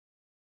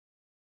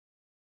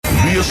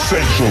The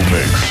Essential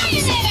Mix.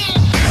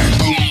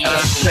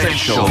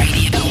 Essential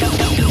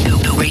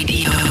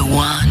Radio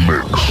 1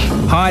 Mix.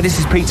 Hi, this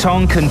is Pete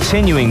Tong,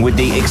 continuing with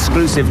the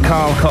exclusive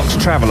Carl Cox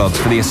travelogues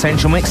for the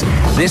Essential Mix.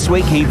 This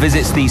week he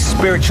visits the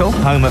spiritual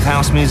home of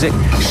house music,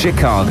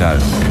 Chicago.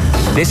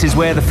 This is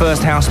where the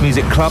first house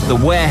music club, The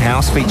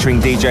Warehouse, featuring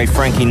DJ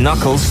Frankie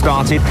Knuckles,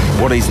 started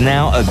what is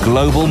now a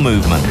global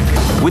movement.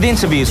 With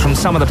interviews from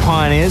some of the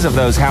pioneers of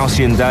those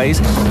halcyon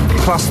days,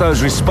 plus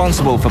those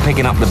responsible for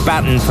picking up the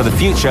baton for the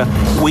future,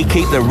 we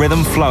keep the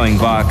rhythm flowing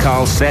via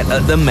Carl's set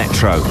at the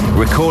Metro,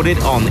 recorded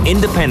on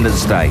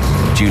Independence Day,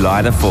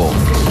 July the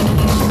 4th.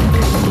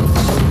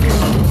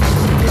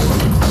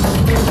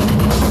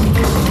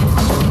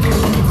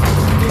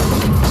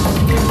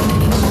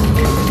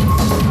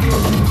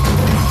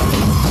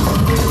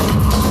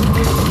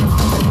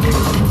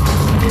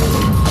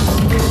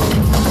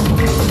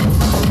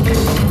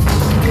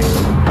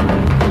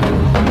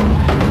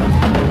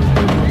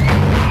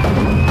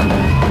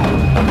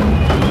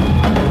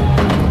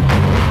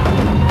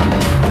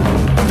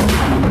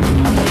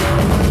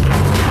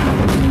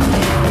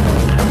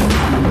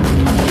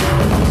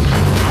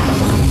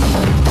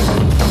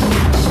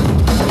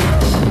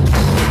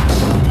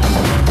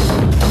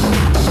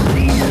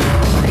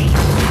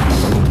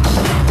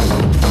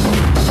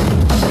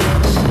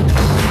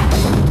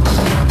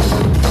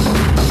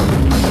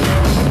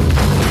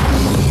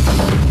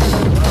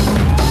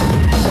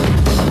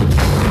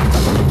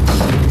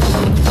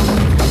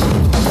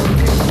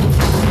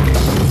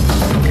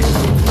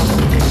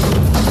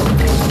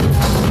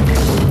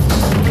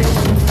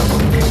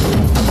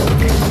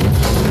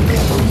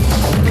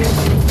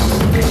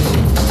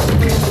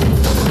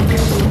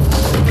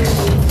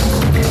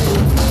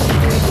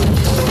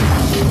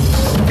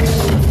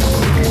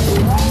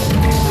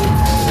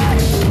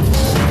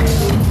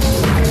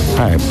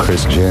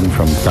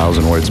 From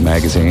 1,000 Words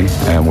Magazine,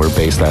 and we're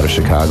based out of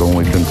Chicago, and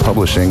we've been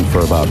publishing for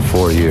about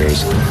 4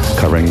 years,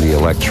 covering the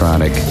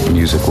electronic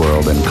music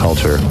world and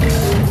culture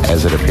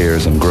as it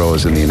appears and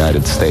grows in the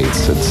United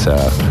States. It's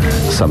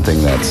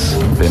something that's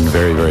been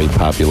very, very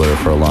popular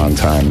for a long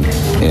time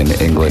in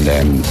England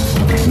and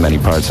many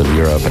parts of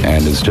Europe,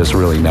 and is just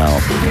really now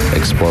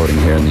exploding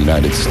here in the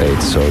United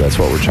States. So that's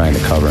what we're trying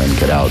to cover and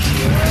get out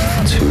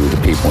to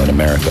the people in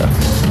America.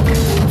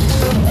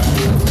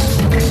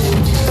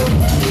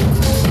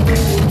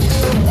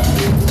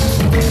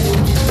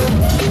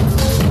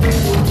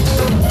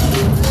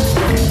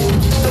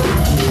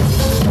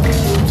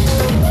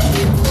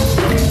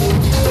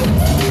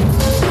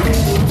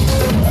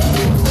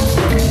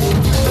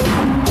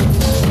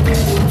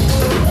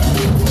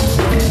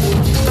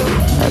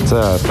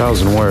 At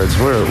 1,000 Words,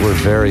 we're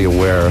very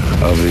aware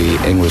of the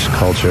English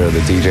culture, the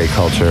DJ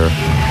culture,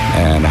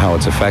 and how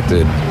it's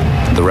affected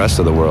the rest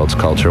of the world's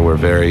culture. We're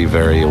very,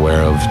 very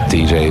aware of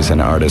DJs and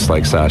artists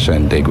like Sasha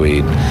and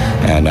Digweed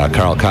and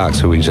Carl Cox,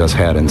 who we just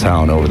had in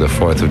town over the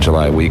 4th of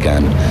July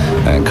weekend.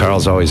 And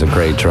Carl's always a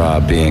great draw,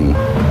 being,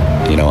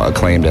 you know,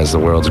 acclaimed as the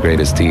world's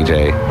greatest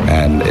DJ,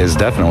 and is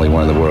definitely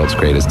one of the world's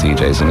greatest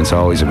DJs. And it's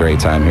always a great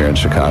time here in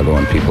Chicago,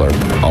 and people are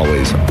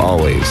always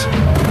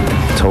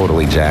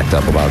totally jacked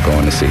up about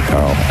going to see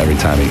Carl every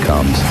time he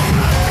comes.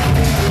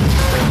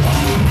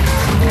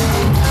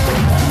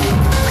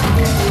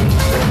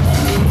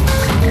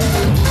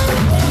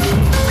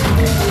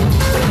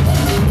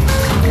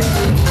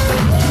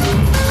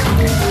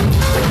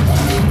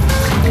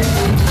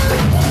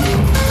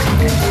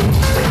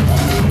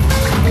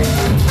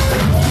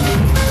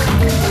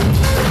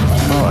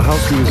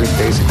 House music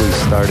basically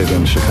started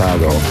in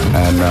Chicago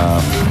and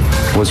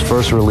was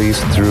first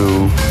released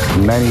through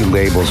many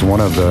labels, one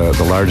of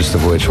the largest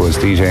of which was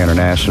DJ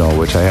International,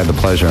 which I had the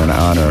pleasure and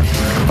honor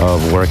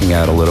of working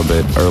at a little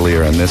bit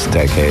earlier in this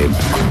decade.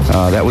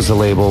 That was the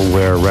label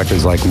where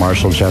records like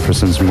Marshall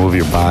Jefferson's Move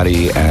Your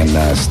Body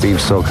and Steve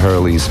Silk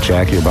Hurley's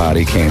Jack Your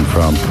Body came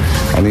from.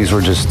 And these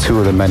were just two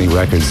of the many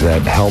records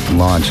that helped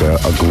launch a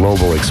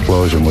global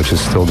explosion, which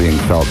is still being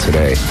felt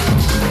today.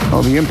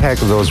 Well, the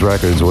impact of those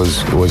records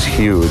was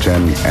huge,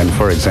 and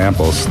for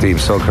example,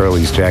 Steve Silk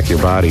Hurley's Jack Your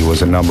Body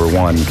was a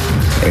 #1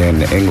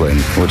 in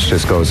England, which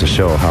just goes to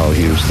show how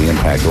huge the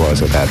impact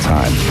was at that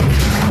time.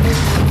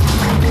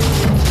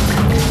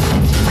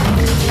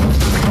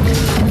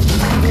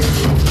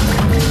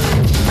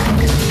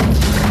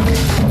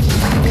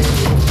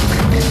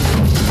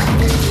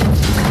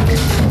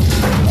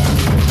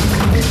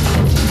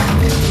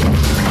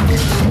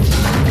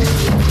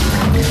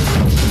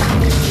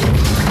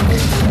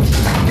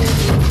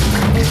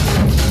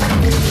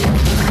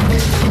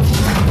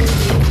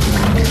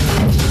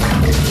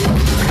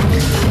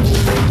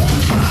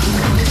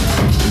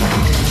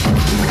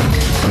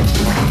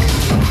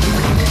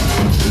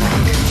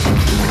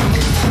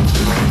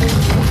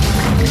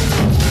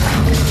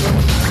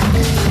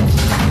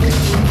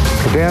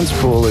 Dance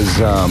pool is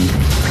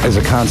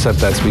a concept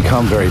that's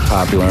become very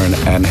popular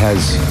and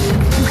has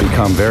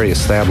become very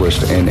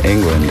established in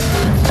England,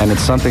 and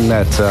it's something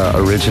that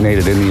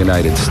originated in the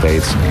United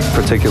States,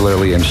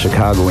 particularly in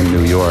Chicago and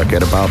New York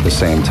at about the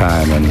same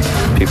time, and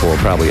people will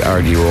probably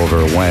argue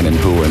over when and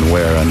who and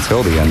where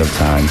until the end of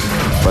time.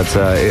 But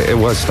it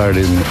was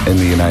started in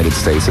the United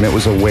States, and it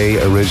was a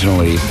way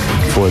originally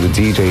for the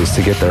DJs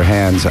to get their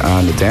hands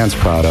on the dance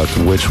product,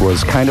 which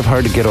was kind of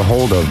hard to get a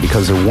hold of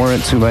because there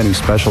weren't too many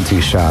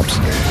specialty shops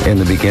in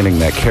the beginning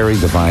that carried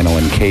the vinyl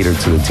and catered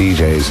to the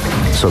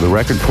DJs. So the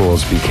record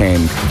pools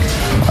became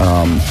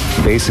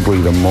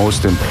basically the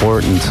most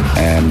important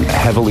and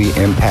heavily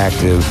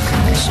impacted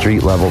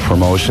street-level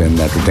promotion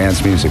that the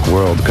dance music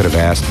world could have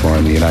asked for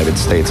in the United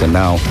States. And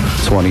now,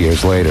 20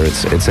 years later,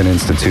 it's an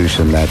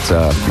institution that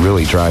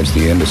really drives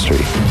the industry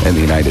in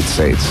the United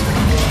States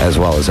as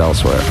well as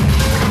elsewhere.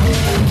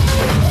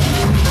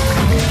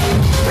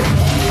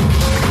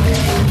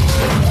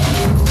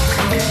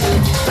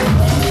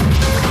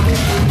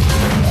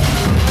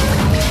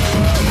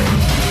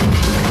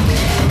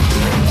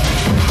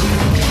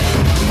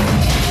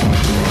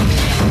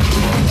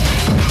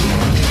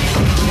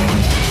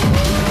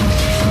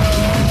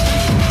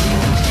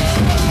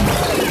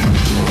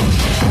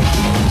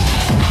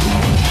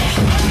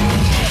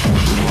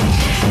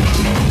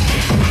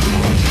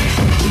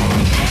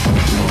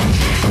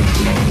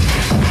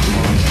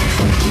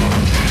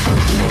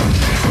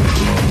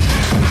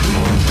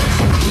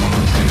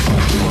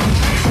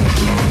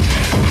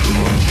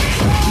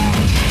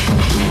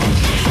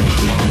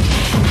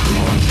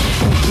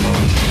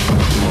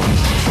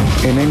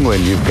 In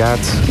England, you've got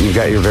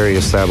your very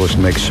established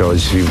mix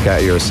shows. You've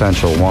got your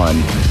Essential One,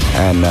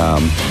 and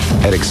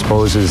it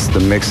exposes the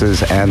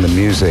mixes and the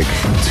music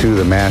to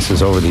the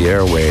masses over the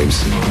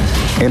airwaves.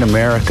 In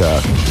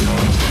America,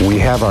 we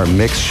have our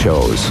mix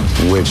shows,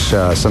 which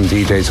some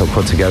DJs will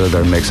put together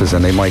their mixes,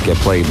 and they might get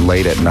played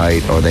late at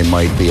night, or they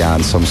might be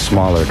on some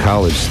smaller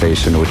college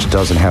station which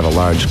doesn't have a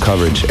large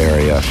coverage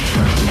area.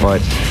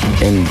 But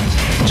in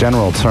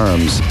general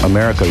terms,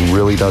 America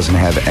really doesn't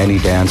have any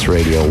dance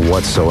radio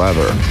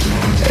whatsoever.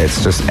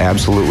 It's just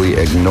absolutely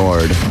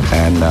ignored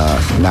and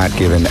not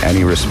given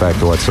any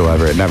respect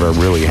whatsoever. It never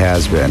really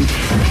has been.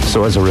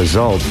 So as a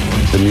result,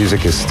 the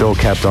music is still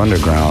kept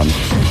underground,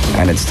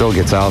 and it still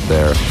gets out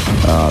there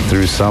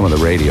through some of the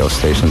radio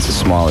stations, the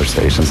smaller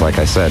stations, like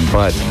I said.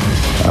 But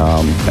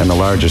in the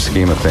larger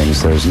scheme of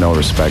things, there's no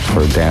respect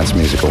for dance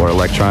music or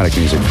electronic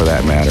music for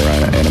that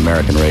matter in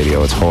American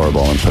radio. It's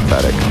horrible and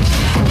pathetic.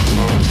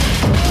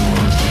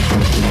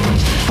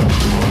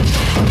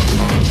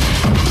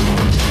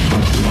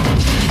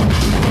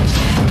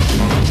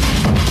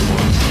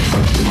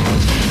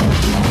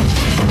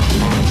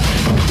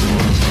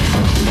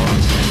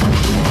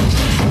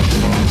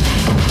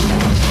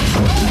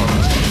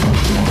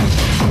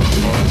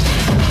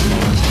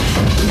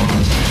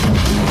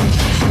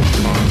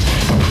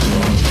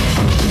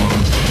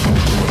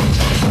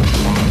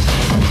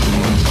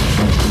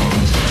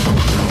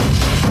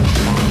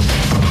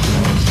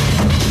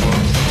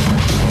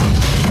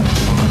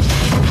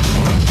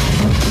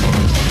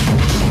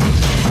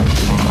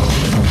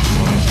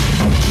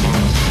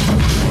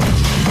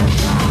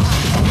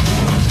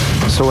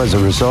 So as a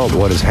result,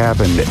 what has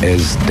happened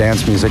is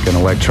dance music and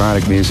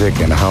electronic music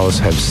and house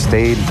have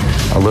stayed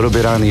a little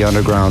bit on the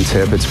underground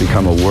tip. It's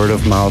become a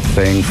word-of-mouth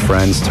thing,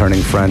 friends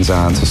turning friends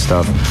on to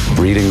stuff,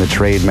 reading the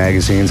trade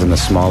magazines and the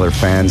smaller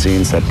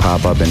fanzines that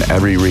pop up in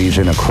every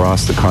region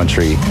across the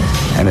country.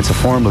 And it's a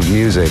form of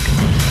music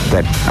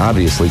that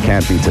obviously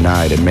can't be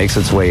denied. It makes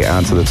its way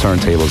onto the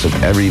turntables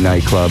of every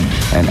nightclub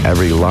and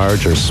every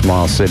large or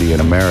small city in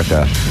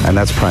America. And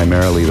that's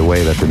primarily the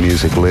way that the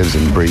music lives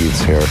and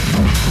breathes here.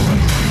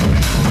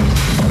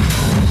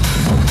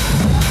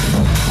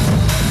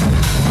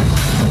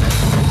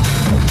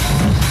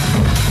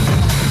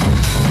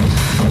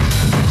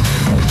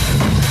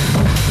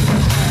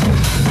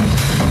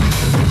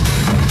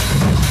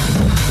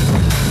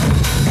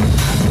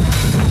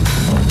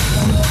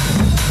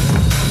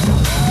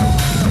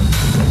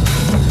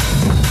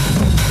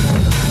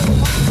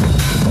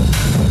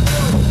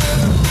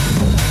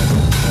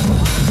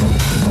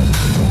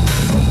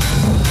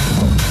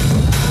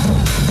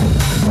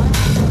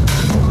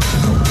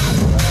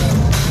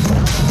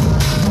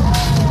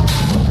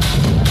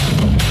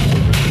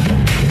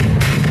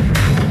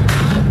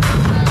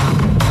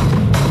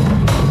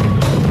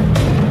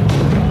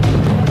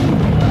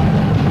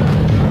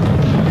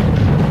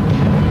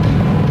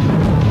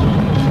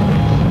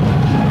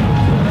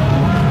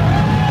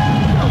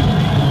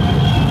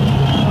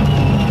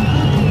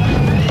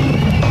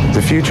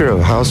 The future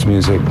of house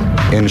music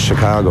in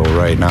Chicago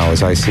right now,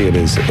 as I see it,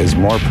 is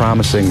more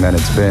promising than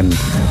it's been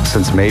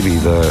since maybe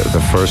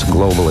the first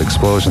global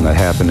explosion that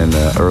happened in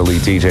the early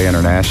DJ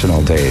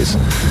International days.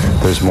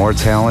 There's more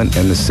talent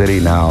in the city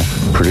now,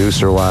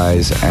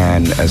 producer-wise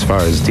and as far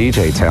as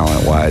DJ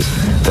talent-wise,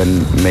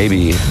 than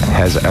maybe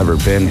has ever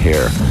been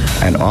here.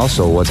 And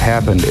also what's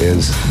happened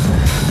is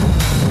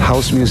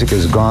house music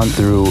has gone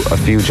through a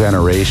few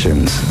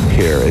generations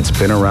here. It's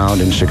been around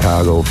in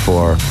Chicago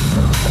for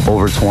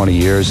over 20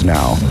 years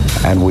now,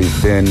 and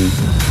we've been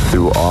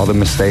through all the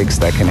mistakes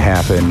that can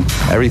happen.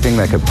 Everything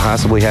that could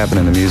possibly happen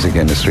in the music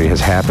industry has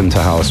happened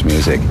to house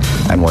music.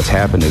 And what's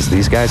happened is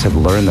these guys have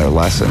learned their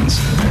lessons,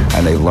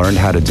 and they've learned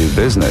how to do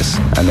business,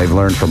 and they've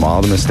learned from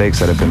all the mistakes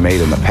that have been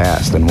made in the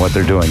past. And what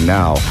they're doing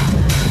now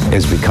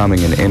is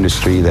becoming an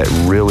industry that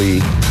really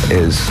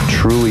is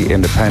truly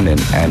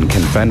independent and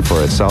can fend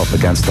for itself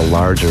against the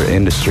larger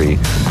industry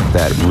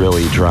that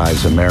really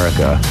drives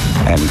America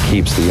and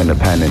keeps the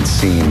independent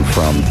scene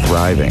from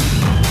thriving.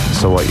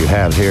 So what you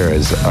have here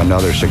is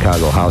another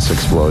Chicago house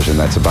explosion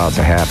that's about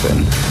to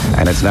happen.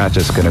 And it's not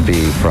just going to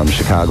be from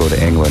Chicago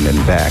to England and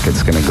back.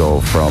 It's going to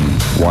go from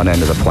one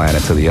end of the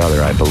planet to the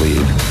other, I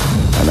believe.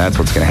 And that's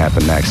what's going to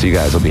happen next. You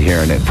guys will be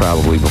hearing it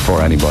probably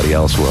before anybody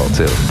else will,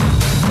 too.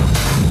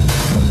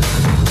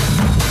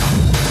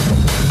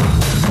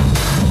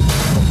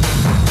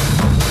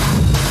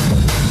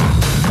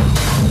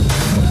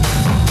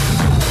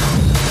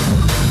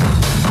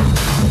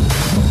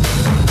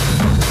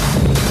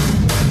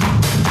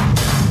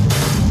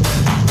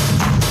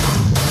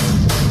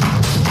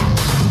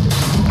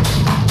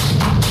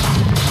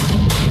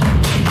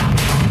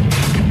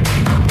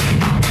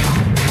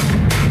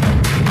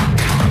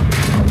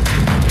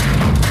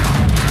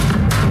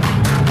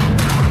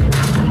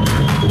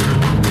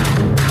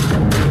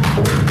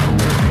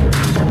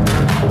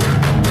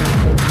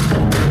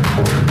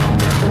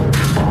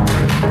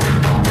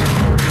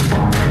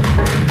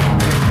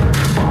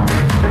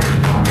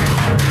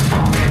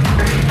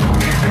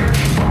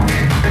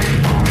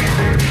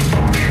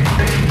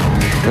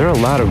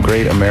 A lot of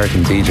great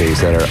American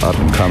DJs that are up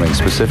and coming,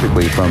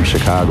 specifically from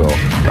Chicago.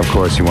 Of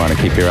course, you want to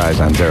keep your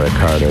eyes on Derek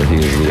Carter. He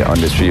is the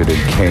undisputed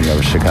king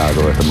of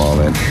Chicago at the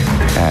moment.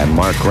 And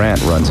Mark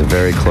Grant runs a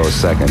very close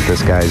second.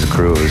 This guy's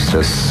crew is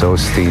just so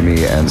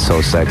steamy and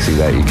so sexy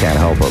that you can't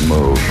help but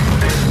move.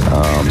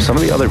 Some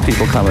of the other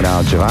people coming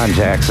out, Javon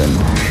Jackson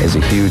is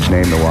a huge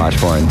name to watch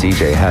for, and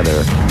DJ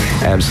Heather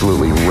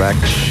absolutely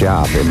wrecked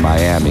shop in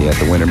Miami at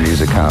the Winter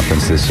Music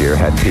Conference this year.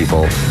 Had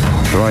people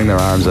throwing their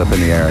arms up in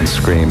the air and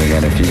screaming.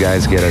 And if you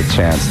guys get a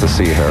chance to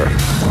see her,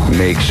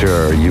 make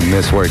sure you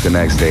miss work the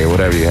next day or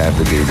whatever you have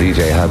to do.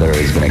 DJ Heather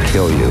is going to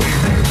kill you.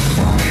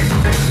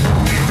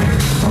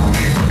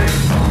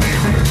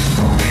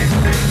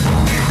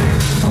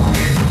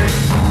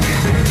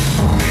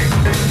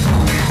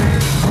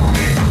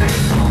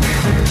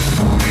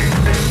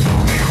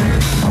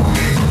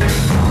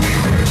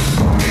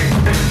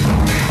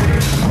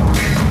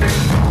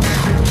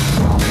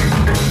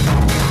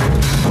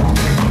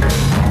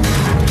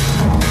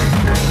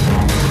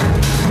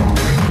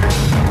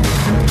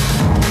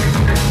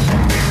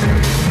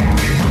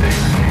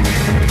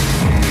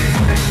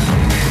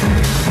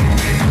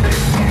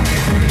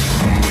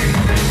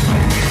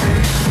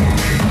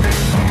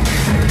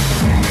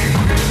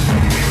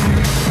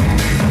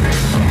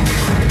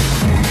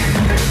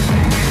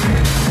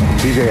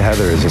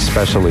 Heather is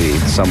especially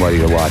somebody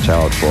to watch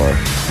out for.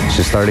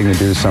 She's starting to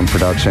do some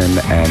production,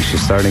 and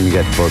she's starting to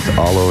get booked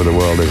all over the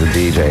world as a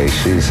DJ.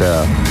 She's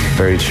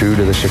very true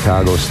to the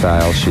Chicago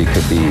style. She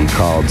could be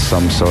called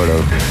some sort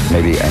of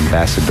maybe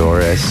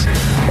ambassadoress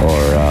or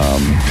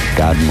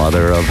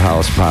godmother of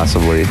house,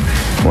 possibly.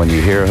 When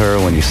you hear her,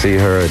 when you see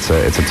her, it's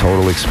a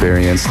total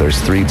experience. There's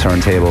 3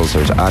 turntables,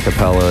 there's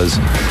acapellas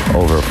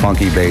over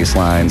funky bass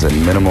lines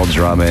and minimal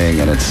drumming,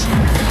 and it's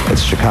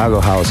Chicago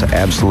house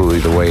absolutely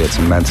the way it's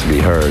meant to be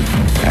heard.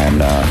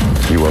 And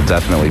you will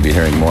definitely be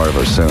hearing more of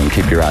her soon.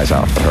 Keep your eyes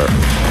out for her.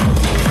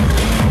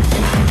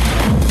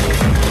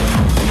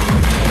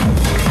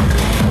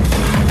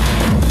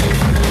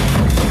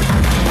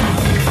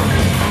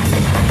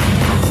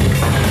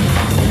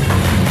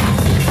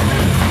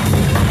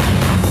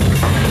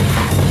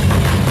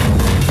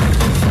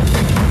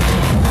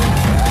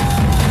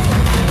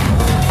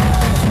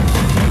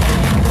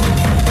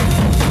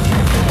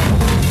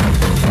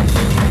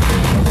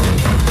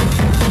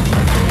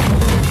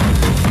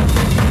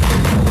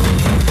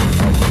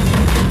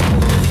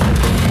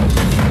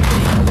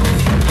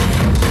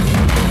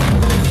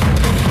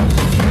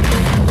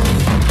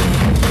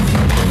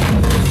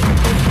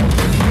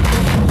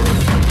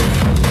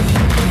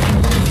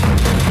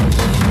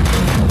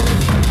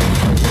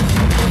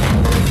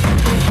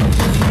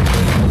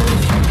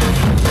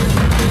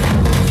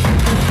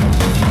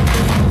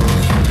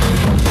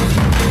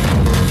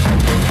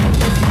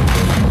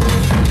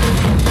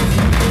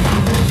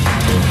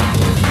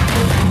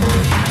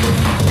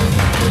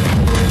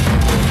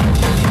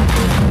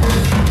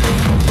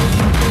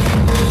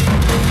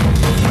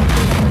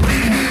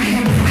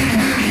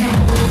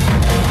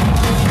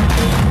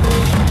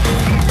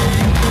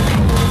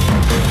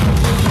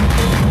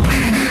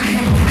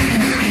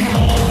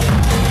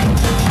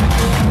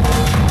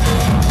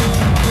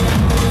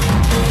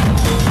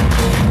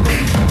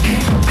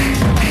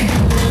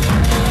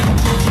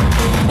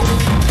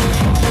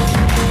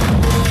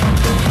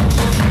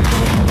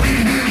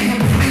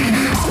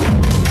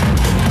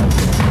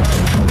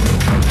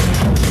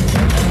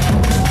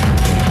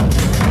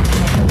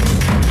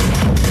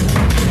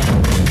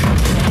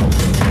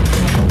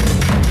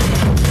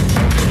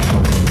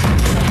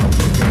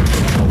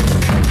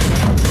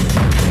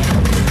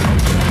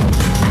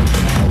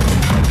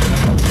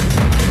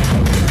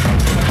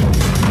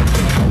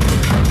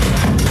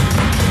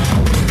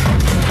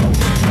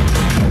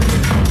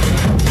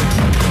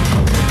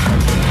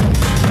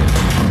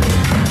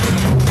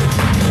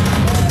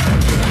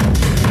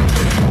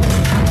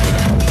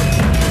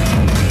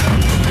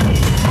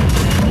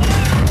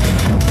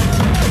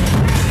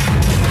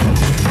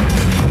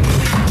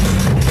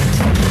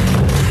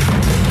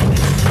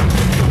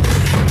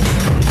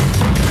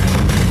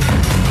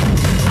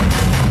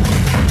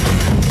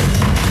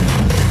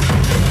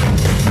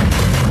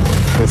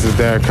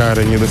 Derek Carter,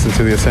 and you listen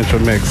to The Essential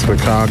Mix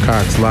with Carl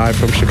Cox, live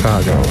from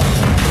Chicago.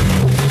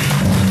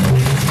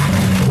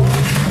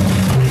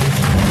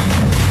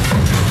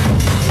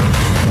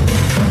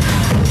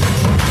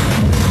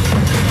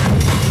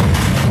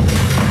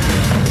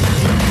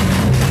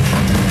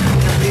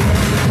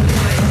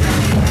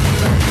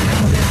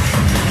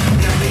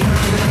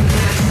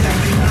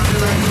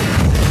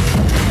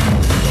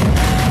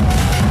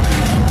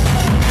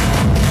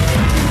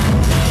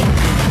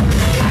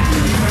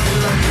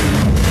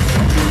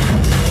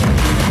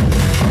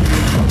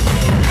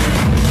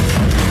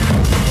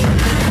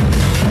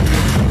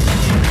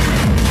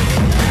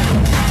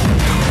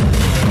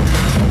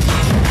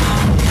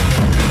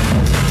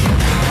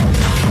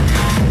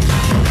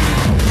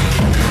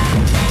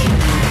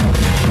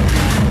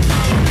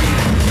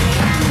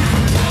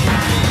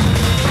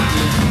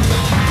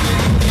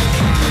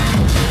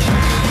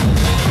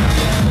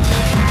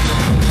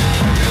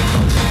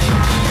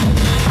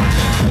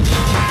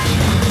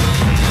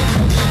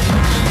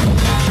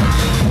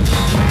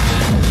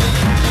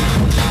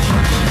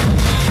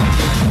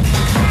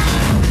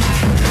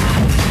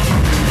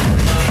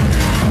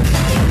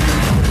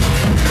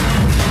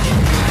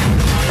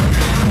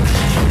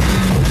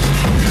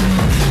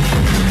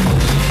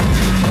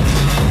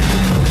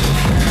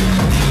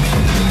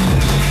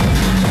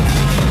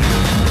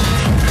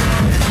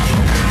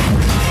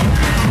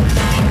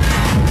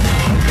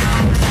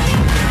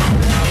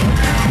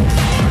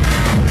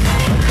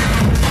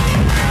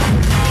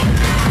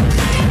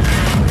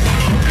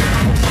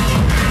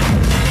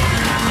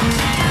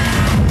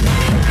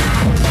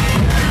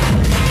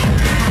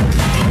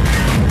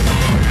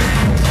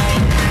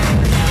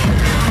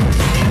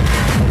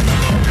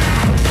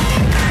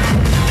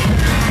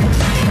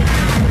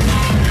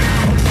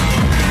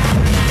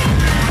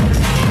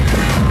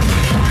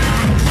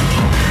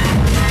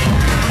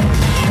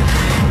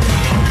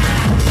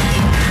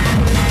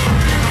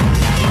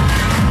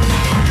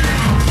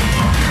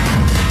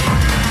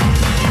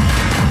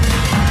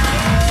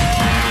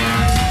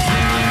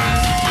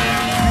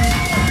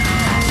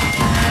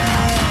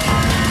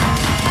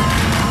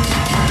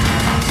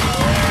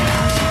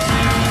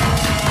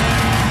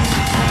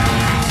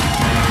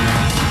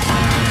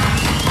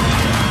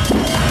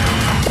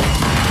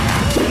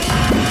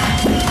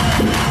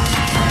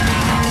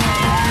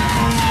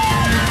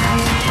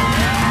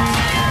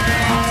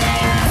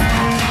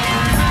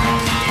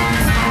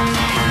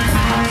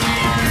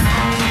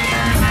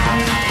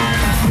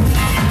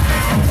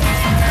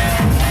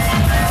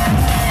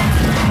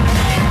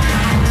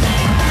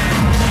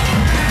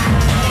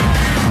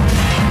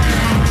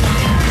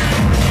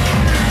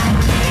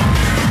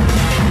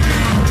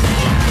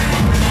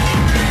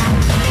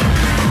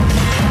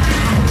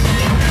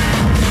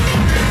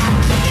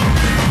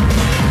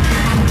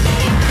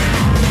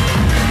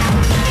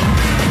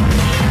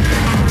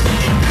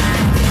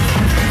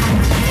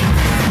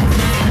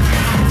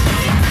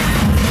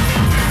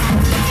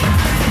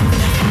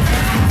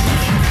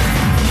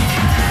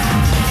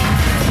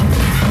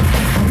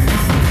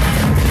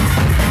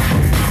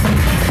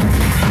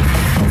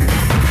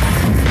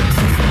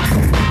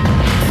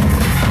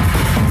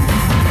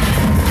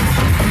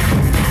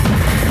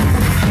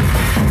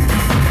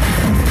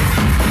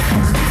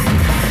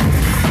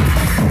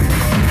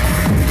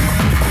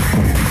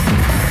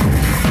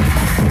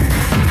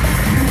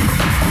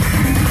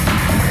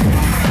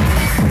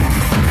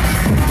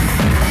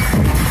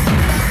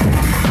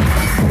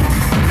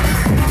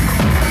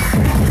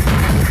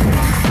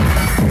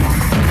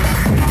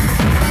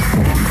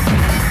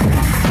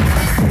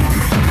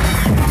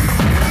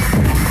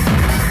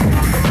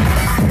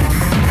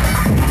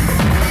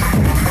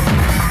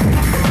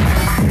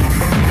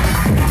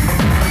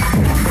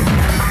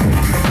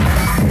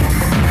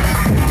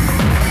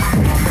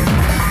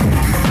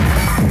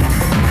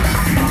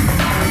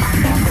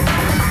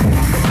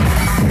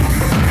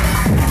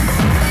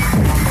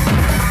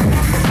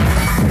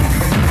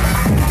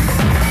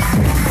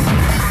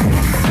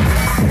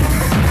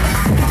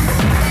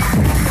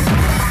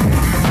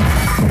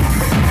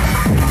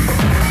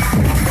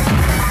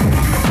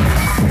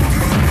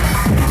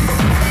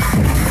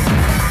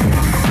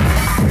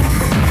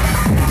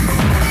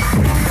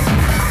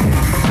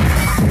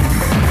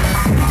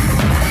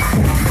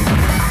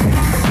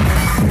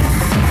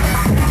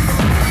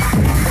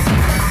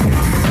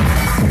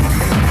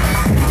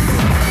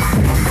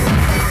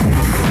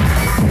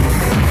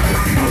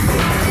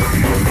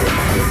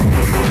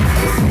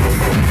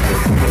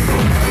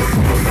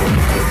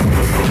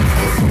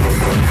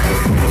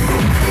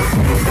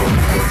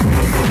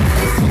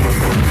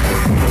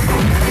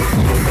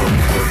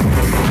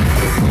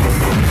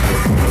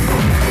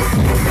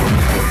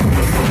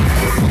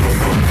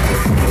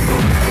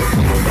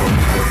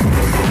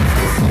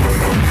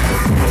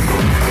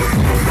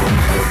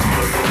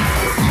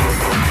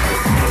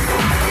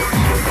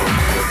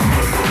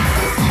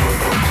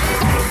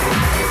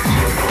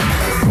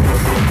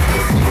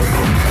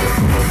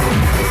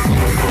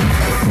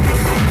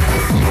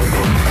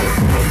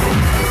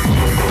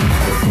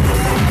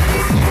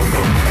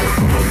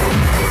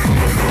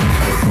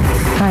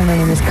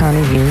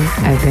 Connie V.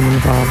 I've been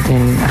involved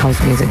in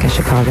house music in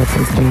Chicago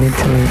since the mid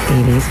to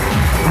late 80s.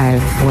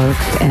 I've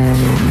worked and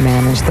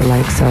managed the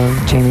likes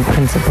of Jamie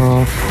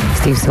Principle,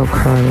 Steve So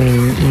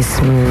Curly, E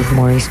Smooth,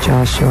 Maurice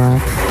Joshua,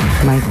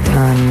 Mike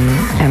Dunn,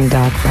 M.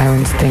 Doc,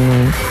 Byron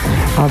Stingley,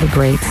 all the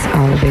greats,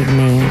 all the big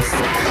names.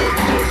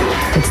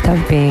 It's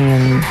tough being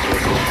in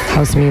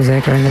house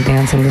music or in the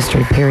dance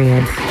industry,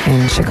 period.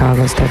 In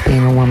Chicago, it's tough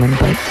being a woman,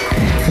 but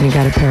when you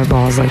got a pair of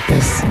balls like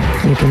this,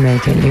 you can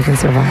make it, you can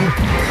survive.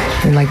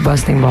 And like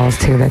busting balls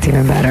too, that's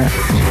even better.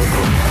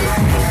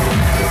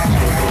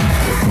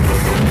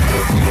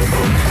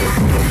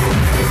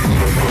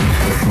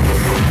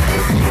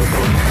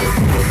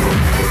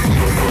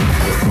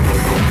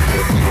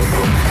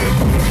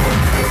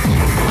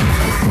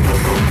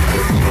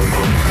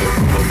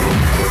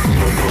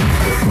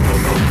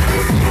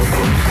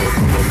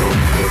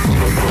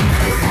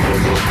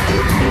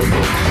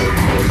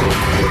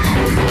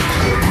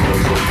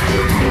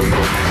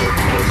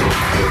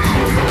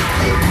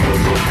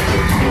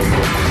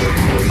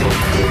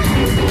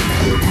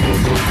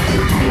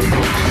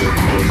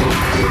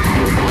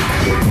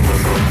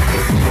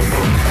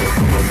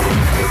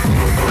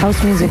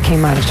 House music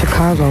came out of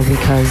Chicago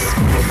because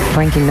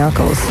Frankie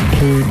Knuckles,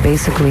 he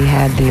basically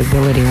had the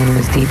ability when he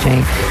was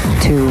DJing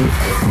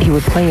he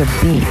would play a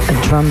beat,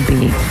 a drum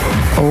beat,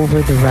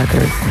 over the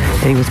record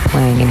that he was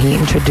playing, and he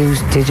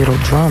introduced digital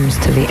drums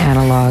to the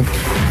analog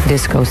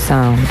disco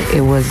sound.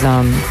 It was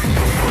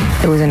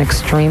an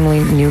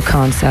extremely new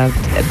concept.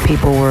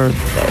 People were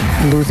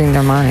losing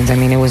their minds. I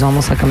mean, it was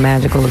almost like a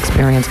magical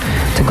experience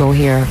to go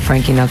hear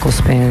Frankie Knuckles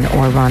spin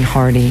or Ron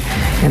Hardy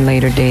in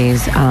later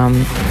days.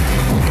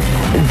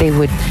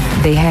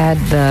 They had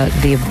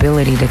the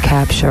ability to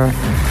capture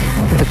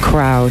the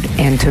crowd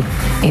and to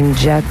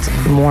inject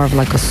more of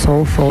like a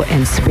soulful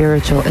and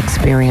spiritual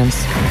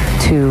experience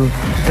to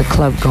the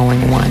club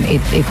going one.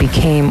 It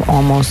became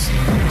almost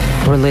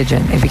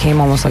religion. It became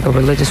almost like a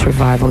religious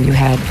revival. You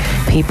had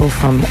people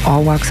from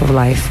all walks of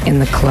life in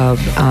the club.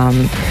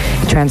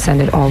 It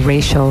transcended all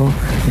racial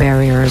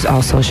barriers,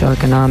 all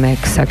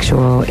socioeconomic,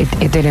 sexual.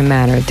 It didn't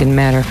matter. It didn't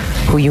matter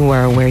who you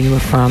were, where you were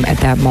from. At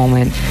that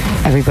moment,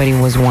 everybody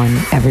was one.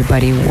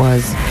 Everybody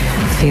was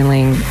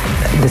feeling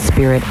the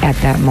spirit at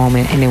that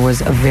moment, and it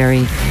was a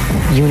very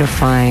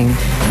unifying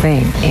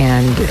thing.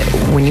 And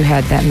when you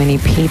had that many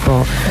people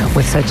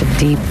with such a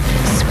deep,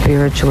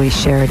 spiritually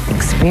shared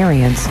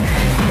experience,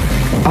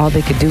 all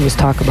they could do was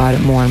talk about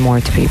it more and more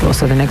to people.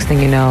 So the next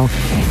thing you know,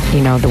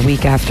 the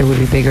week after would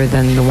be bigger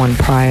than the one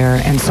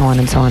prior, and so on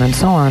and so on and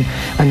so on,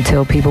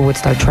 until people would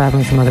start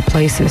traveling from other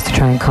places to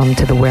try and come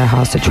to the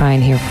warehouse, to try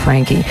and hear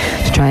Frankie,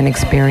 to try and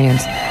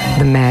experience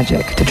the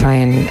magic, to try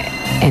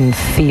and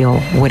feel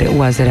what it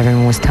was that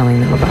everyone was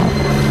telling them about.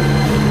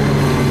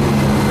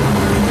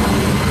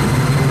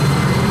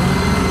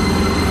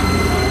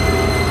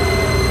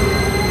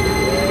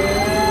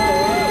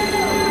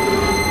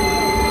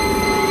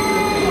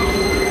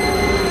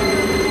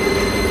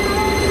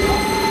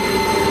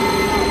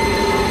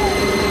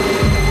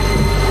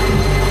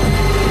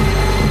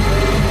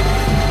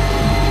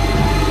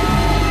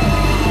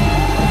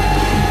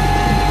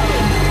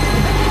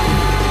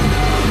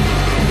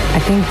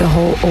 I think the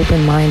whole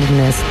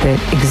open-mindedness that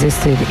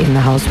existed in the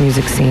house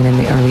music scene in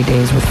the early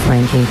days with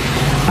Frankie,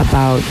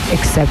 about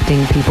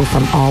accepting people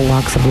from all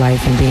walks of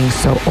life and being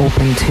so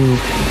open to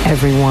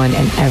everyone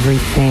and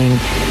everything,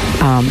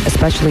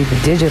 especially the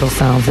digital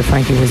sounds that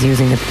Frankie was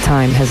using at the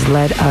time, has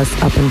led us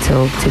up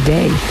until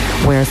today,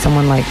 where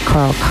someone like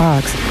Carl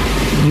Cox,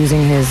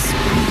 using his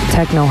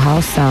techno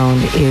house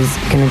sound, is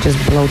going to just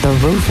blow the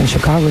roof in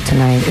Chicago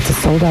tonight. It's a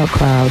sold-out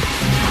crowd.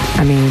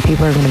 I mean,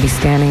 people are going to be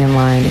standing in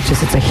line.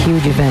 It's a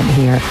huge event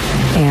here.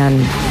 And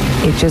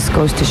it just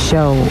goes to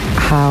show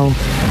how,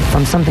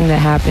 from something that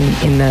happened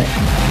in the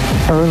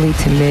early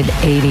to mid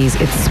 80s,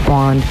 it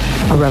spawned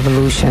a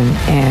revolution.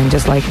 And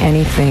just like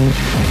anything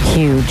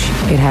huge,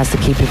 it has to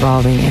keep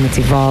evolving. And it's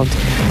evolved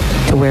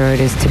to where it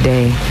is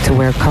today, to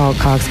where Carl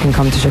Cox can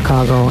come to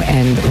Chicago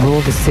and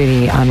rule the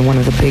city on one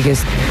of the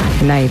biggest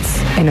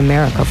nights in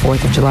America,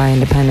 4th of July,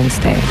 Independence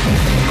Day.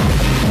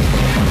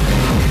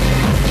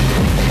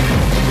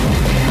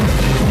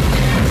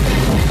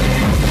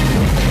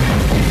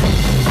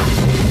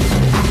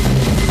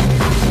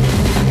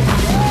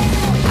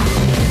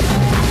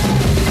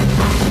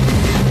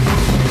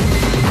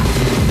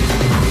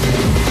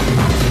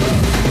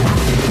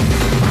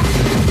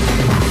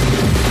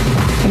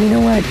 You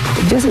know what?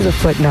 Just as a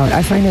footnote,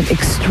 I find it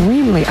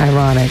extremely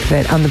ironic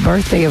that on the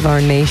birthday of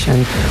our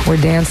nation, we're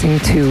dancing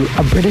to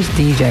a British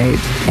DJ.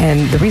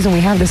 And the reason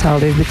we have this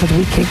holiday is because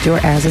we kicked your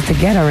asses to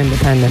get our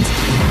independence.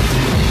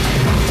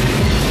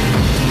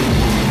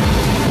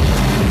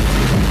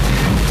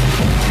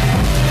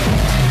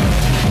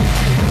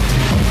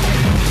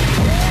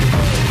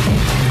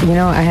 You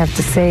know, I have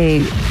to say,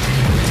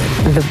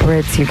 the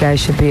Brits, you guys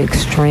should be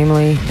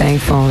extremely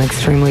thankful and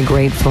extremely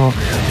grateful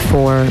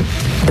for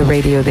the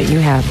radio that you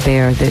have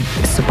there that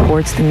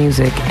supports the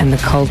music and the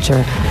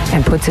culture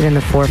and puts it in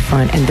the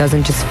forefront and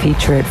doesn't just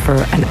feature it for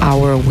an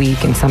hour a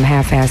week in some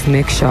half-assed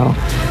mix show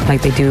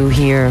like they do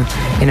here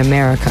in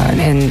America.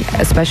 And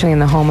especially in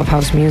the home of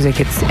house music,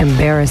 it's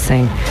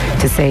embarrassing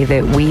to say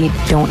that we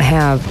don't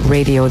have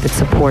radio that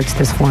supports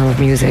this form of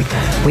music.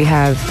 We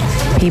have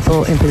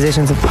people in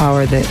positions of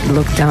power that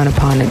look down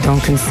upon it,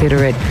 don't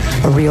consider it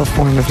a real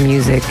form of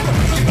music,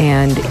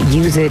 and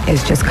use it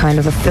as just kind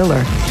of a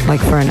filler.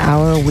 Like for an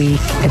hour a week,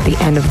 at the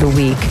end of the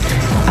week,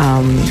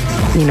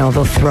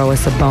 they'll throw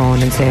us a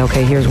bone and say,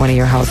 okay, here's one of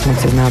your house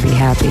mixes, now be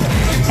happy.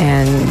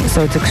 And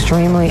so it's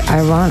extremely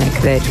ironic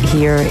that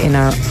here in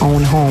our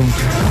own home,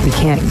 we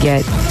can't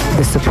get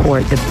the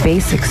support, the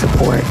basic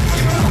support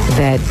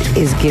that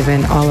is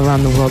given all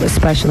around the world,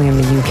 especially in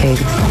the UK.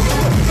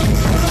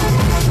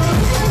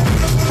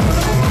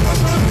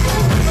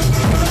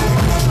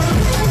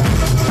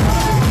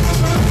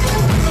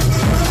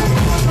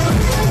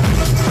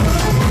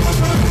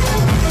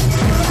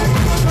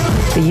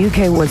 The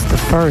UK was the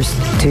first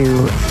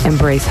to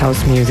embrace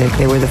house music.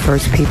 They were the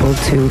first people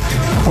to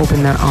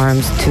open their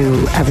arms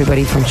to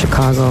everybody from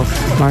Chicago.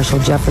 Marshall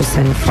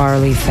Jefferson,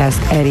 Farley, Fast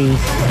Eddie,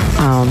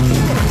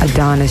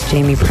 Adonis,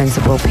 Jamie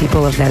Principle,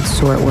 people of that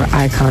sort were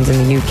icons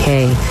in the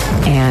UK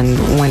and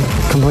went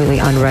completely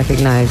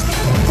unrecognized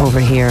over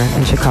here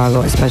in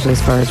Chicago, especially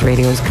as far as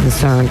radio is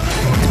concerned.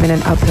 It's been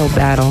an uphill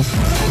battle.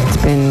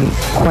 It's been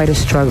quite a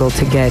struggle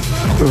to get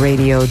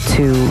radio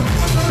to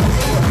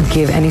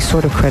give any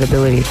sort of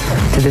credibility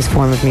to this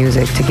form of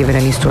music, to give it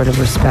any sort of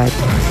respect.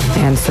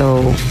 And so,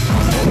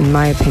 in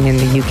my opinion,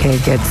 the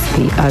UK gets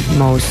the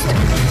utmost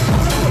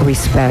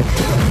respect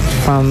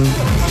from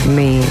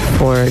me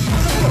for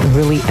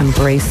really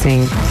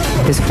embracing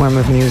this form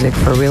of music,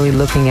 for really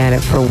looking at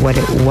it for what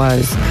it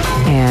was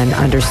and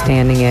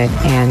understanding it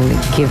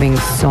and giving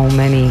so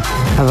many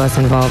of us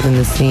involved in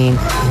the scene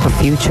a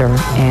future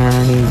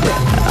and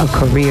a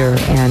career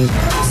and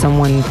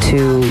someone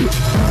to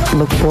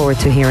look forward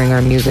to hearing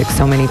our music.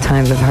 So many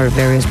times I've heard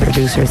various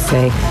producers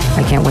say,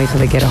 I can't wait till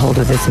they get a hold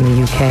of this in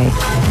the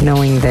UK,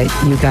 knowing that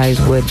you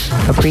guys would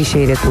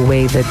appreciate it the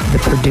way that the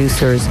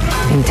producers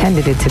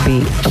intended it to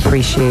be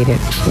appreciated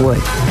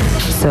would.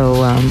 So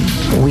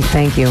we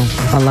thank you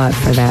a lot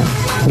for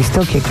that. We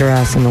still kicked your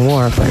ass in the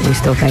war, but we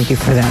still thank you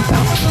for that,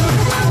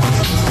 though.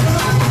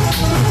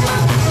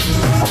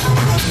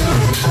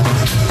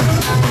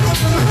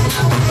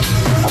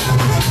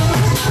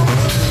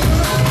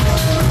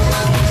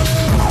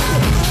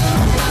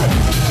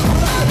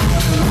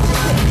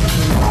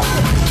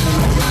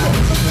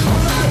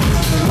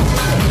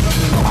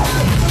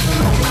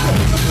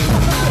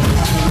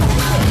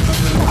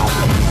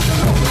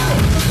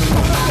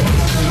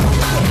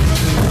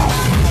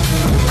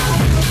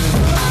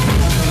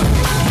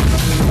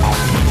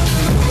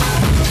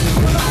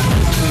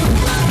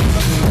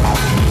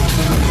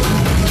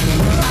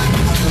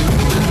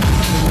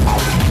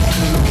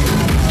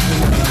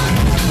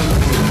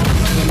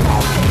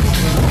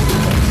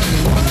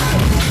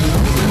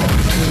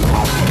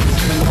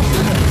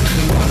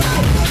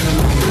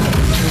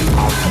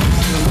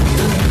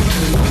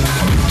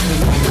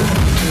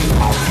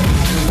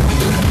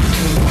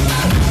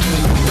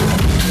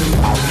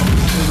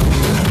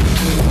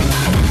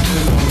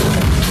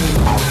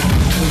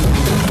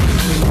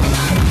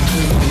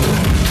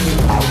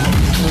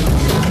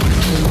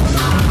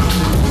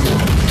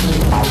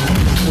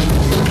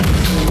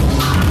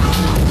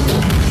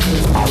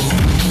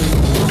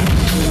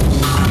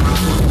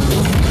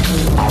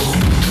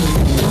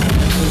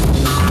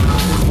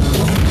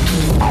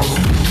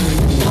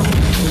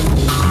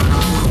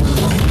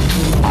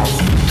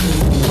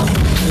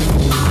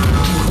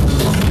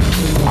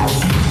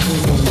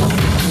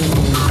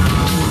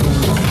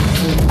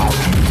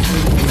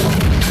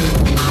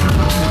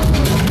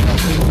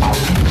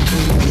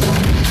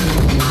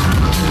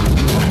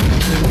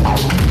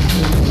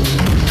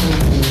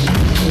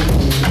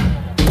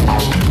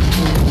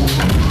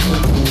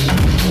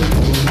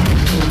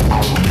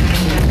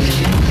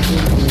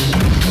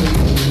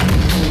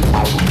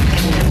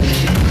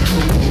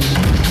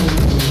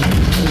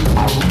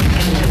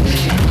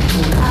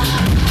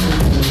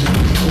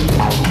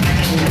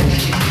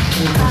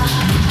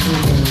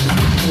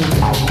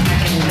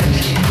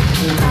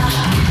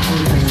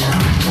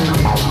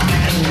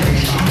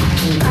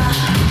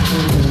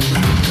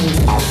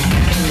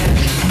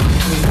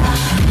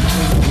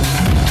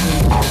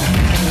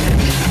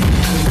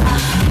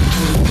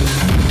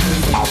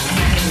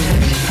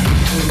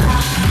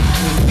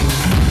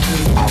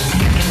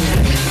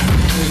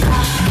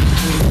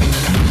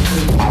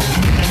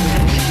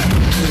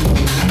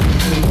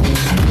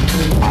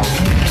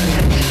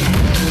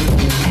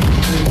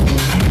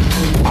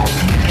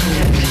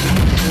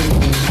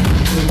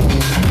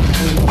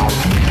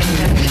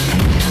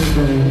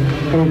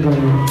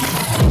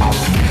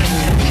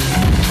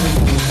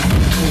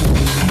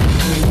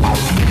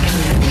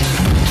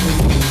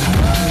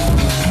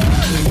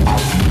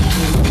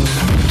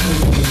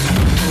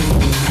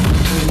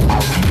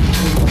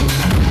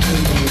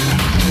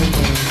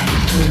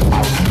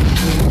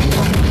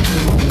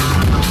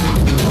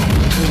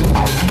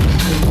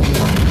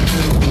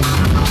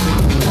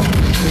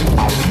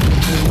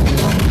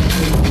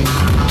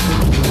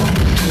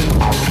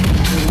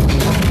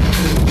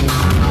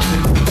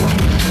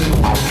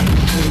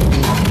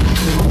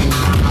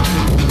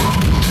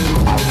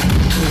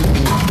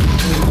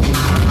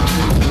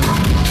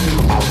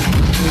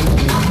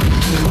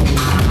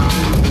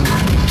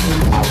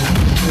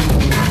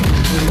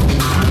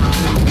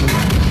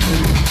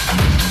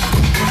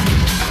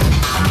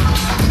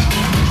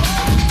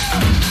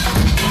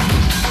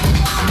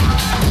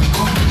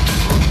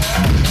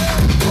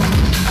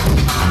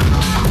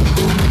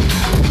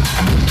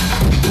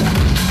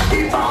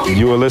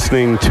 You are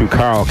listening to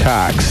Carl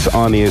Cox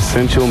on the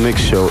Essential Mix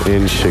Show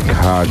in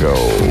Chicago.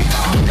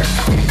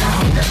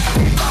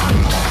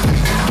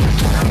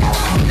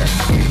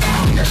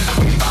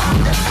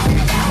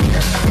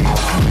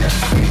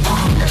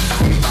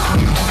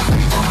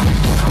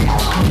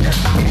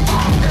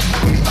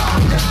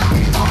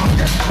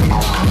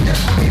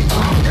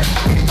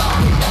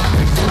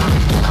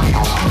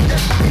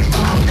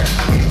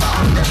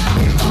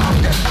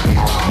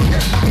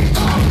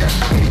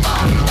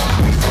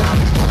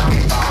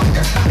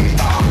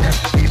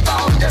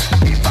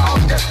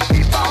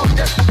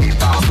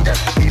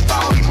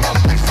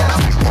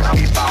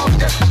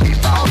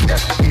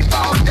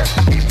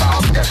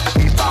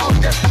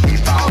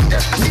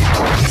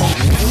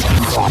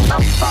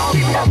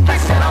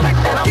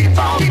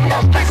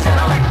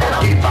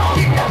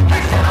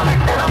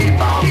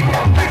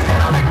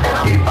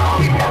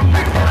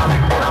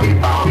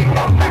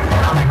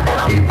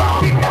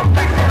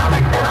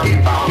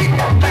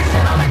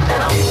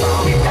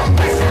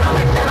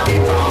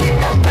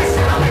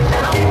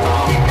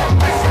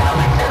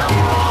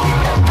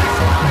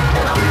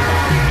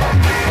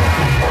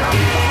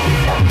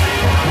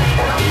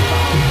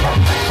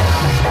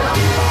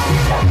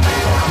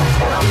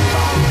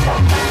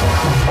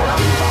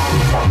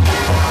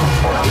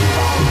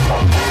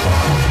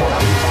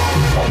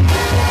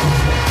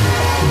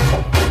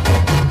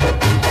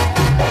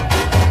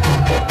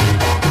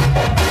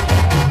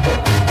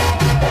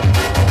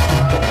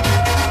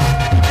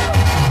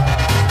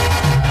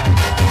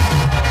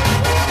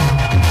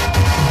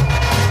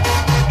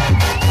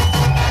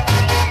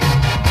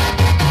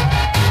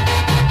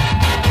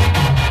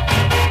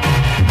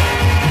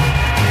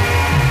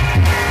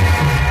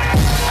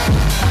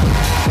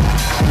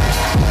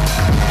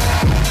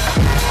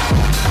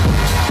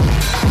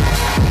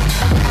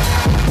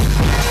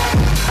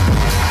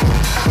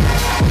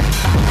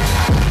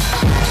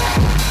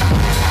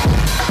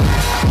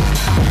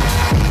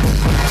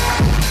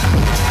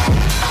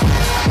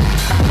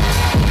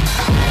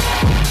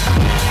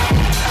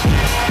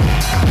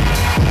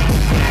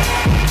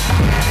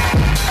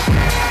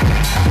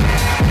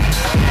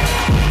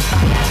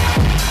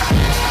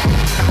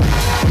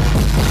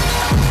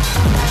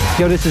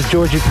 Yo, this is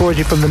Georgie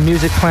Porgy from the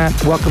Music Plant.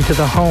 Welcome to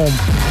the home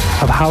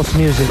of house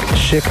music,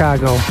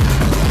 Chicago.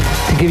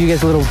 To give you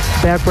guys a little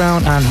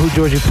background on who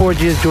Georgie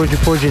Porgy is, Georgie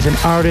Porgy is an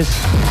artist,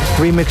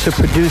 remixer,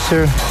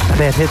 producer.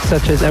 They had hits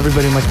such as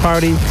Everybody Must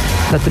Party,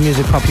 Let the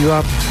Music Pump You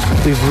Up.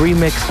 We've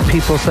remixed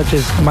people such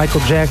as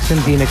Michael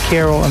Jackson, Dina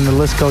Carroll, and the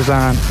list goes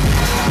on.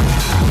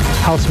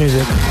 House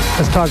music.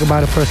 Let's talk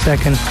about it for a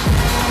second.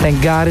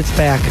 Thank God it's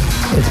back.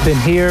 It's been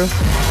here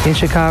in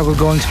Chicago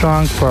going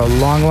strong for a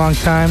long, long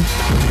time.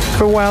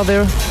 For a while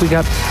there, we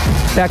got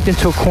backed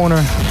into a corner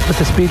with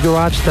the Speed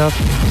Garage stuff,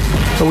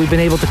 but we've been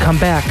able to come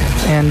back,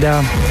 and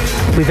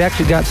we've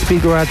actually got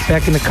Speed Garage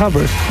back in the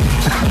cupboard,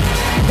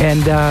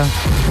 and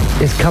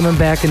it's coming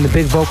back in the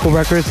big vocal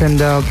records, and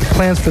the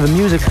plans for the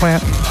Music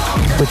Plant,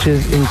 which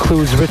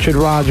includes Richard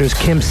Rogers,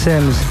 Kim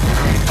Sims,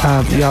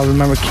 y'all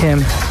remember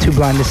Kim, Too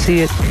Blind to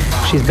See It,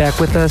 she's back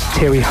with us,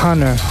 Terry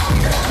Hunter,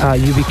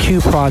 UBQ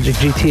Project,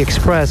 GT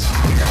Express.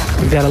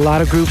 We've got a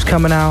lot of groups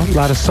coming out, a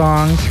lot of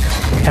songs,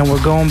 and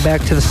we're going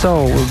back to the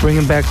soul. We're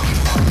bringing back,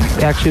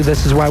 actually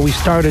this is why we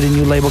started a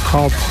new label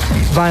called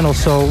Vinyl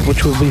Soul,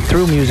 which will be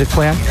through Music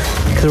Plant,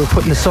 because we're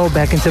putting the soul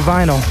back into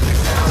vinyl.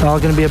 It's all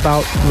going to be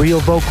about real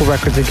vocal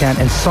records again,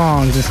 and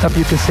songs and stuff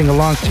you can sing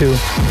along to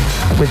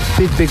with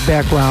big, big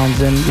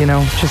backgrounds, and, you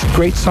know, just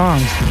great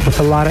songs with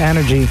a lot of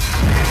energy.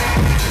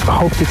 I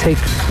hope to take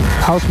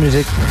house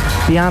music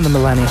beyond the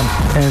millennium,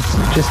 and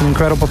it's just an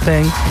incredible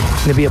thing.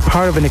 And to be a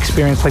part of an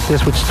experience like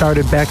this, which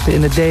started back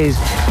in the days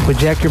with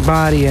Jack Your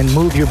Body and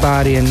Move Your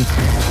Body, and,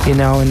 you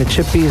know, and the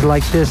chippies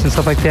like this and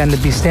stuff like that, and to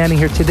be standing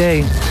here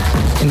today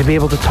and to be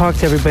able to talk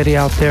to everybody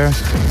out there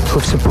who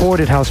have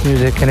supported house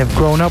music and have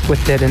grown up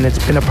with it, and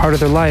it's been a part of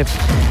their life,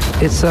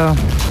 it's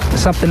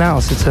something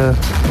else. It's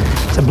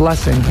a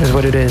blessing is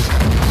what it is.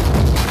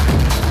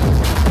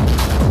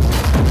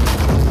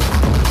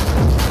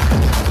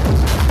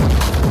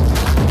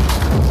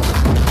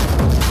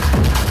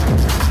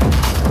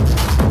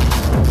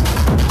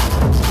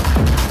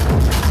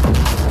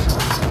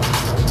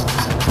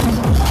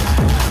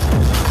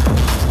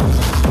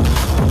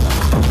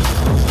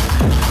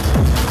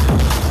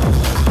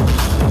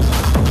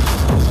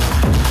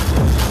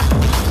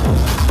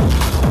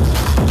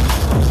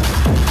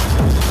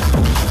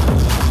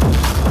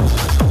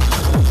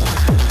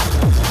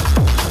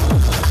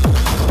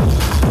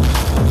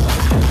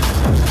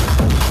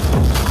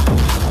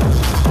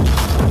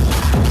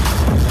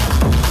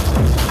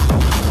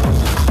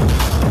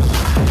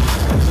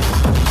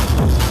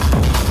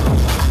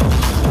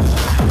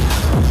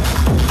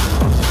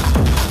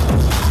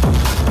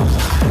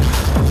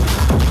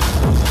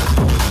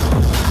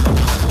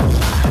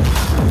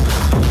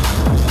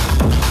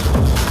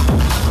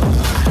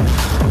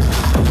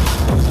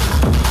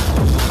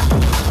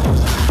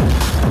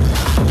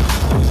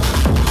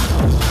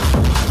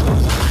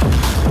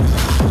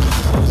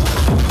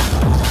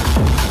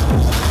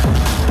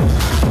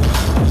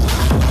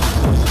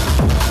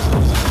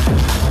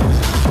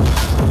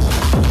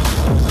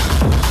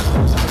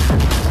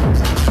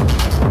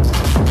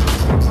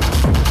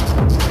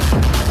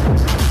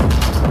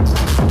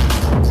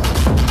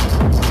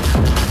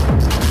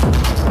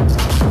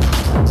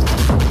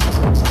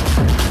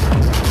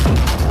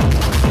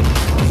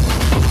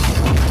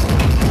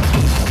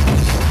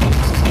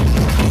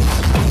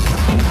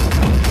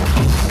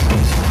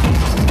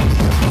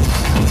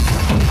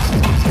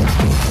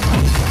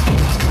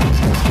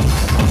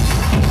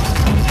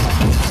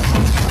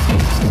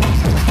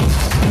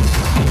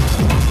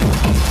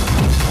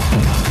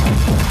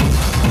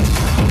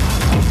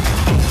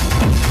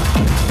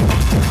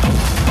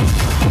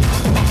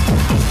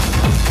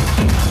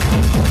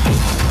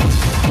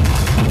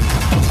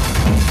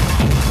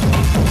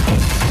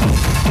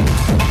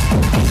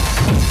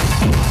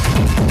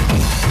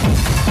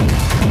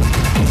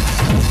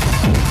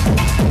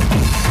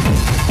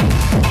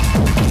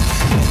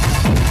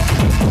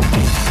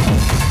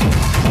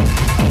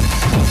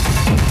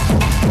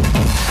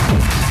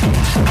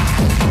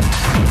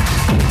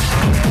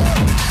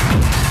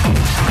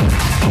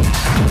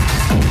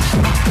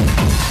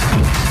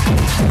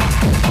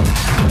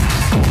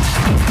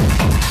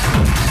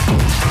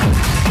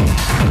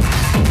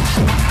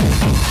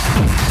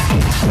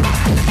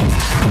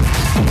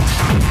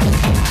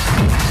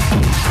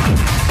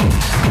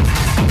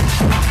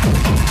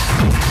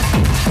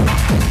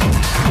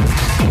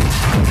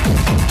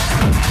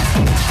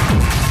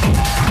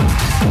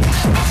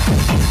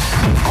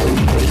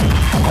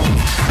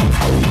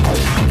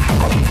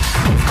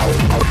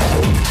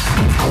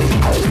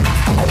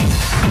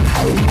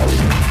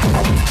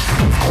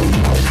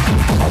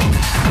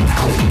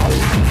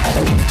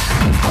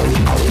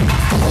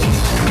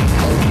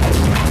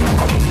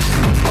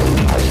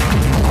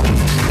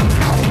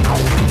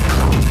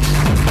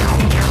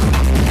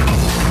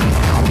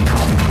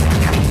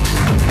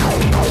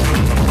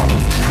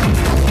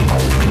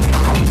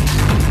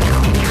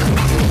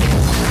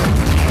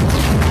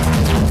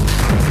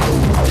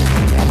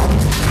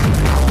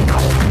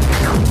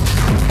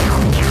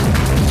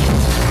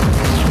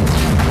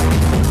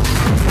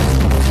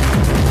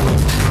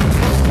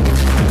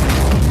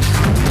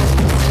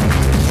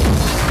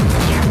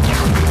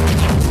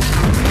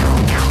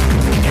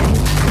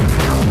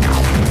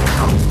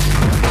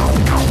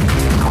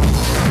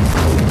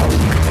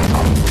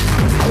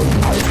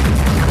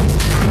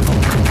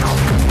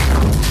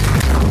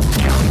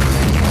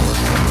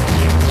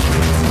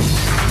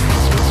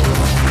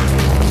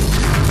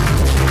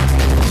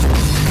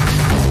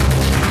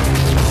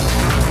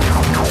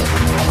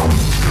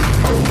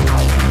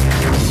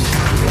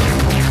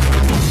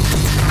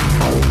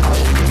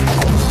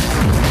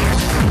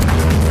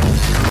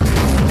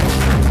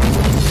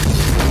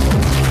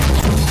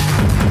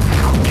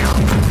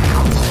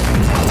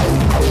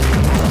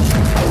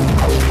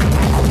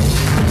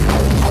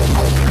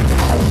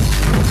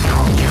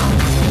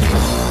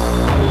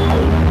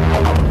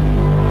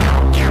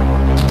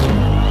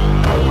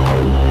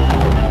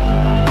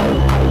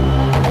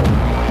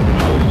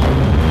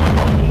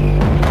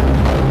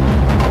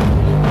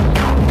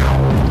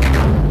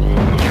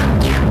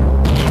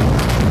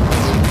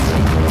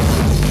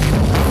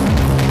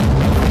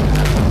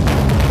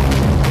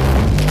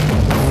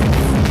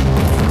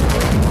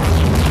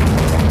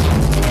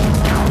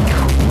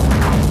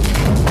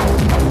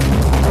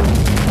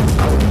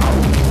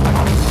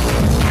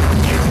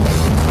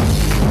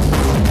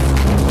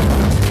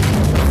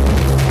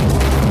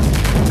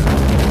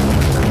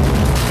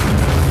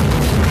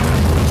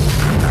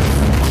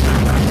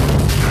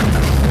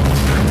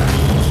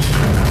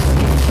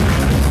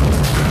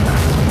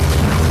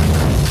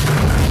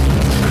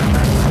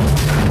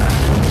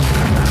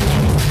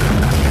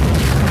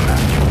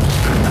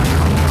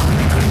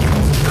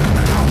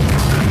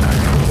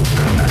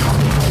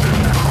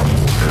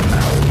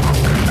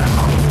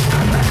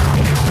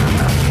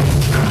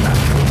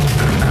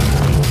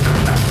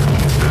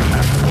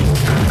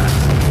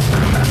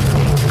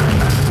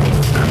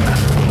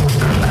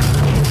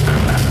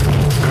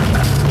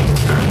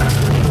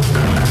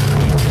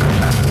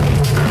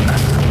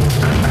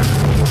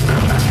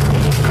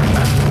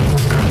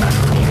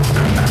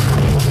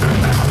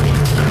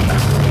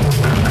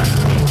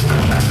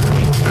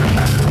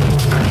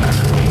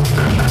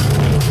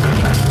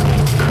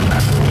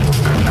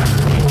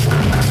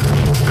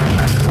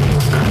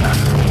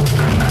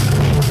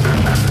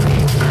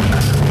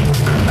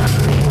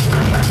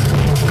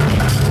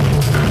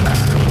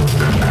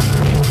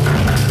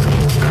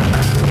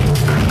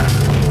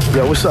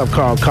 Yo, what's up,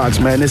 Carl Cox,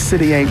 man? This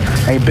city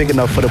ain't big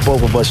enough for the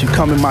both of us. You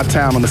come in my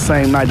town on the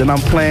same night that I'm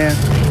playing,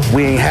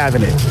 we ain't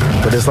having it.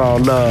 But it's all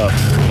love.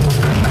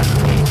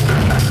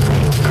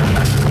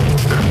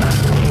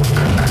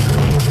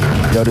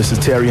 Yo, this is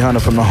Terry Hunter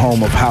from the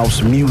home of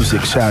house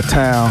music,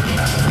 Chi-Town.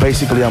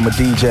 Basically, I'm a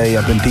DJ.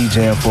 I've been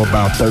DJing for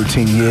about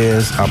 13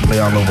 years. I play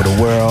all over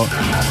the world.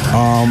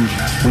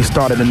 We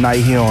started the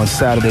night here on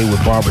Saturday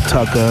with Barbara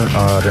Tucker,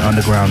 the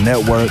Underground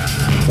Network,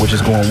 which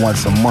is going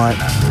once a month.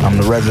 I'm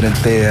the resident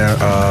there.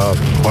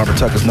 Barbara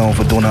Tucker's known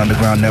for doing the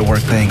Underground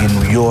Network thing in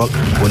New York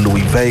with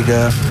Louis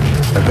Vega.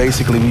 And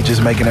basically, we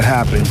just making it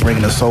happen,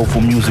 bringing the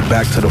soulful music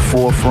back to the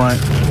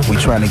forefront. We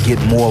trying to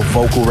get more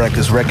vocal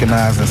records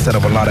recognized instead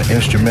of a lot of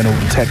instrumental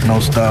techno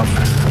stuff.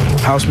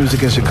 House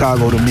music in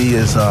Chicago to me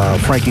is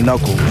Frankie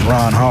Knuckles,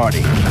 Ron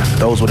Hardy.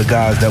 Those were the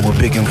guys that were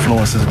big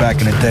influences back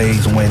in the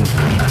days when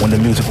the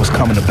music was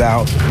coming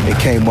about. They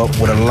came up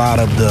with a lot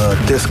of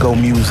the disco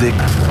music,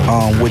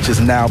 which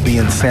is now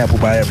being sampled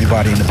by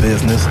everybody in the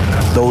business.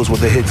 Those were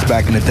the hits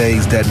back in the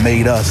days that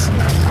made us,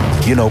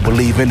 you know,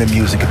 believe in the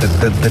music.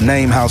 The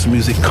name house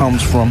music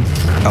comes from,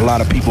 a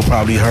lot of people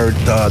probably heard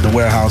the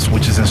Warehouse,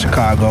 which is in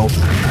Chicago,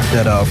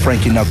 that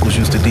Frankie Knuckles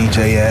used to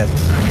DJ at.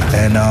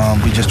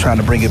 And we just trying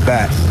to bring it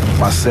back.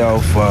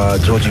 Myself,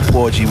 Georgie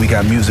Porgy, we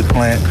got Music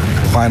Plant,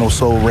 Vinyl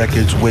Soul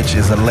Records, which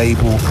is a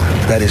label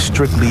that is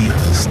strictly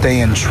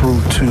staying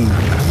true to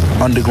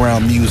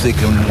underground music.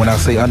 And when I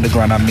say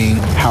underground, I mean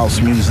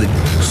house music,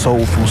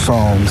 soulful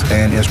songs,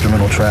 and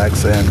instrumental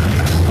tracks. And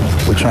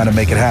we're trying to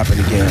make it happen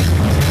again.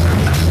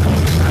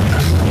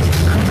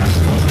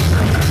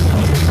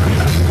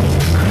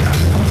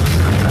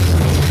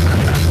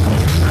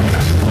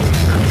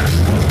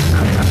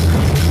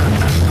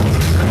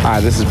 Hi,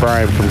 this is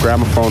Brian from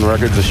Gramophone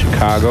Records of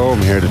Chicago.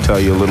 I'm here to tell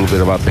you a little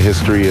bit about the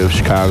history of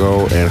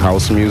Chicago and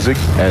house music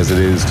as it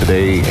is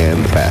today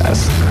and the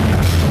past.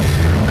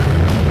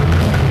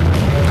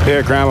 Here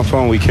at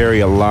Gramophone, we carry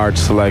a large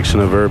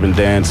selection of urban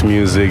dance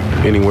music,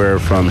 anywhere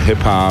from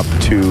hip-hop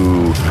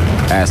to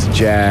acid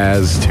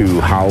jazz to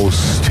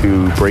house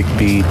to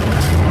breakbeat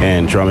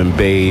and drum and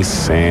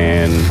bass,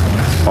 and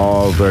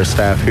all of our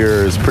staff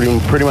here is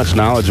pretty much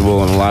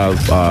knowledgeable in a lot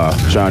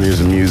of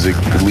genres of music,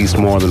 at least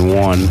more than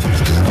one,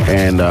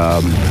 and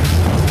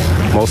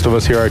most of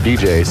us here are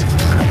DJs.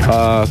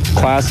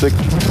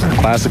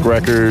 Classic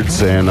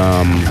records and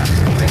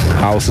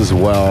house as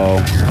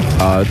well.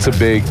 It's a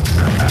big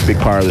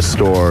part of the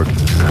store.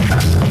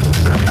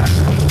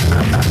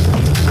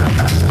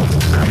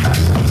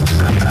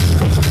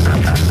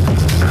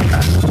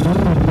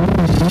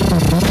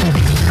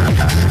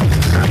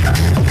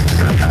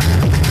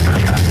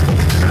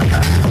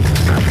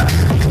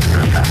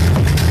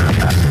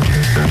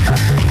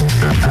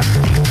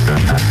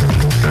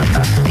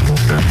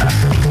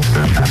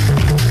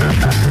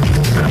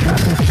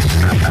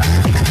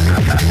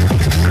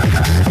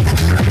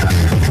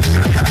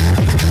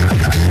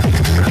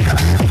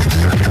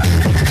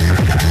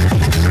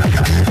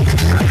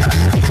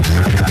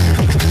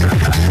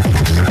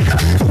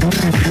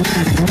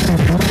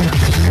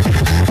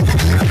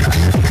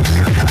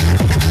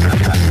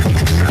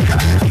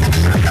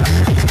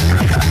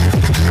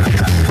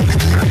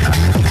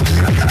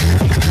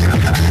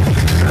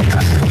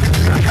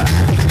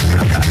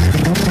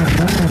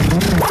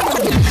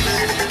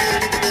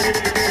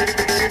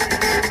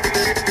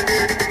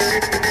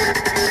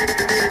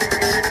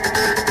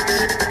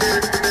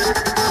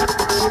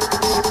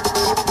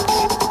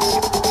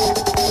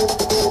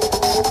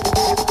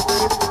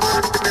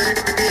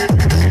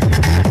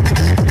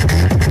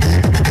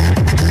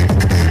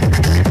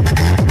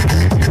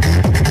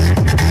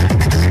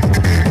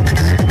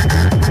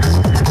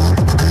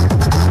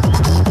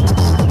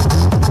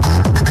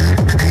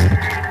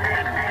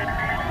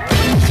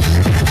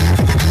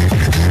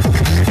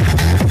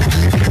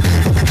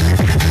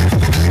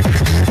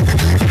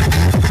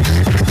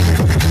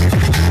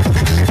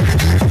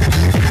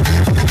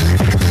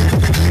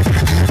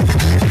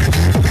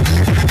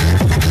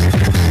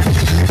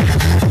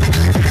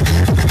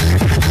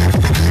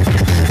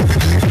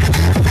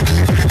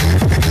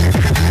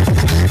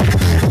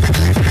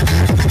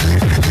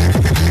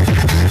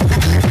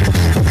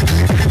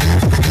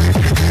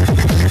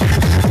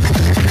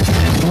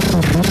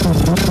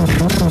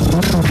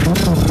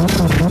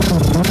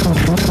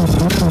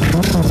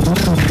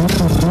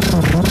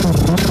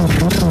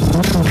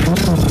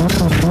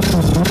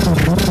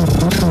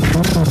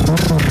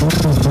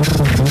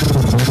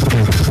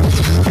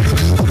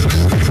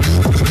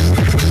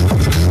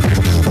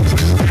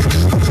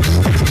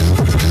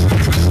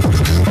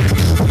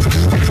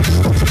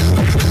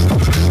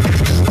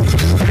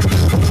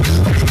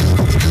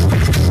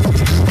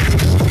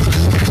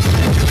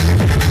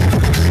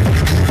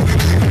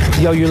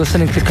 Yo, you're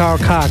listening to Carl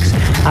Cox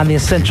on the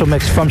Essential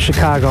Mix from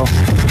Chicago.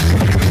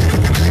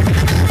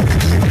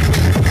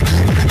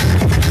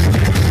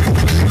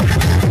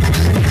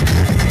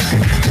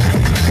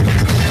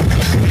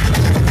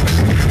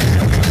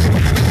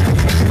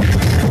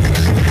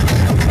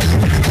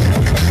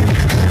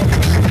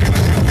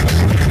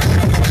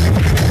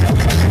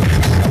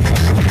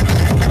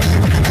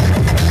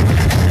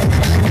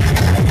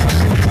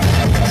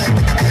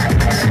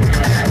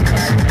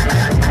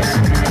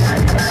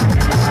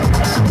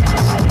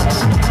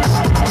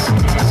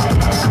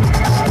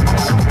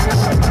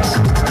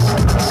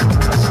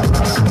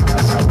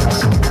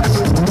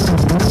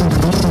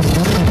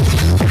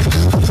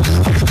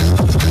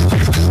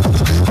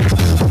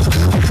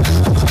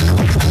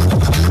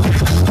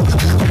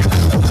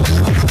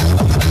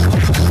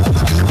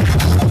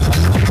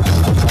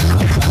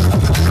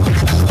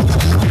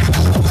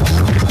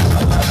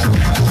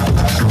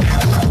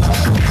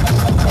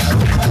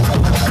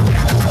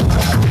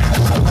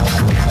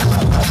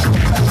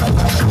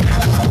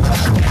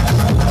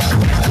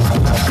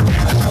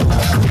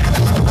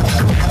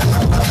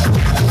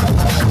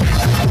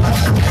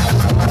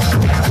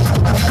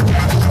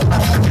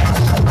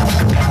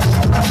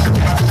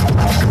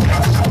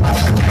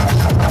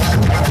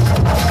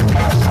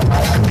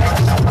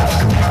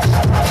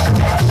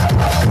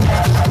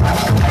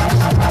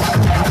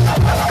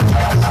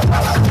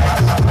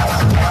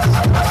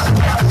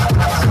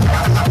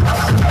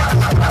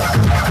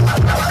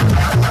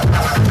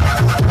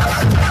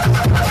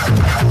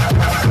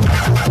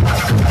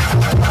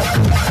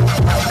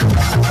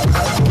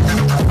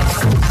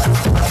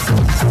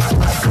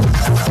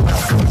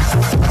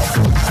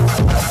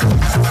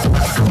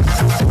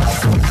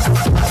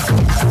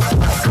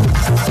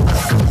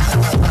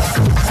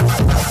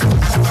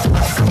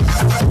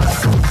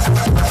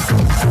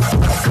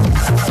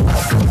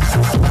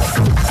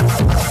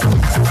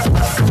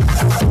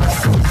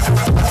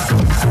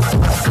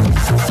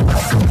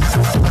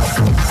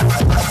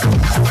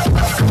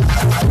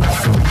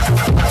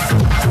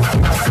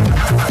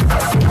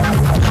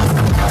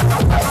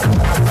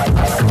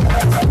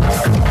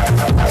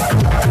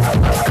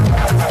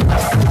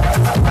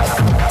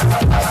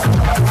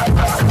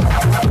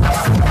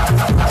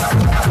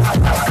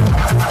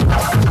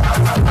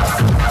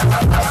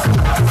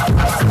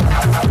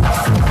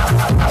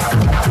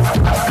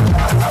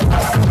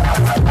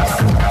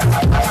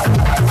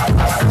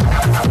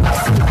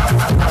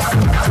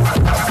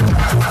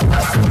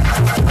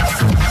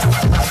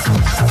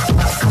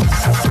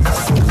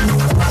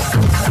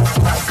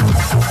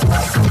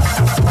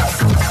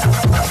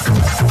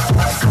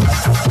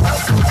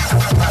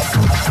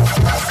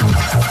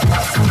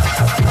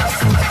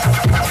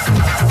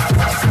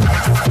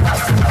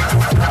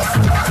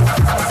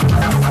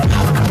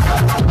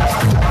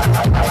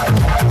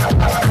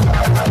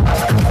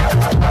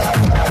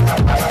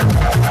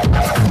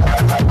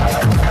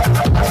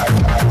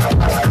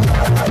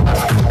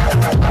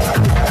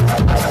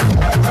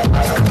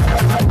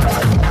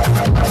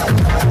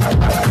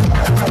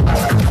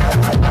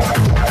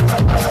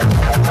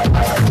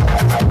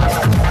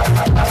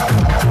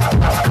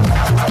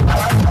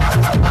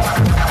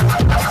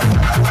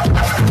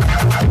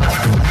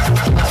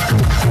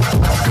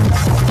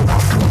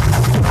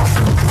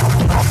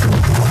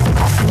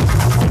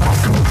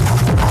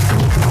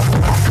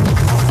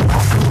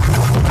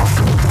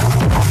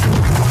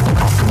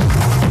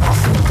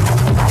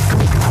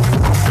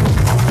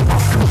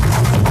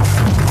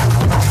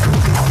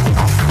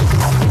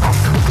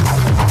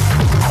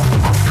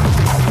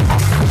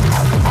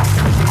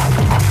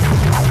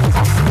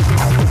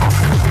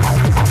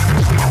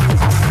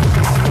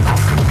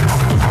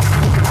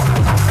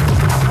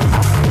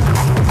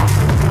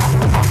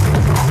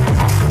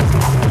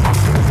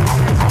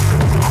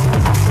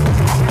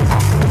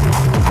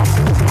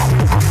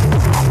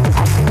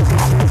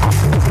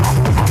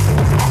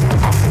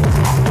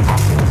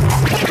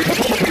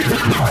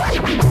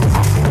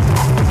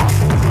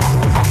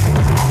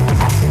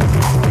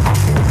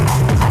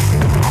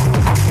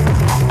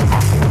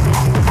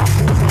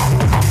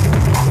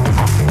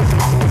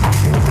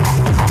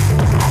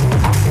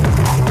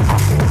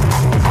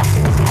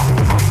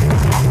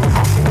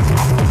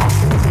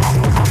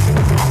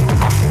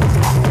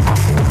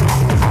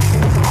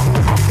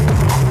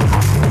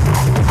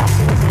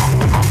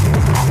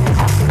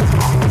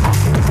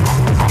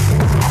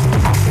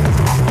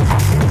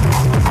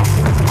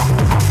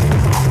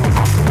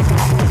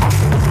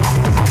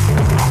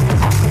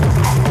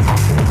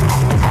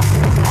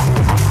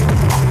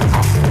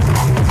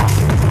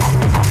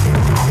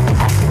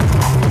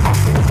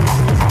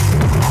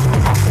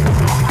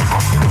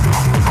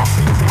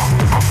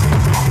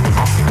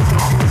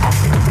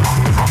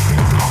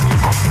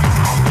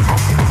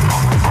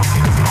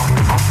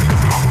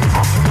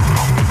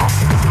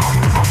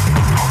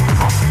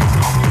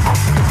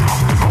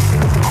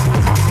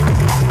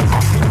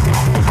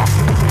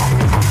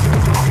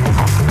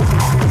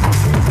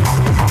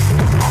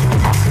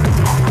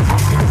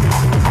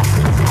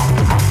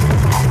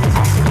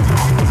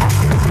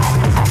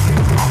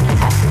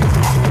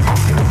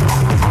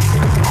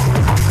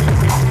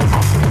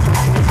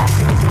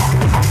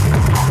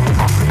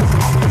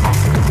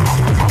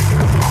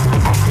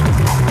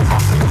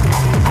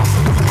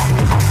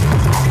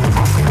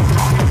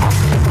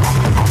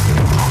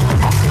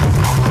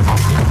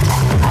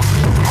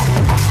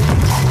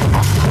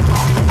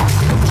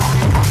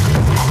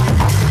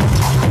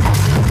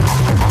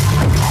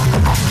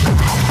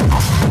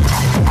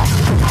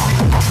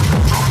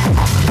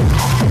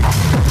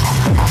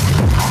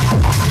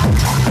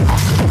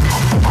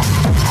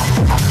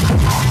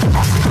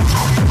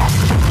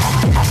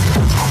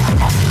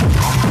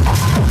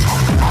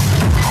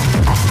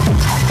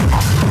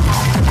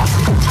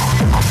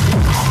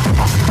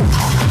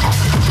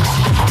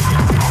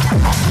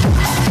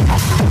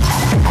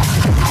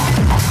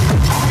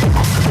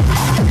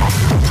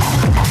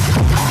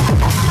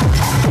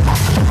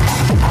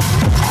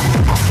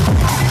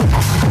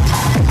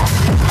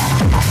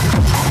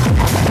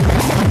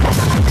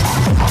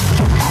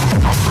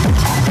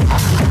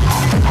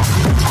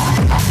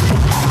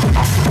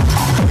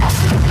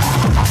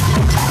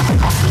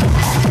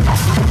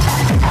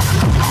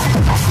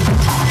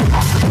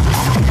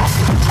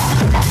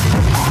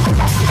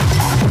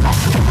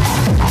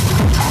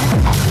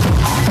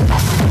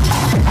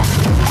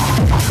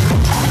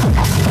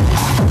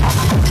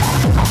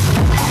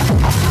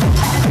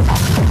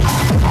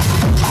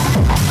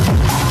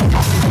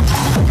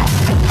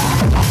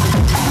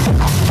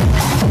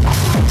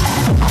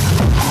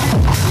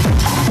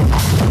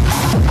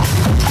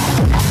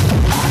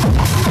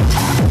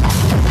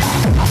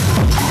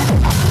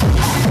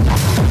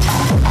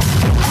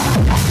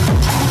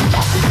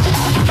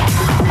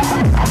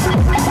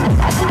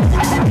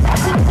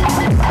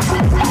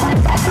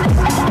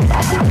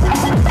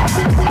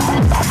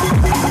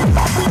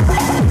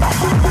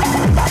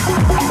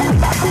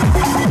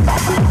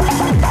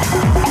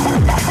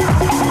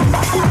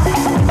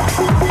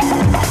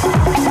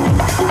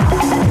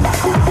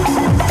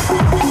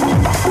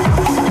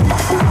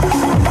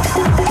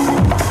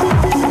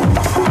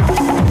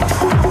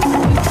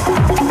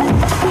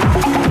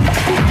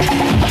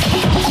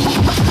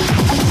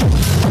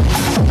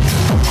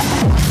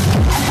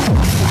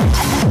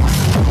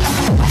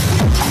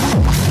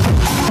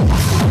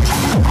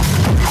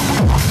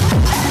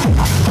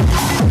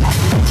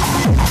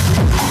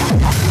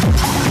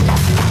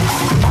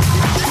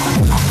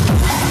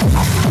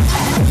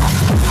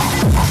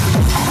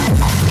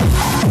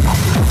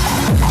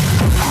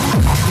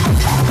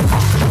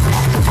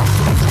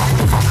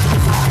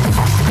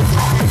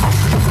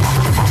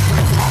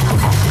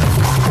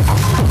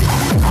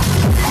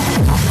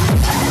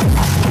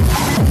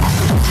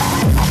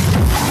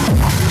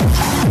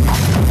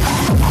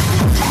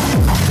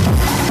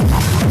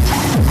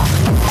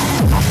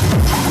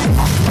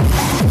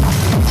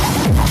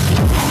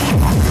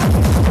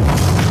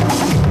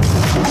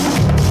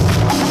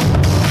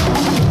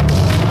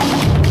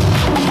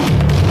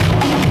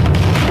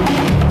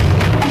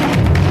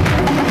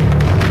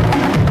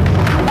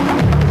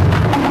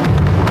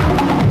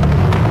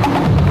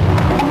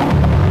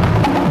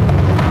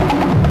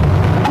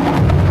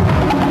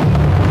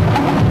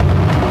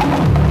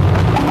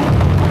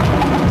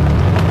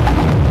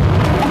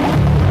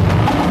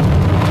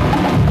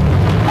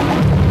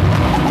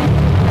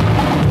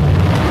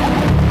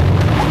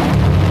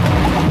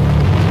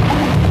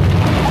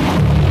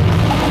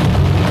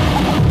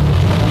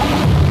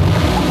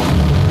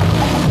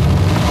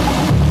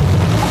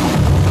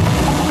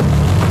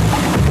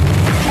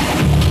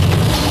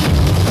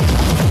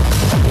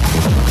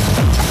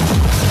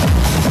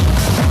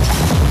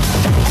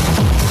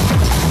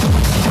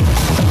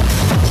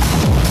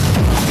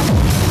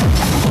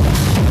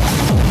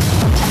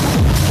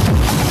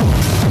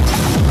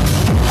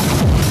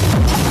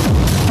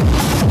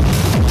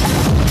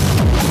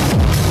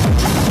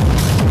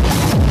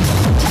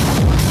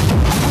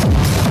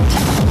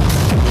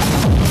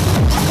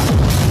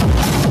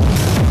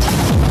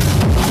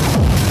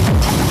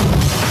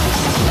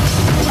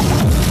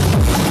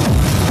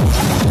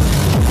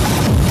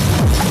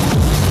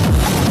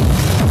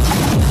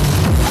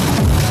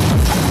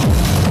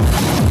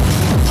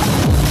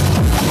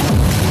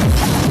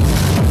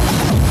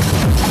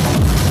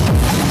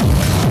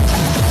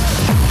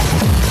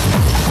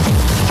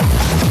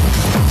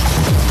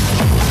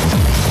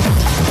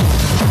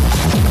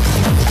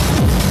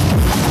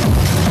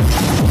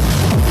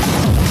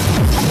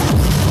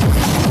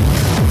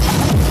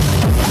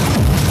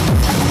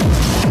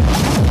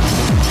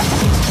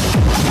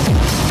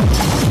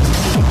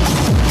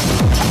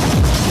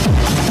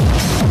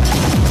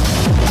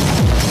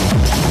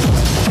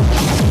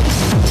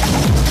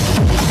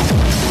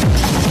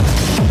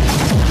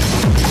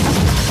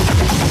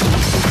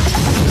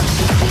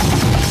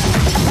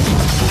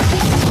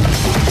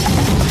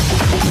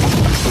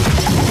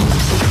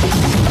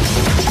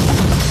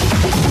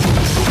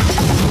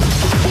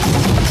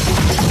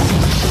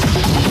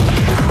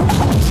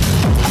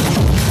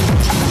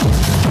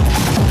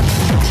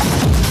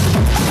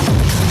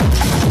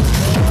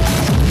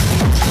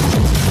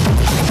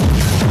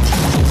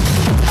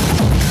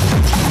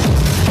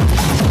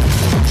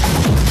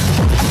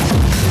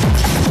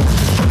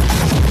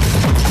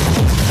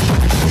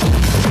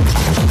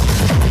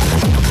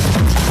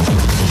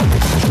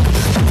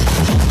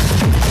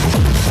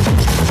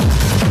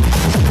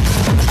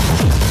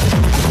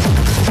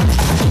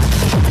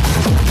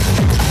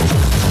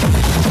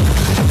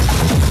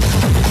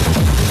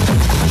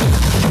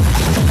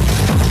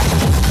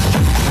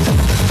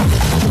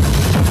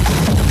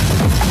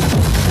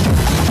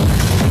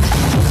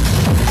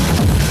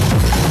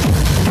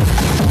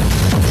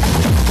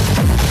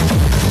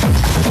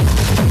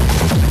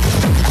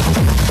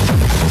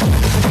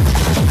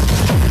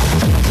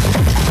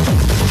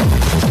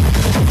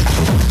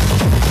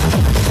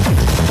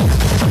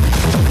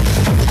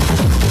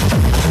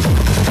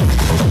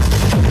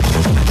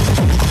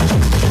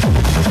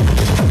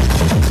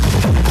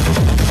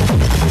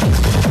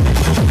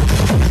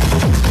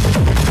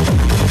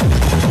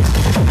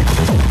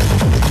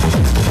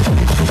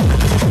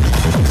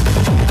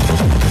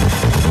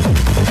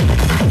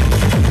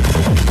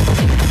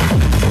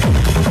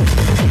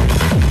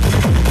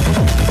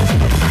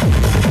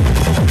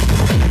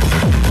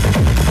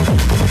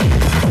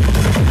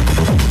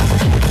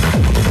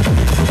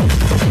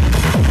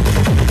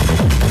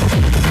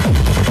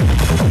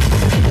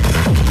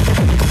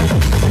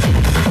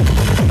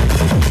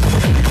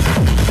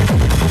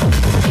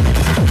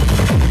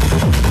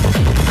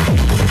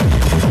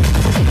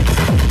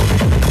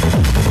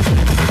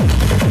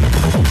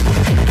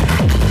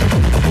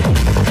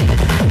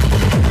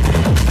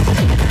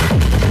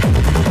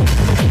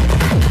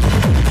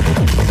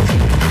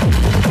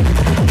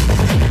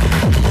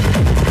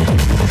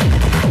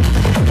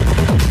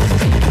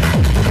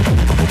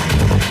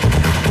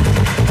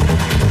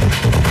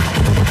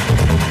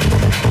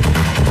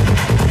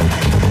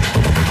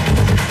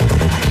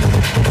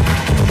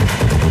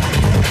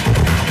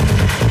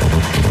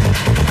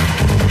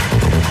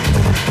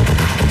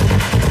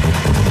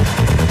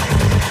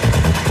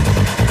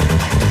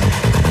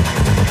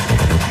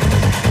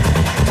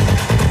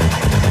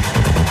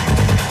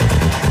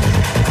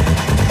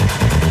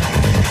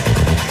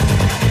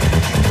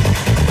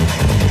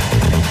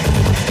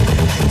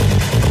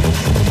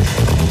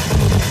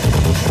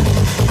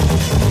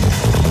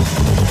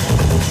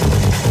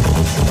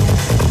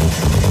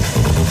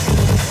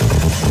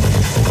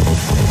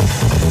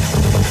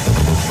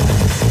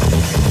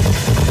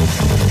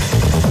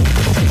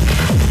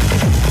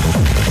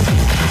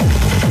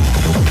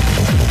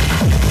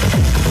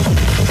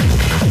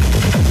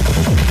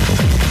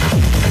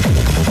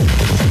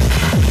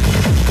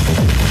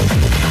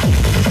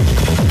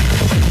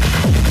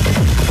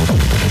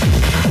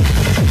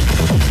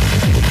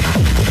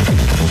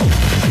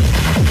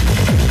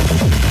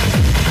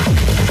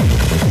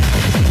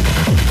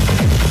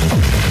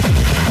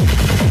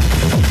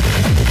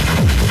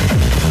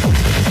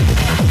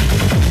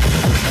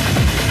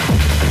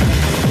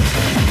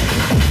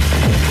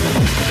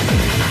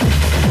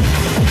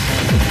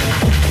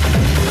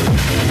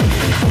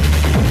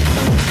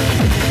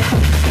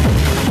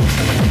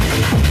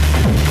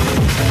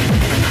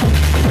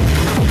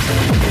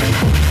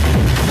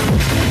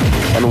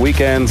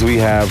 weekends we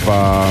have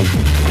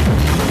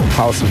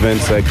house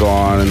events that go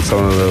on in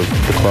some of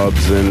the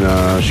clubs in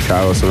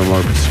Chicago, some of the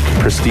more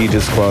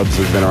prestigious clubs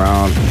that have been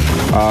around.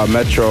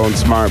 Metro and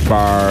Smart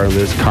Bar,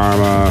 there's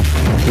Karma.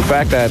 In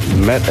fact, at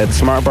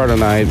Smart Bar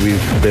tonight,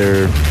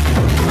 their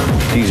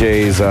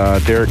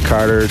DJs Derek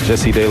Carter,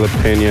 Jesse De La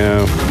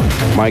Pena,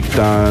 Mike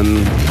Dunn,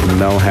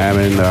 Mel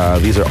Hammond.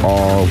 These are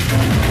all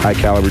high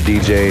caliber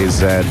DJs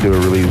that do a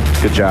really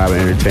good job of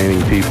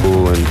entertaining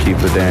people and keep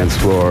the dance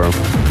floor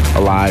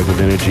alive with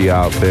energy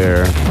out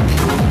there.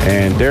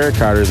 And Derek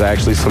Carter is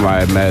actually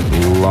somebody I met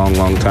a long,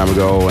 long time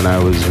ago when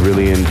I was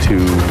really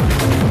into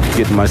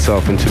getting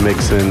myself into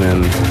mixing,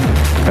 and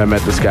I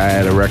met this guy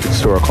at a record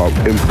store called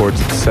Imports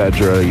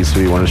Etc. He used to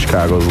be one of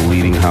Chicago's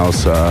leading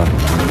house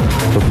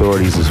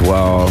authorities as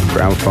well.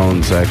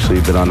 Gramophone's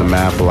actually been on the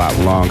map a lot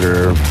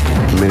longer,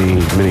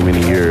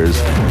 many years.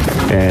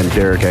 And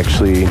Derek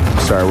actually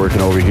started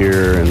working over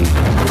here, and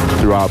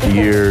throughout the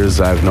years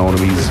I've known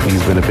him.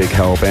 He's been a big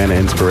help and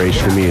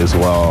inspiration to me as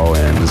well,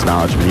 and his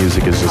knowledge of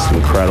music is just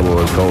incredible.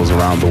 It goes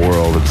around the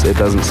world. It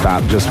doesn't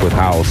stop just with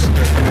house.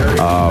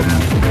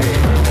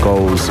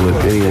 Goes with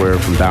anywhere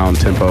from down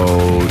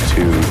tempo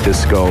to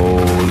disco,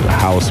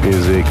 house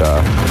music.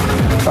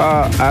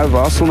 I've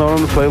also known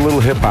him to play a little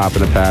hip hop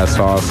in the past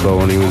also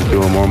when he was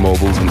doing more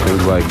mobiles and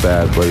things like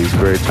that, but he's a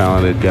very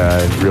talented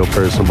guy, real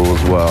personable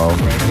as well.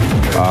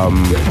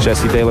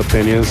 Jesse De La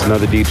Pena is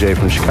another DJ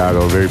from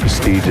Chicago, very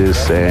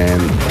prestigious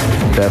and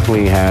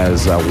definitely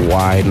has a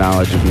wide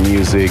knowledge of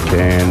music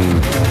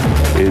and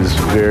is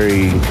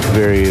very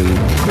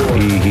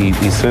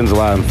he sends a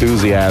lot of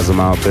enthusiasm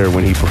out there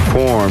when he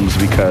performs,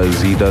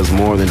 because he does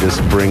more than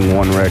just bring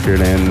one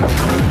record in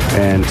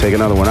and take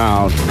another one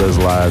out. He does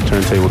a lot of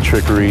turntable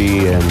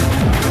trickery, and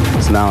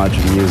his knowledge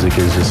of music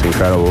is just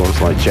incredible.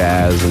 It's like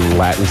jazz and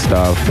Latin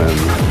stuff,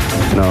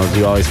 and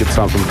you always get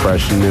something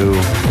fresh and new.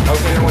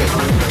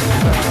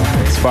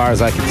 As far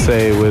as I can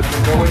say with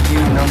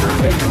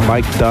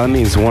Mike Dunn,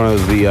 he's one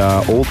of the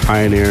old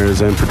pioneers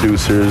and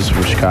producers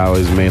from Chicago.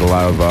 He's made a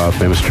lot of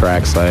famous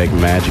tracks like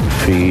Magic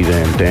Feet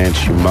and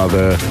Dance You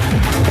Mother,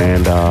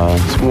 and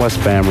some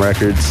West Bam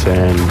records,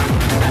 and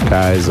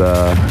guys,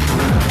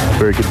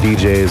 very good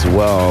DJ as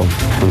well.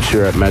 I'm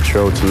sure at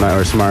Metro tonight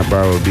or Smart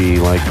Bar will be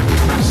like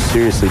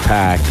seriously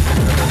packed,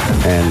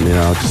 and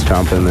just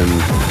jumping, and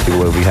people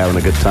will be having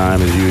a good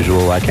time as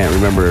usual. I can't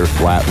remember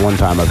if one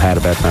time I've had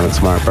a bad time at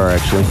Smart Bar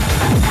actually.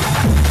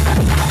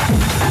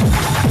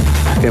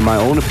 In my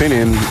own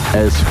opinion,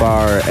 as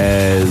far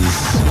as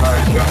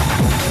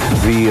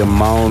the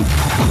amount,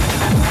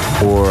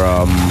 or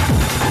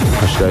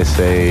how should I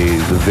say,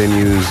 the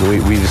venues,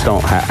 we just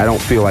don't I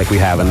don't feel like we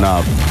have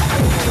enough.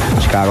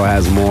 Chicago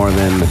has more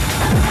than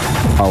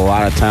a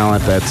lot of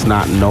talent that's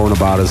not known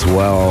about as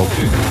well,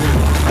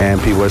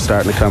 and people are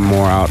starting to come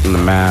more out in the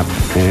map,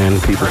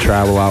 and people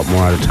travel out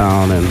more out of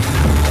town, and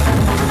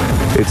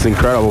it's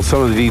incredible.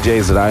 Some of the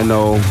DJs that I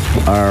know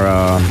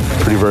are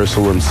pretty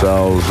versatile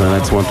themselves, and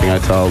that's one thing I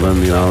tell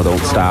them, don't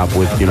stop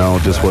with,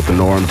 just what the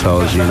norm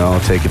tells you,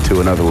 take it to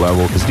another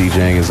level, because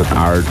DJing is an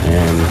art,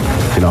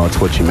 and, it's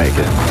what you make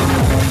it.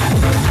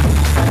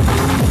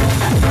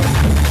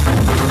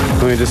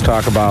 Let me just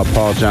talk about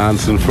Paul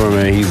Johnson for a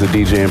minute. He's a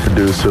DJ and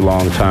producer,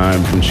 long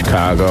time from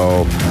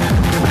Chicago,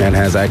 and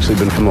has actually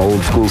been from the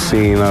old school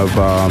scene of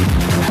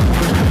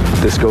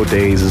disco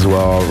days as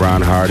well,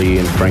 Ron Hardy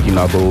and Frankie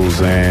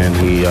Knuckles, and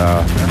he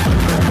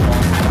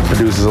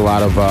produces a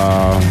lot of,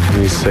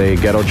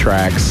 ghetto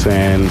tracks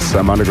and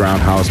some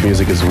underground house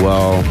music as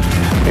well.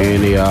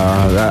 And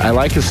I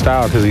like his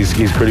style because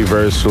he's pretty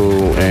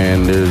versatile,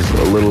 and there's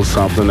a little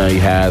something that he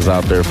has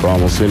out there for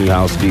almost any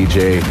house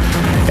DJ,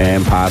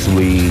 and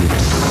possibly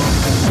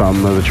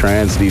some of the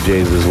trance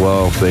DJs as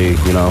well, if they,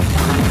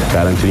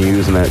 got into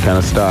using that kind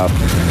of stuff.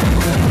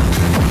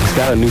 He's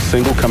got a new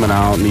single coming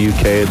out in the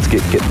UK. It's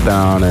Get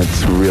Down.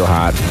 It's real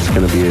hot. It's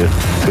gonna be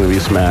a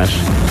smash.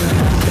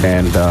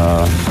 And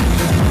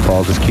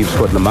Paul just keeps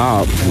putting them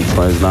out. He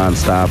plays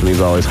nonstop, and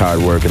he's always hard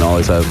working.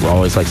 Always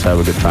likes to have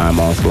a good time.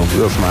 Also,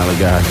 real smiley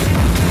guy.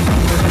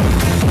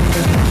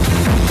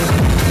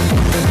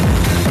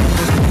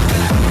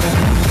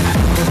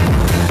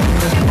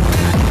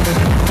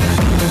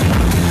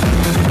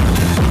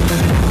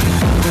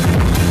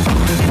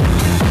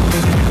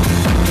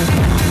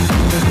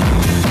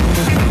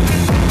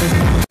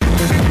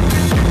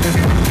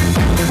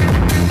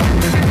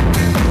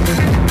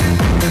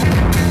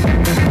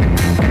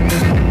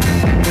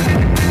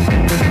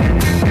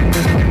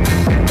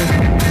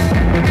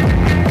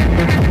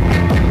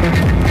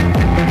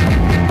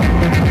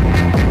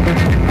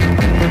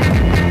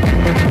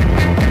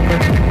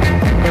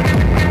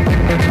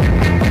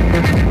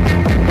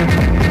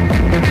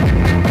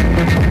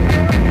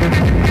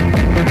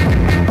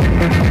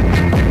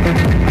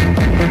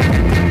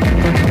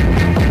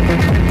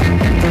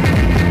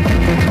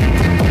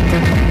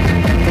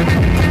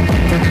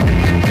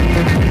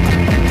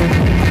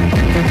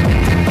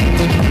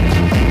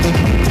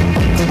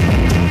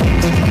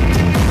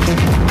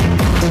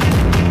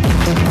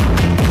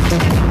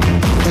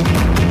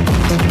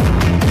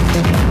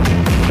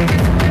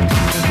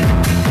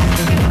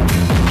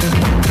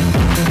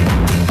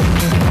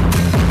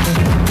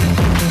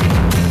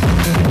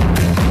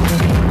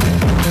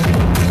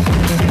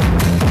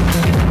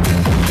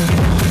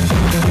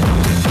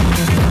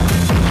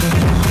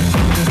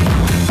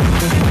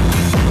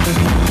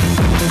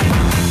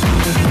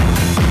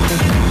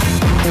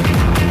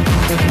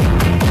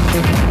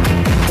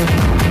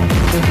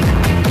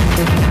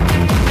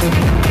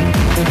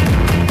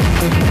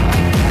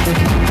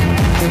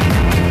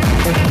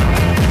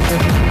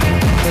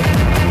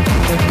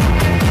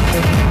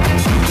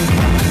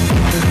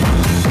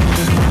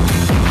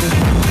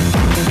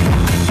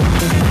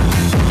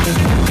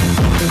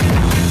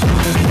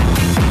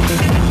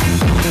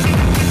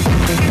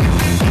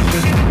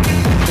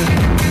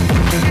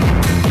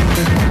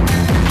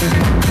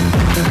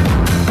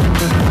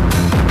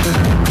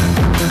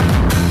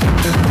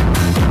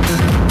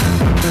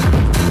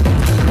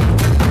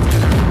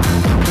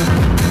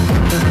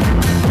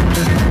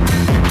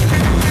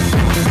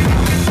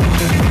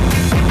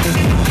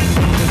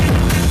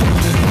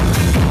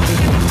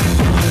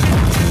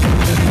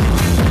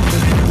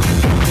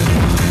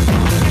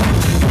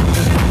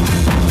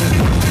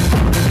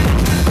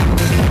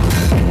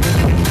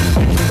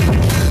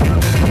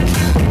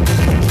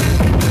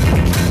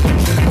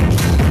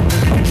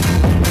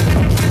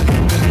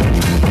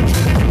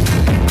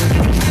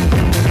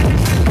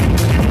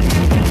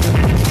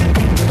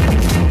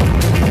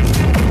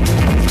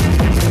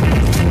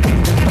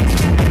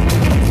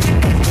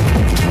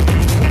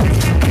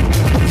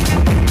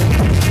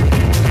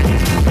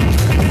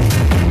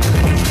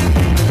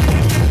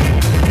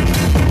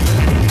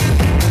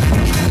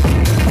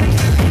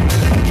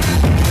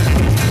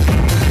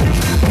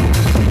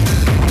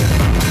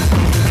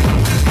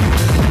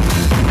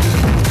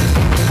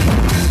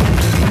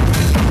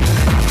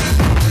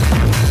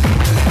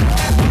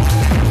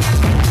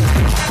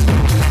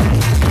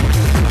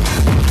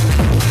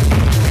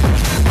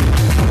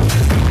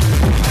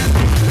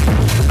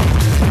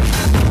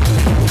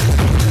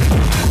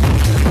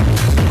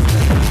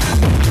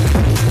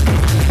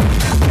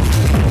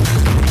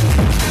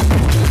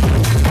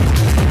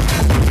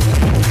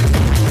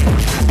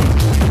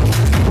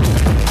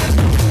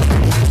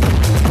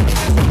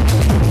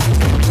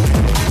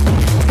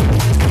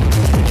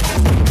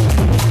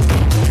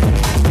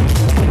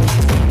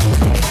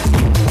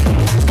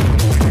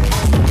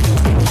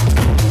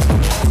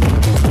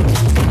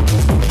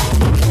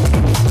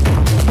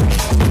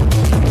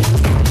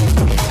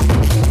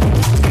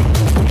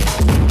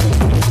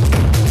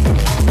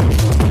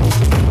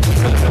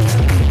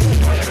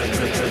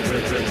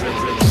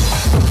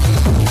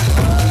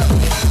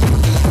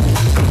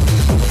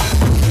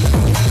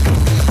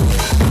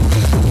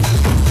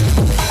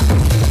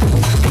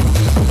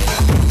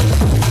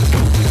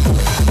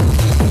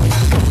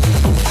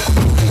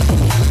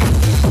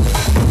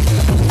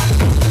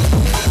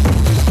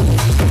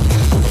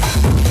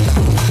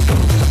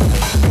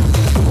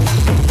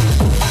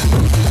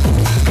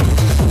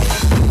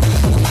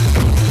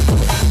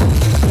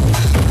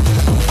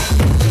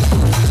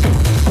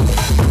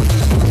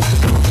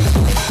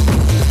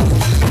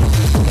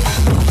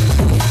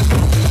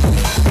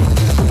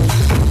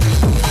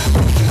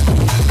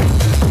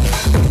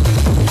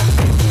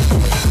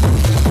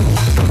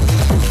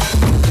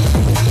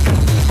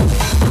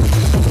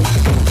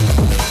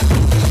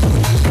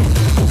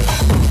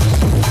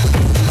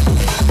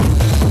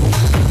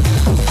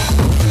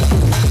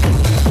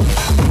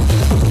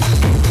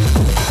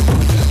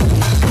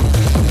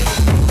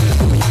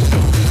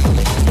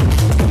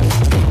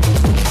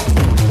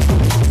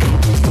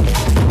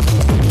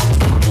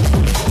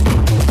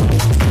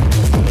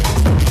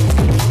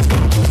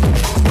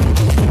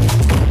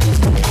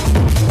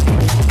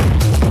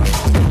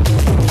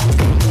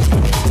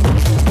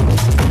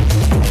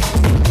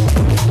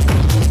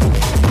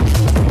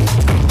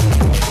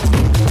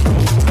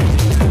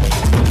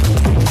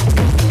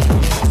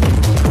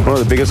 one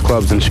of the biggest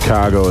clubs in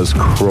Chicago is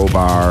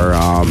Crowbar,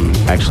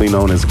 actually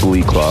known as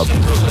Glee Club.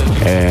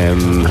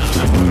 And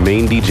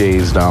main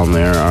DJs down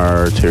there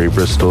are Terry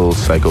Bristol,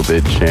 Psycho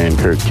Bitch, and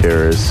Kirk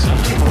Karras.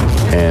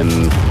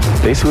 And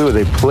basically what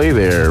they play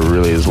there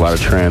really is a lot of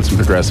trance and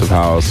progressive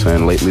house.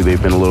 And lately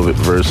they've been a little bit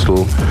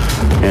versatile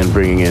and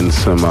bringing in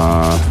some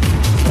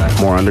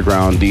more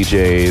underground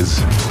DJs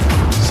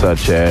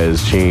such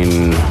as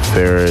Gene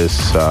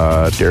Ferris,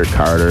 Derek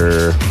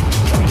Carter,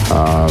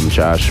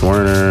 Josh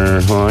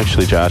Werner. Well,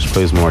 actually, Josh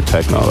plays more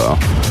techno, though.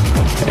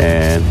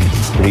 And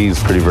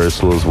he's pretty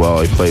versatile as well.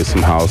 He plays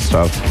some house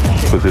stuff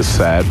with his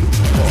set.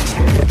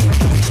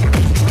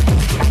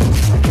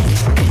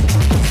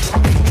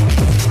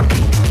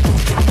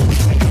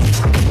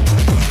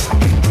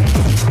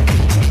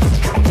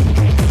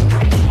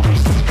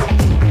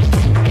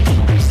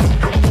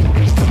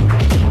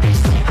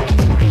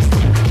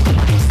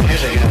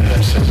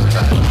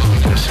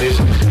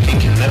 He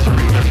can never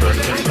remember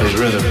his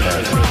rhythm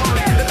pattern.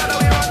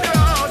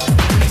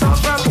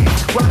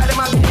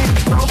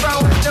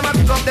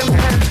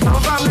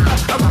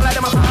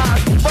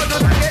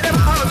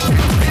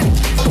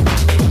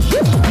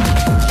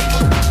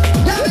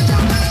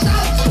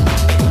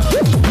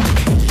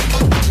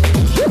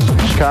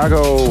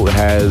 Chicago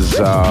has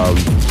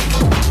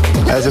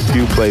a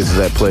few places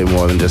that play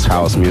more than just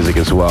house music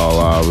as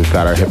well. We've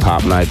got our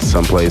hip-hop nights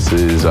some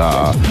places,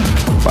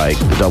 like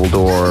the Double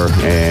Door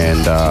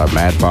and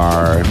Mad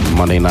Bar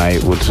Monday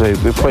night, which they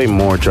play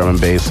more drum and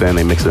bass and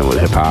they mix it with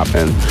hip-hop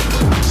and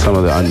some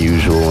of the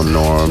unusual and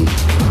norm.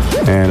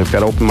 And we've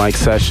got open mic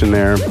session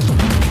there,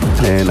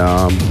 and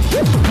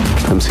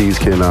MCs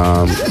can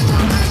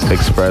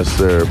express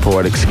their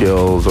poetic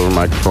skills over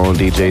microphone,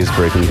 DJs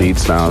breaking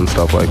beats now and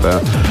stuff like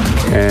that.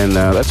 And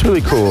that's really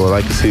cool. I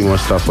like to see more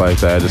stuff like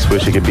that. I just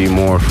wish it could be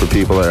more for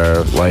people that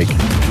are like,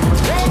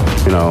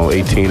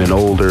 18 and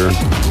older,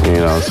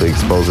 so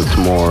expose it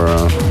to more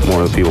of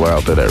the people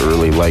out there that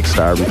really like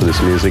starving for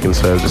this music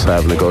instead of just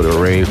having to go to a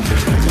rave.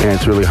 And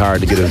it's really hard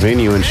to get a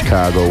venue in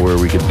Chicago where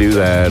we could do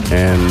that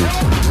and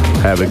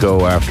have it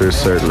go after a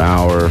certain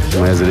hour.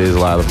 And as it is, a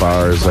lot of the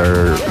bars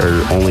are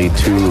only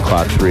 2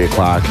 o'clock, 3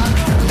 o'clock,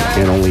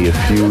 and only a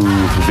few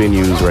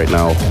venues right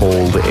now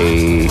hold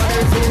a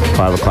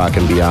 5 o'clock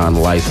and beyond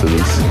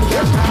license.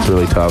 It's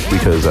really tough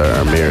because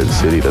our mayor of the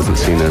city doesn't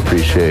seem to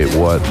appreciate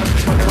what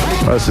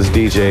us as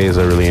DJs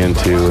are really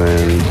into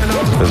and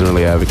doesn't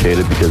really advocate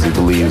it because he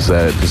believes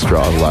that it just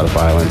draws a lot of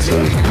violence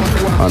and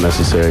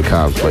unnecessary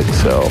conflict.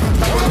 So,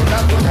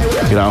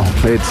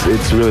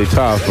 it's really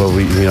tough, but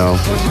we,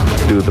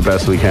 do the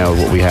best we can with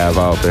what we have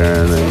out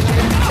there and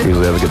then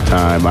usually have a good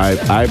time.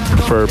 I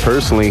prefer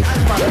personally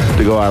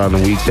to go out on the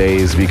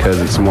weekdays because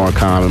it's more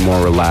calm and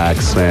more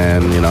relaxed,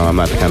 and I'm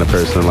not the kind of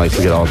person that likes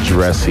to get all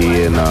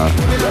dressy, and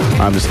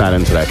I'm just not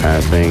into that kind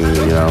of thing.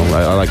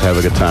 I like to have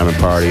a good time and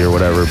party or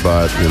whatever,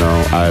 but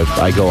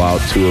I go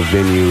out to a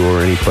venue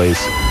or any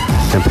place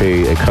and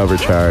pay a cover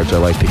charge. I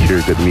like to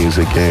hear good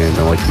music and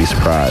I like to be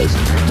surprised.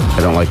 I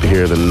don't like to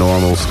hear the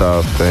normal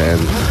stuff and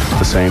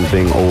the same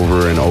thing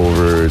over and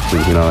over.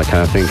 That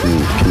kind of thing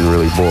can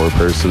really bore a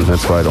person.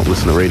 That's why I don't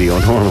listen to radio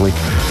normally.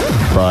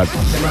 But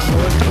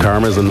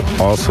Karma's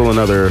also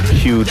another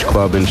huge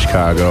club in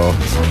Chicago,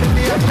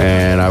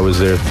 and I was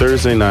there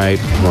Thursday night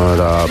with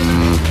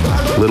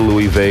Little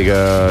Louis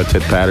Vega,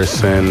 Ted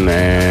Patterson,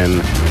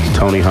 and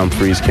Tony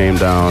Humphries came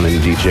down and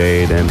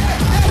DJ'd, and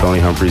Tony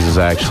Humphries is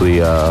actually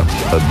a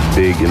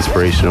big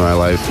inspiration in my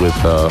life with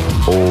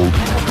old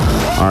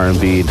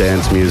R&B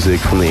dance music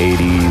from the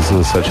 80s,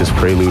 and such as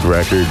Prelude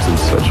Records and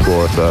such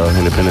forth,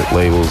 independent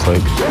labels,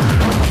 like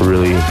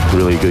really,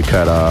 really good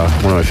cut.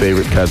 One of my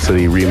favorite cuts that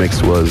he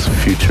remixed was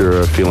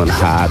Future Feeling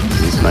Hot,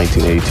 his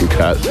 1982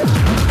 cut.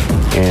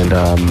 And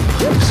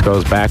it just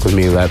goes back with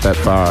me that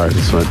far.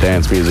 Just when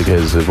dance music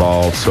has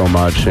evolved so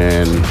much,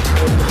 and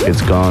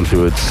it's gone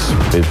through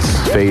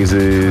its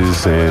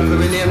phases,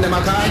 and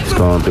it's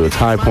gone through its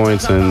high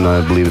points, and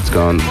I believe it's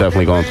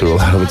definitely gone through a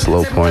lot of its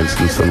low points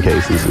in some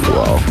cases as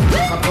well.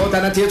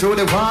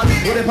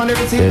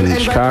 In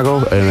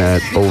Chicago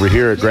and over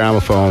here at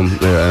Gramophone,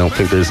 I don't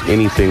think there's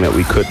anything that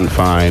we couldn't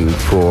find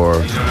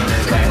for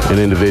an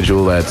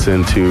individual that's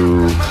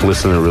into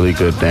listening to really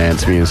good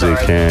dance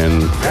music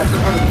and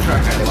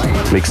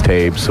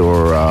mixtapes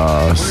or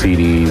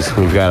CDs.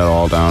 We've got it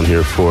all down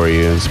here for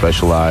you and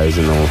specialize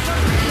in a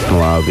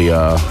lot of the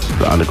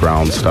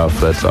underground stuff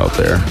that's out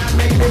there.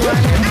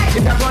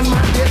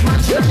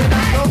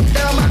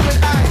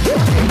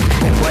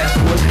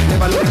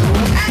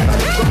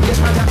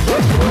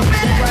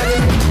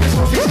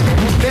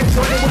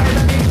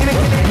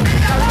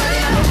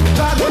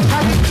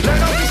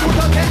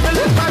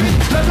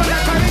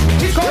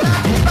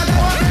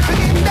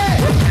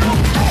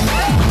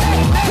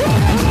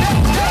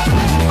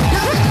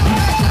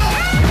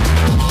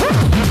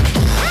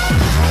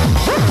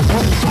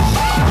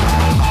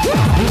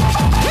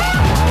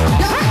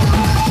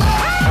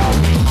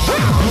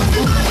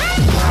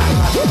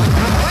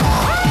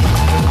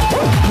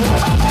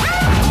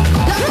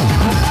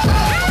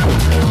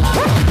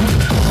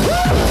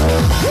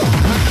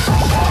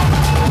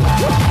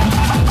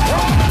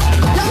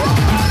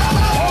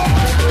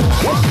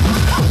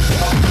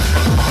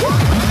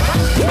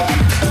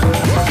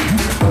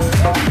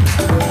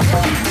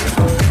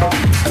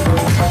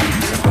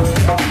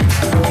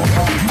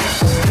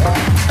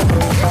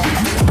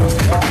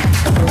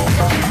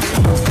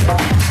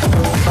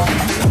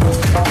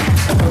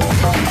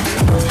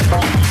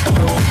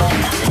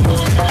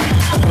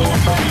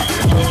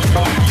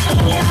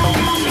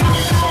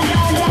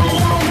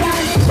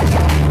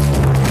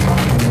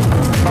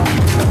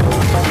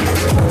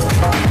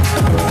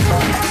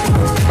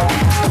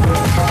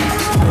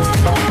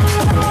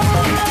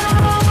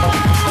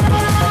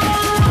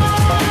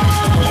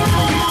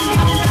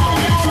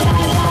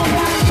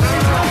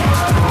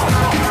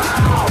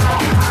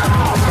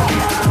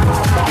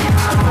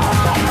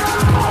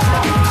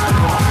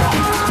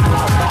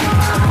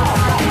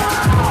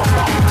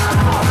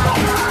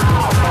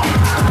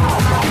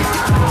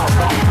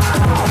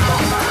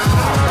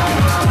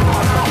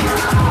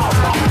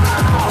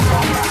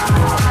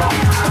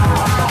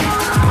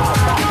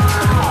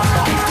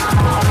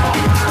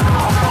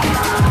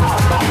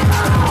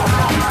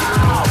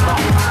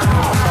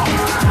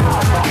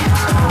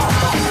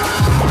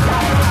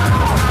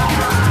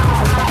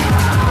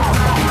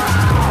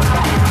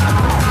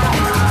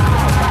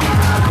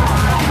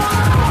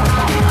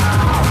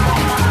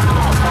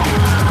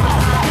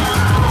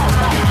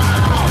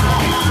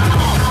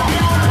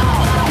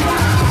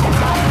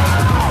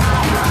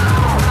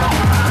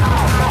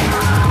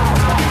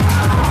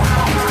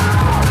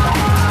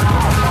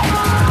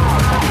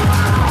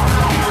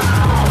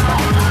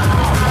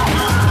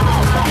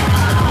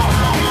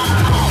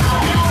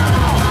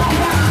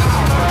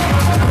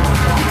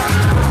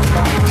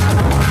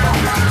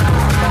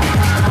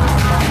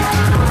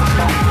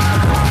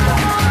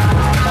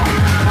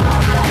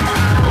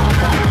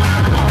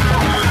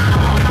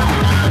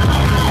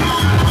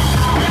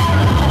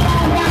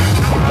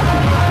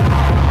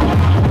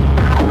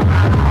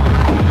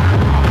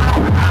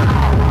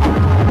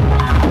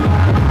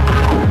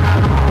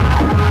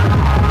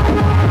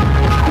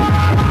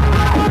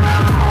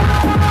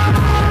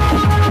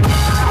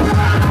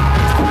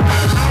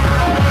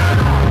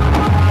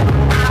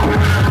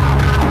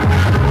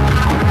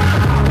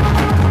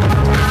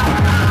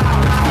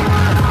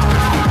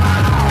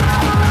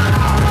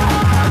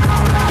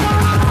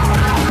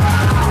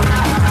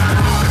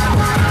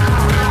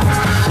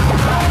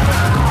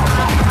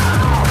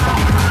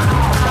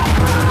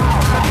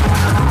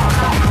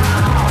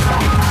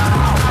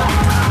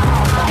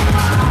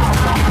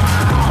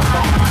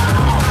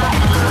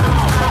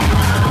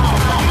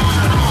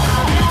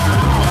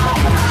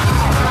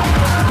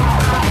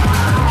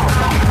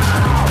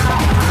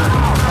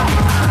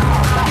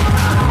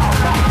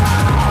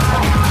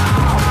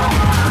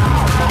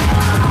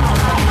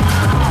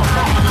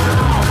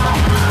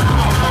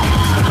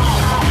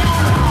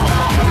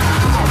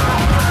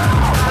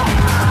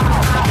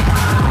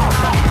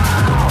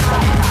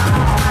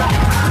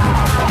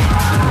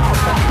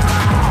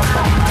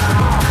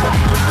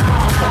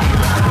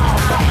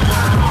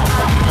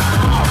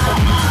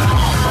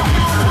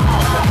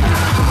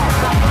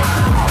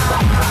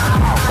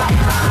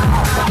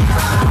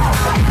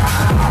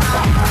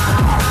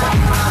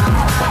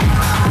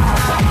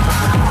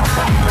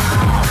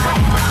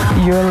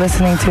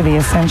 listening to the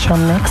Essential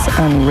Mix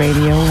on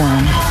Radio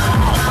 1.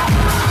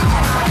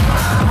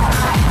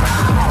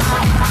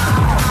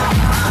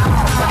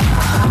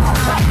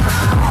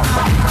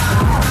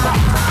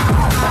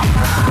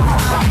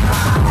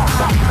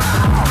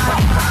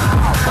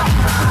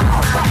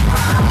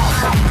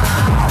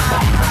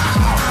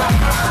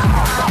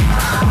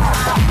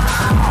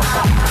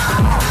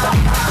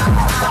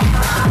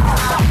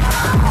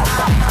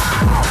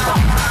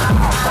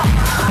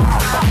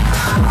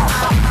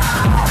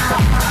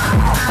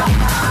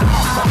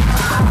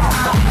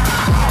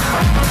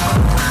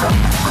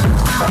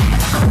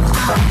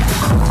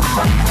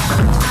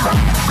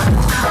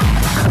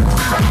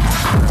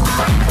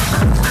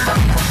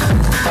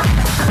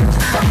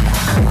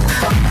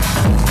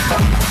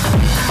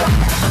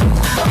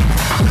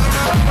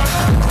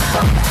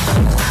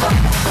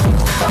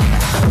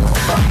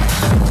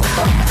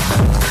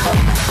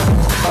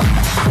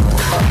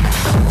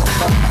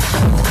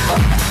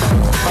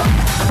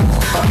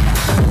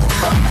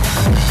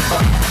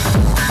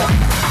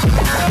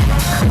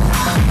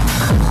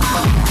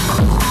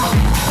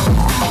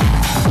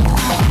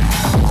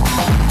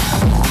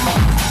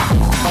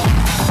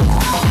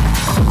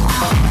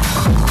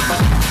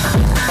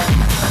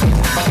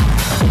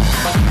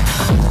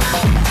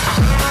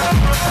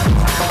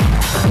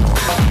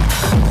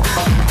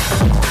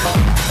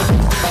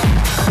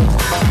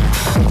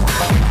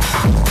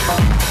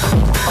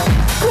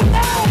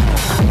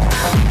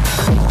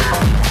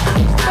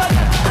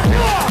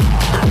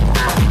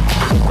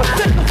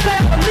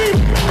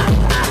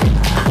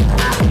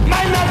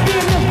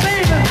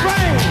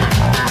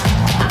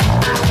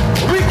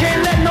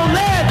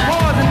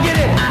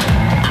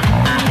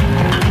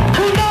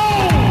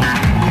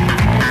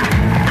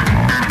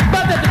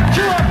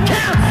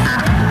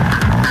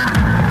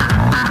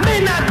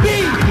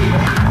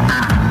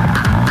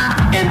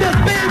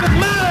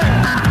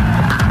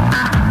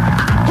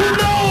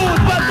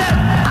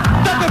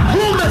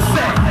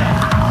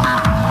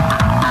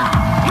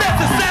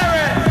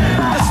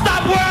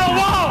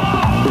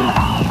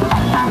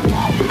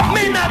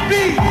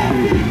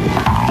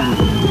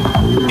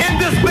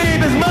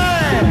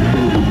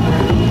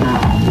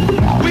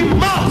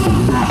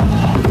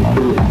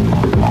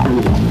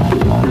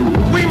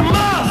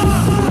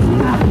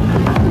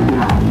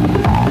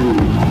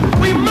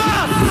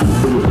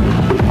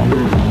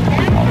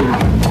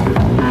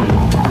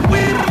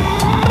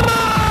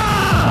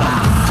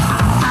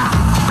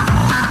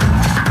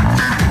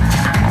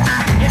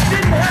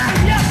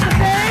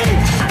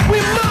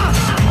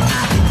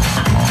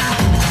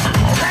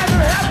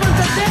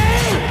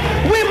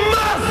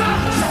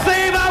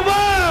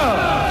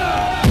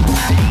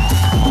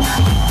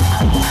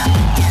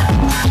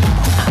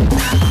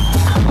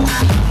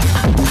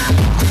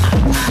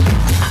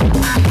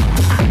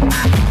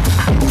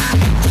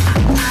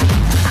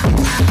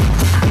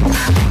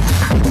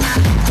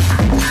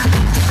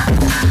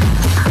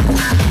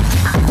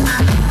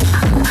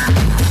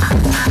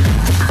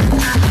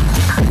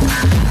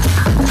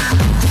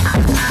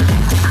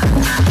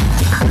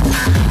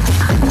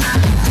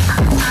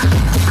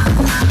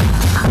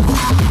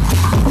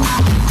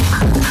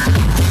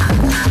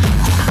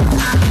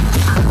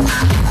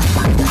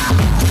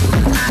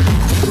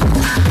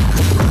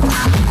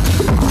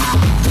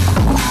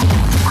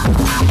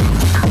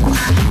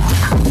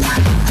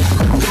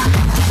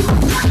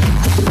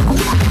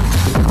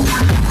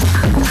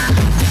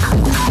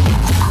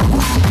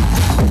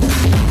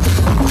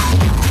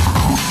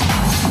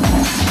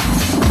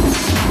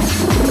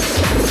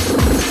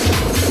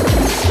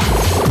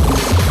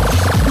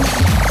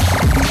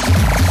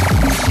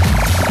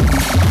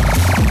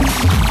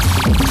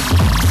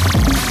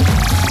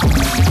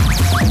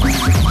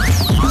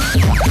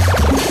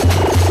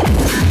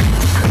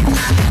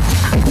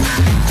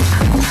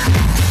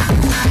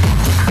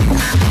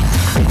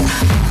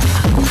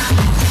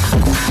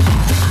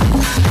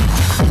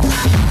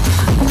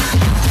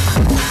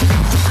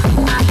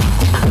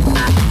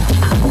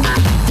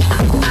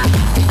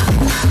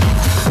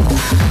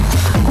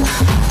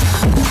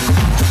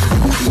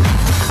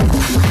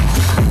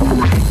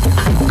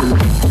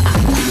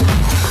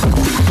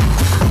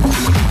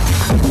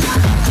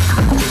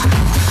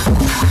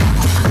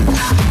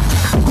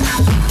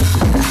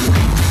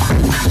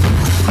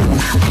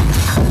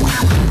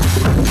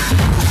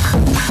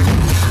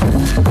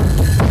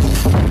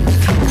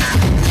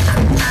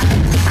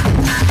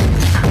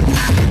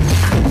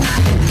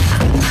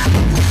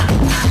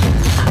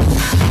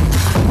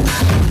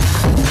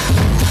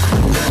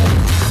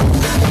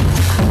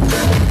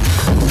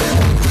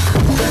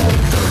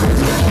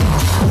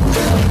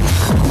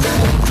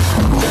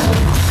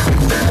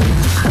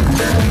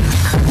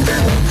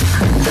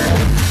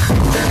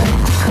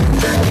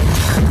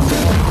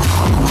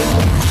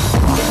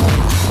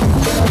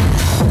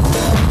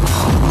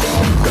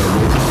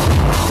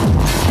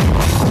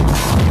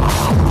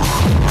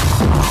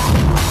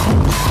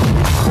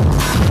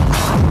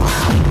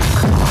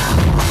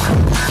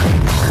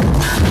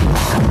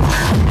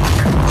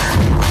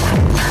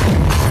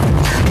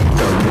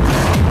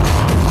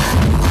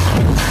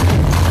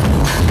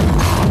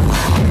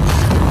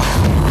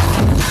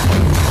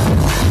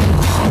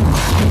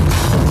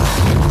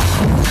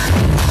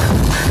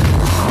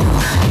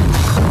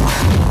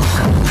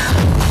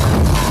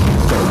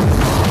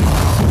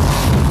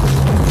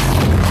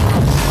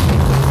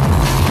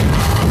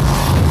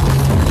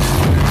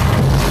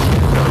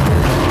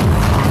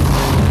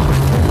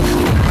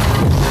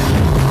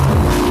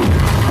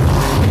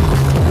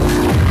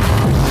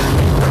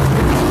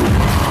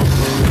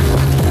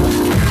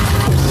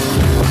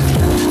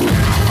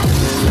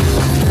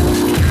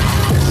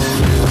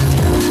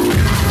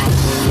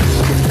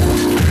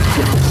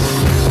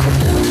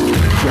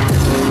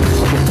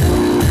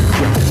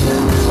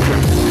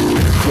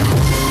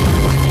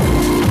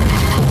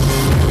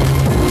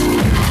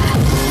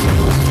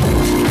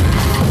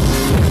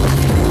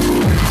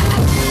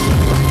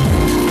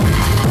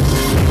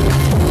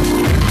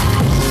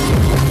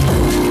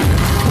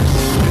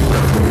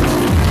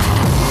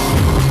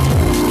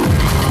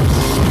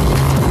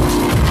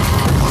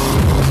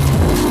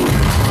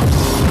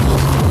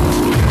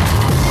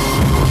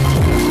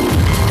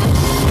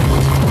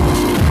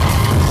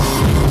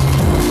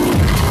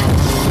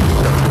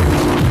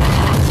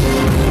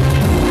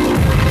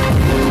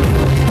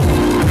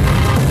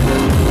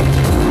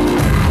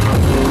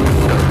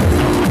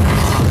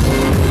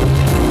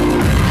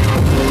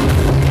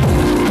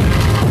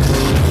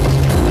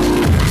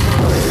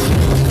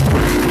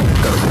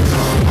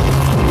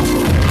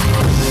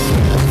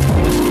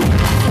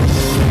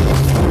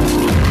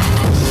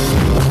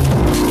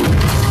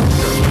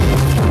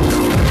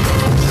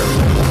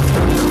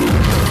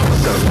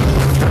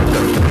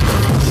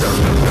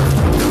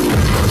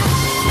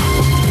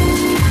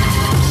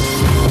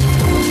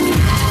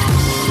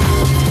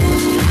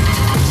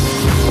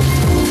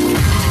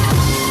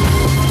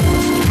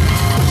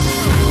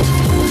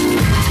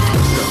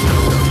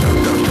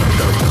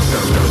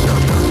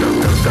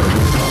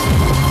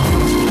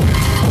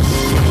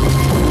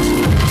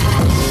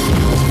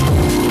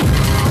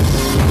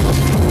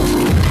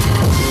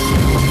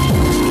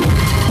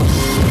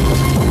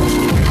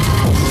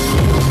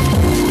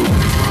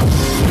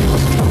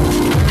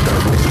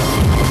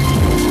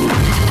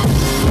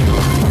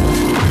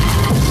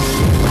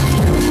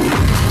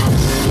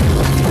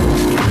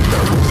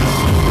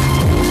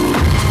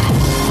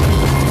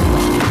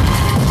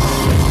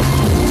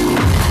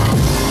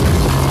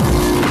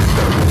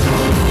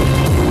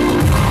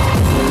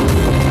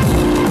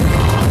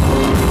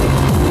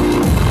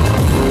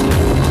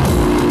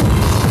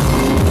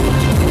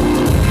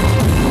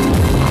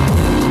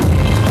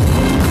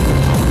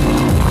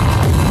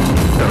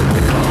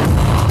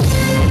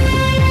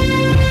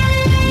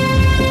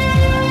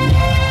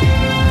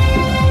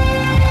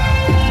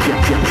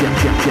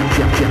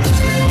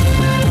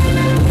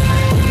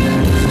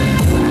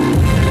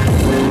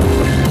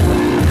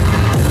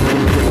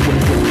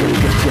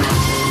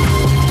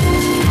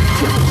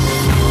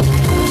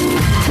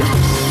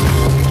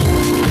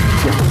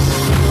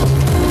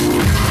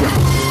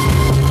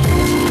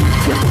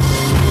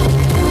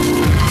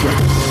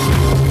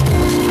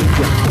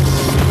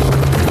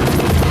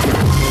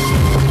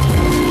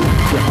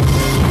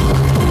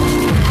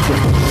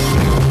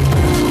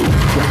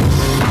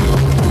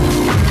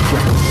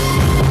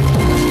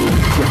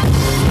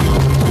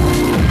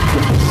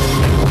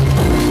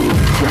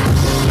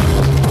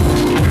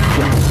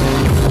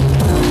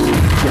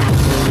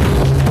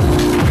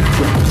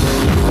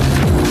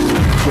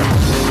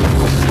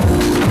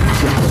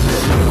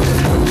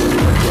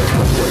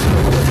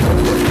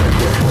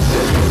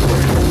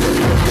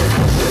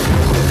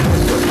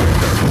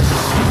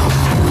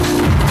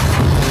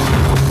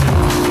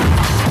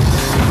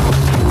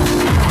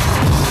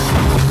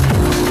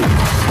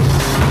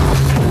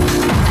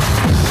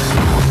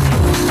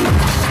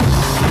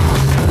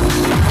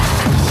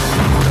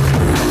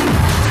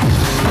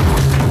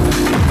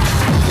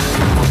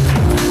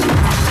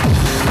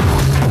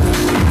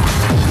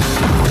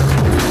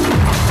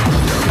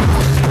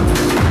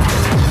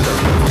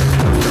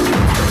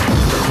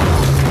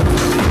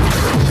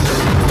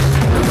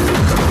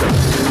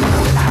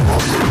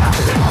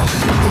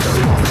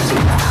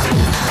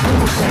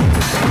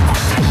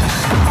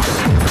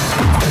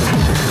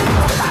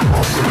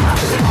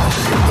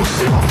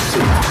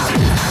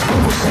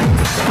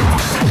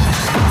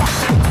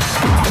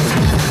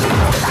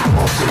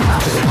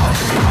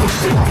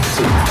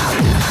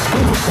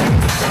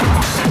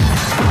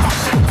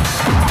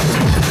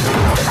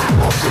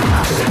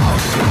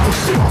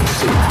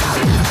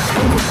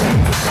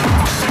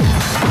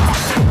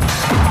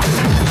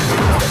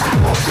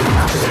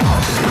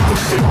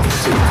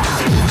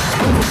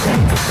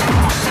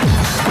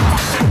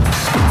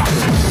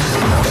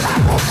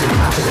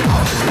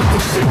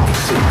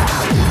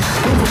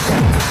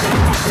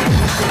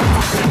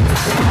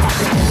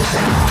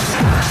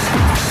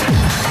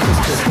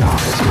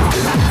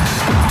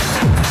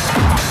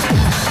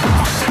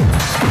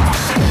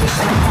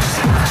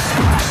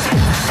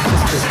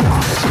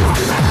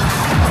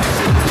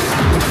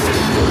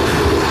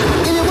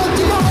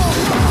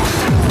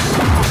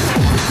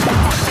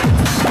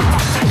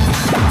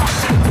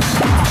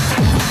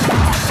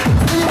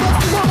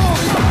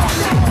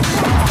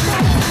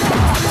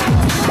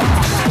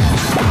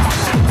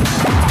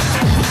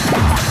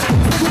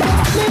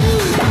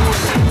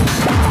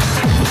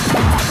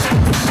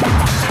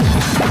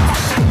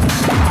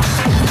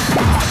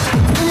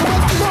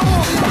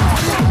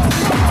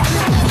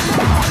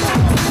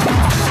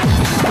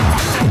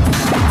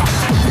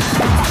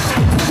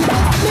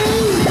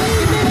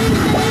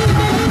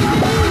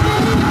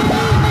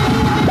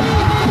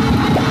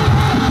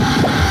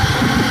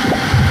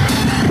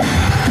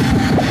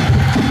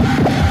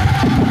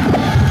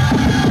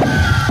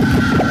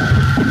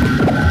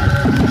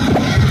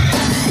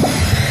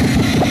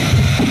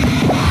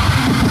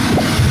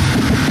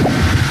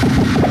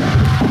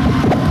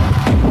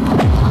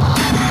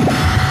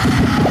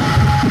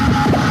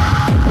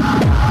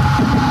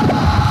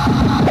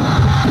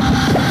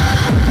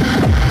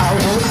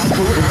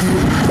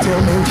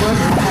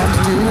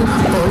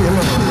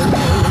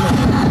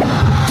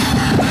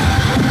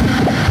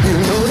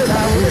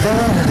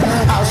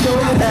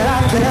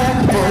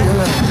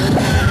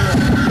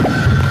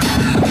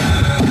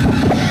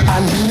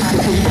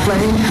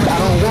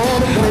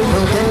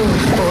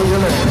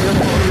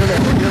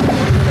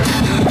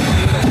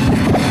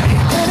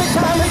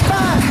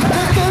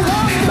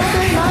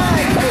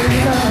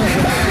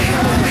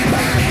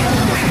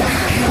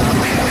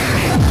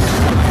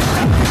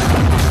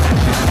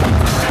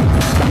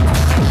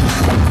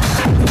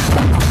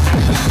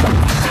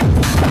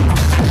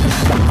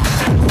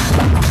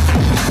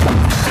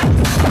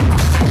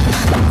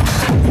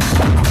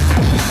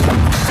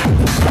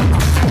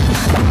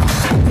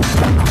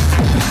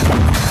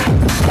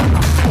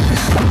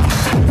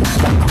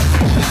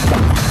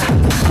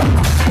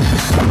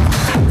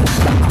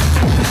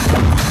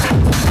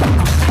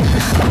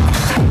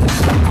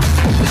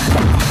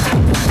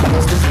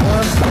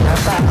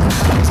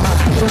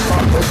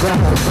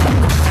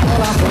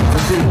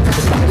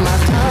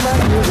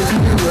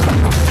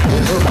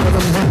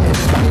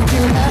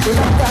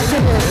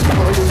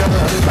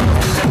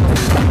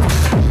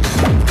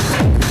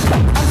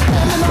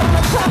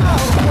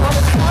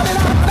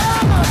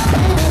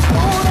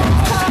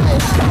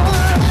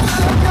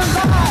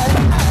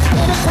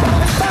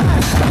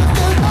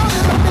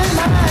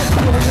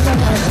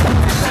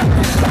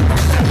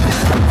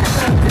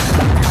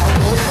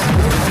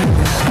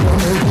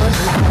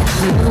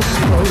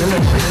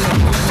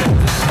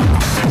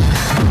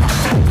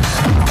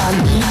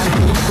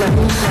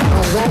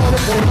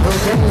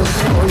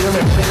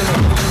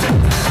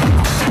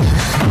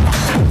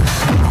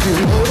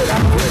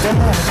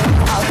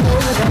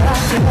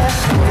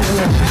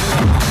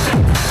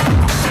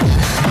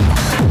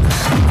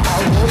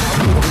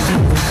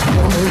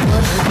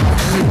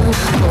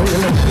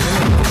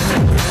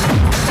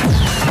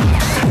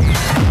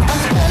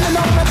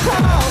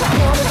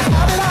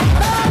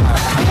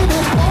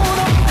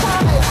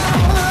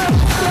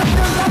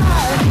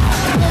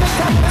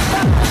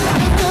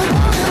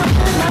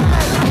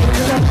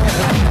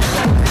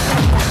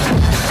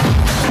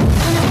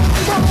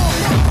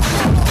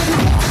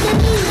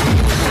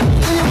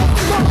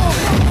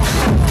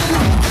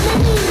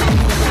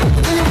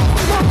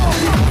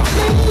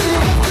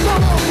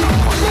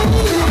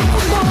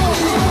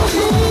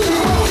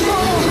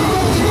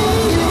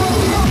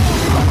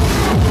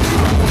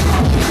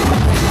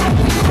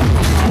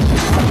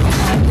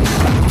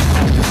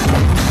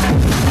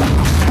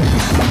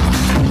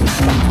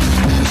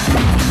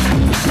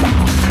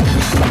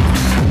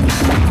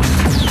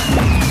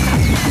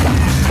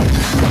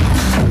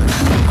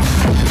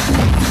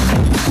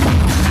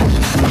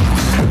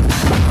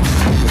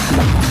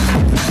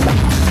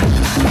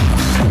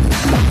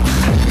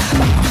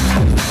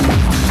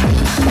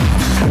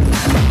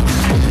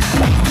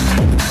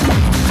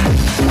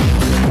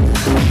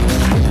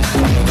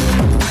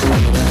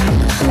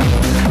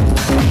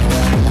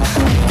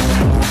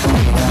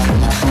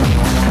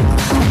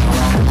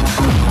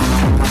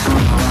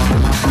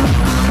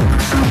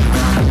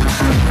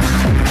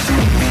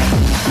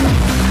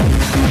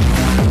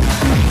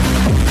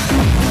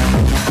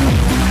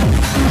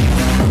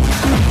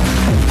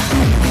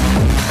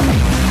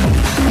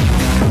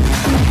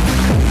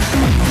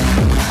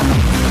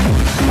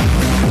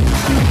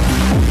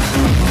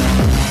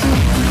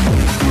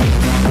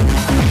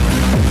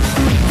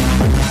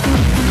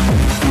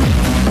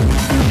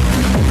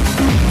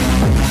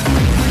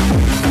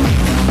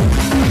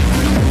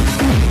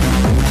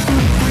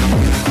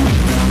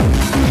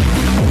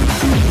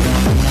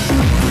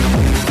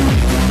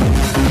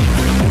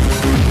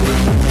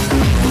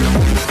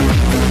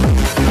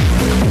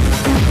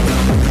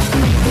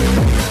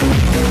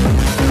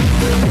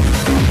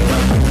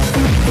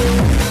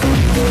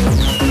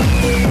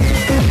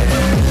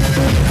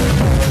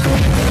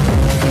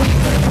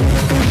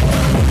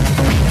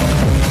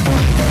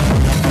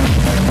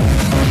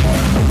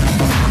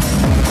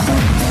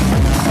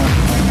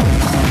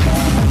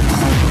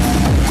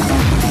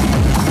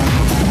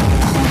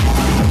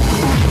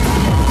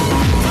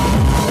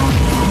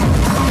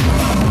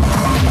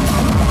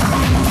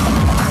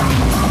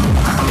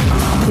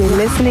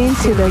 listening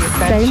to the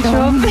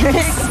Central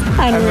Mix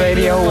on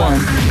Radio 1.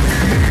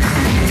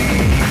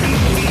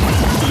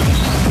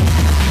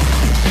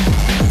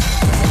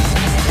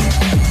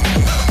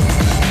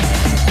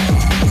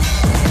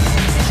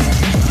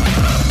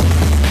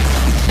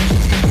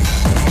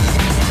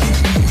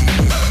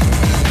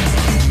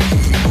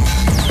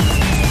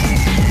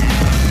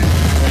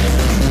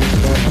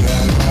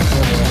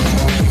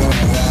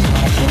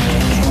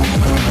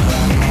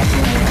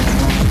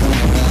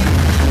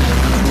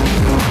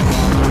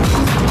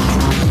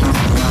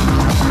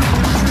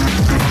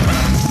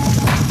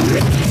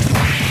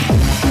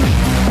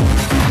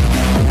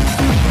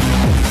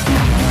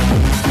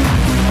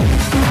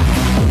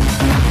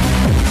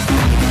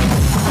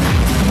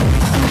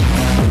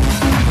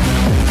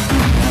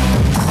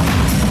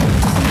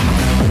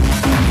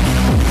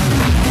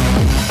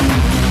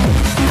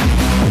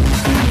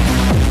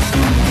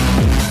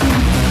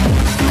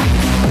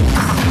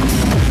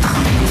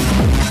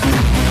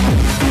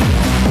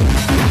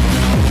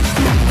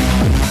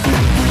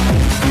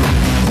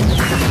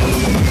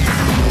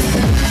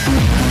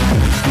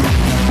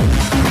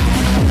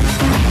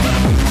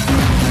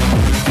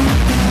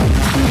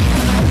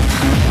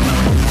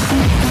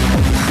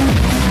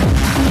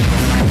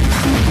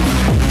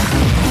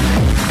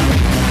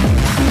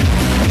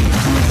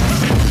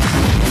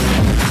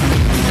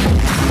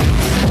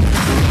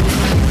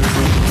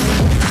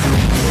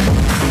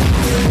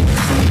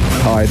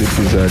 Hi, this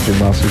is Jim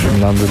Masters from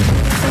London.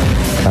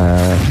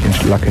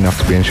 Lucky enough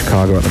to be in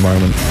Chicago at the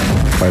moment.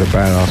 Played a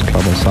badass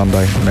club on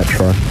Sunday,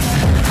 Metro.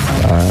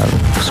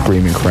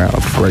 Screaming crowd,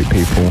 great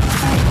people.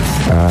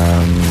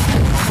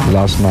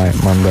 Last night,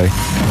 Monday,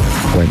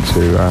 went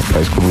to a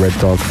place called Red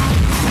Dog,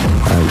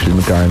 which has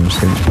been going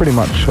since pretty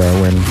much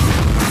when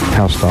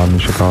house started in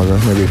Chicago,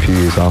 maybe a few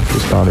years after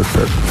it started,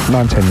 but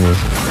 9-10 years.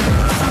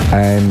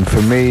 And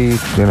for me,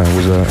 it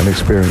was an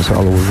experience that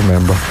I'll always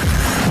remember,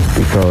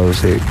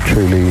 because it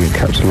truly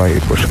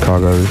encapsulated what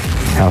Chicago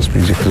house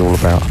music is all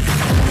about.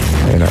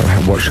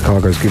 What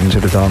Chicago's given to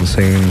the dance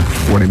scene,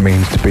 what it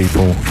means to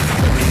people.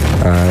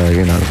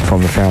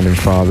 From the founding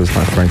fathers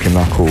like Frankie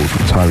Knuckles,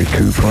 and Tyree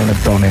Cooper and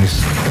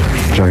Adonis,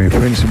 Joey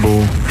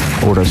Principal,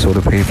 all those sort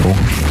of people,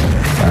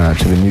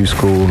 to the new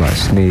school like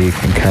Sneak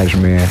and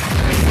Kashmir,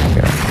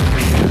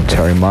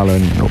 Terry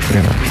Mullan.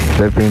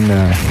 They've been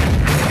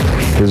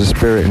there's a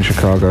spirit in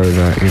Chicago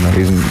that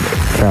isn't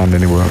found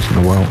anywhere else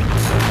in the world.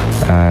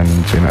 And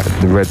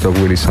the Red Dog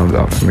really summed it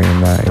up for me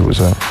in that it was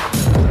a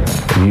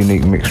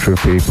unique mixture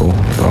of people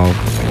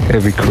of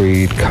every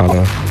creed,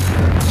 colour,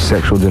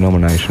 sexual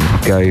denomination,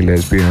 gay,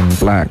 lesbian,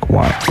 black,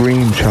 white,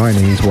 green,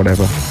 Chinese,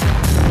 whatever.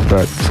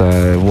 But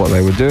what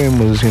they were doing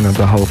was,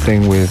 the whole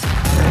thing with,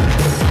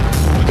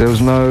 there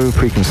was no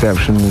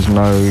preconceptions,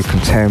 no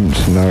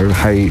contempt, no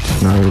hate,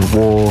 no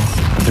war,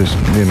 just,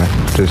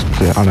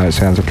 I know it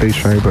sounds a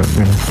cliche, but,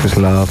 just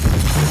love.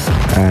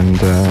 And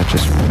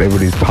just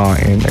everybody's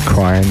partying, they're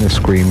crying, they're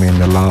screaming,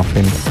 they're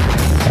laughing.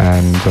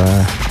 And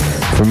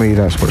for me,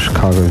 that's what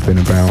Chicago's been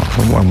about,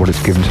 and what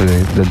it's given to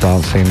the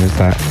dance scene is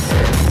that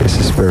it's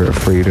the spirit of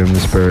freedom, the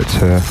spirit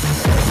to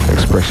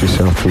express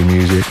yourself through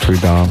music, through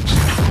dance.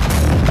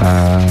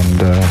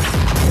 And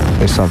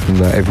it's something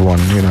that everyone,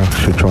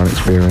 should try and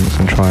experience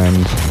and try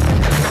and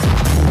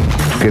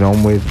get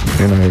on with.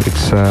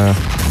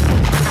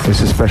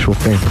 It's a special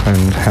thing,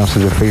 and house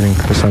is a feeling,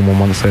 as someone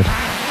once said.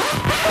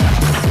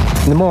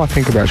 The more I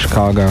think about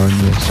Chicago and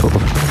the sort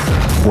of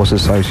what's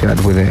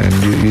associated with it, and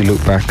you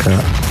look back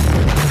at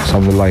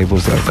some of the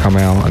labels that have come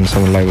out and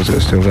some of the labels that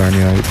are still going,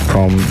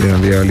 from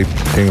the early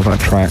things like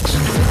Tracks,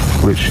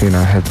 which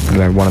had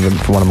one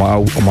of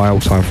my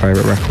all-time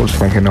favourite records,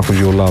 Frankie Knuckles'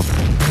 Your Love,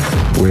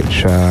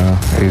 which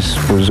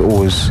was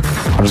always,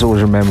 I just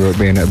always remember it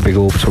being at a big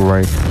orbital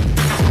rave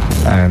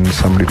and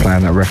somebody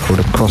playing that record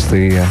across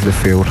the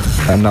field.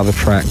 Another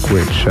track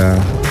which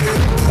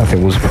I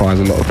think will surprise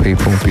a lot of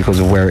people because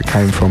of where it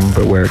came from,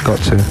 but where it got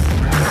to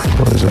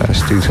was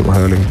Stu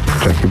Hurley,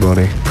 Jackie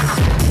Body,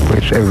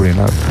 which everybody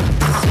knows.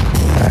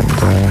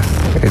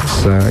 And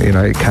it's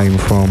it came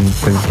from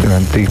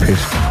the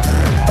deepest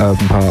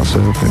urban parts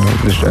of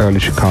the early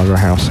Chicago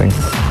housing,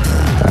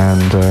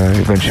 and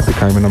eventually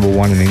became a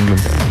 #1 in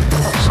England.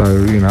 So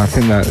I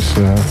think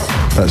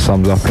that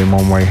sums up in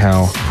one way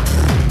how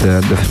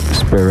the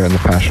spirit and the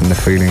passion, the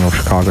feeling of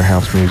Chicago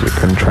house music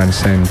can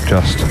transcend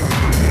just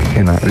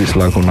this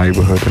local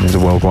neighbourhood and is a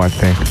worldwide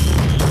thing.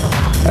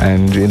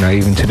 And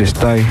even to this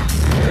day,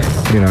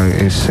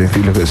 it's, if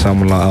you look at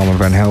someone like Armin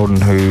Van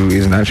Helden, who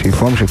isn't actually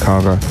from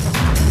Chicago,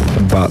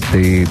 but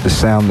the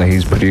sound that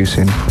he's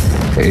producing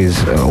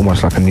is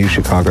almost like a new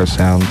Chicago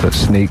sound that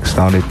Sneak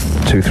started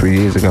 2-3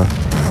 years ago,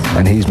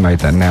 and he's made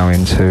that now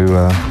into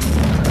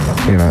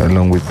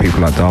along with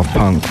people like Daft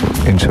Punk,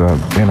 into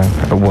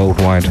a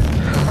worldwide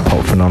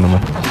pop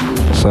phenomenon.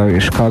 So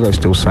Chicago's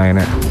still saying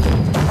it,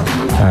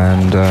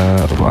 and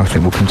I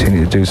think we'll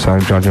continue to do so,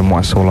 judging what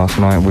I saw last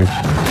night with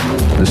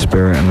the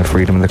spirit and the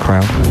freedom of the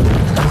crowd.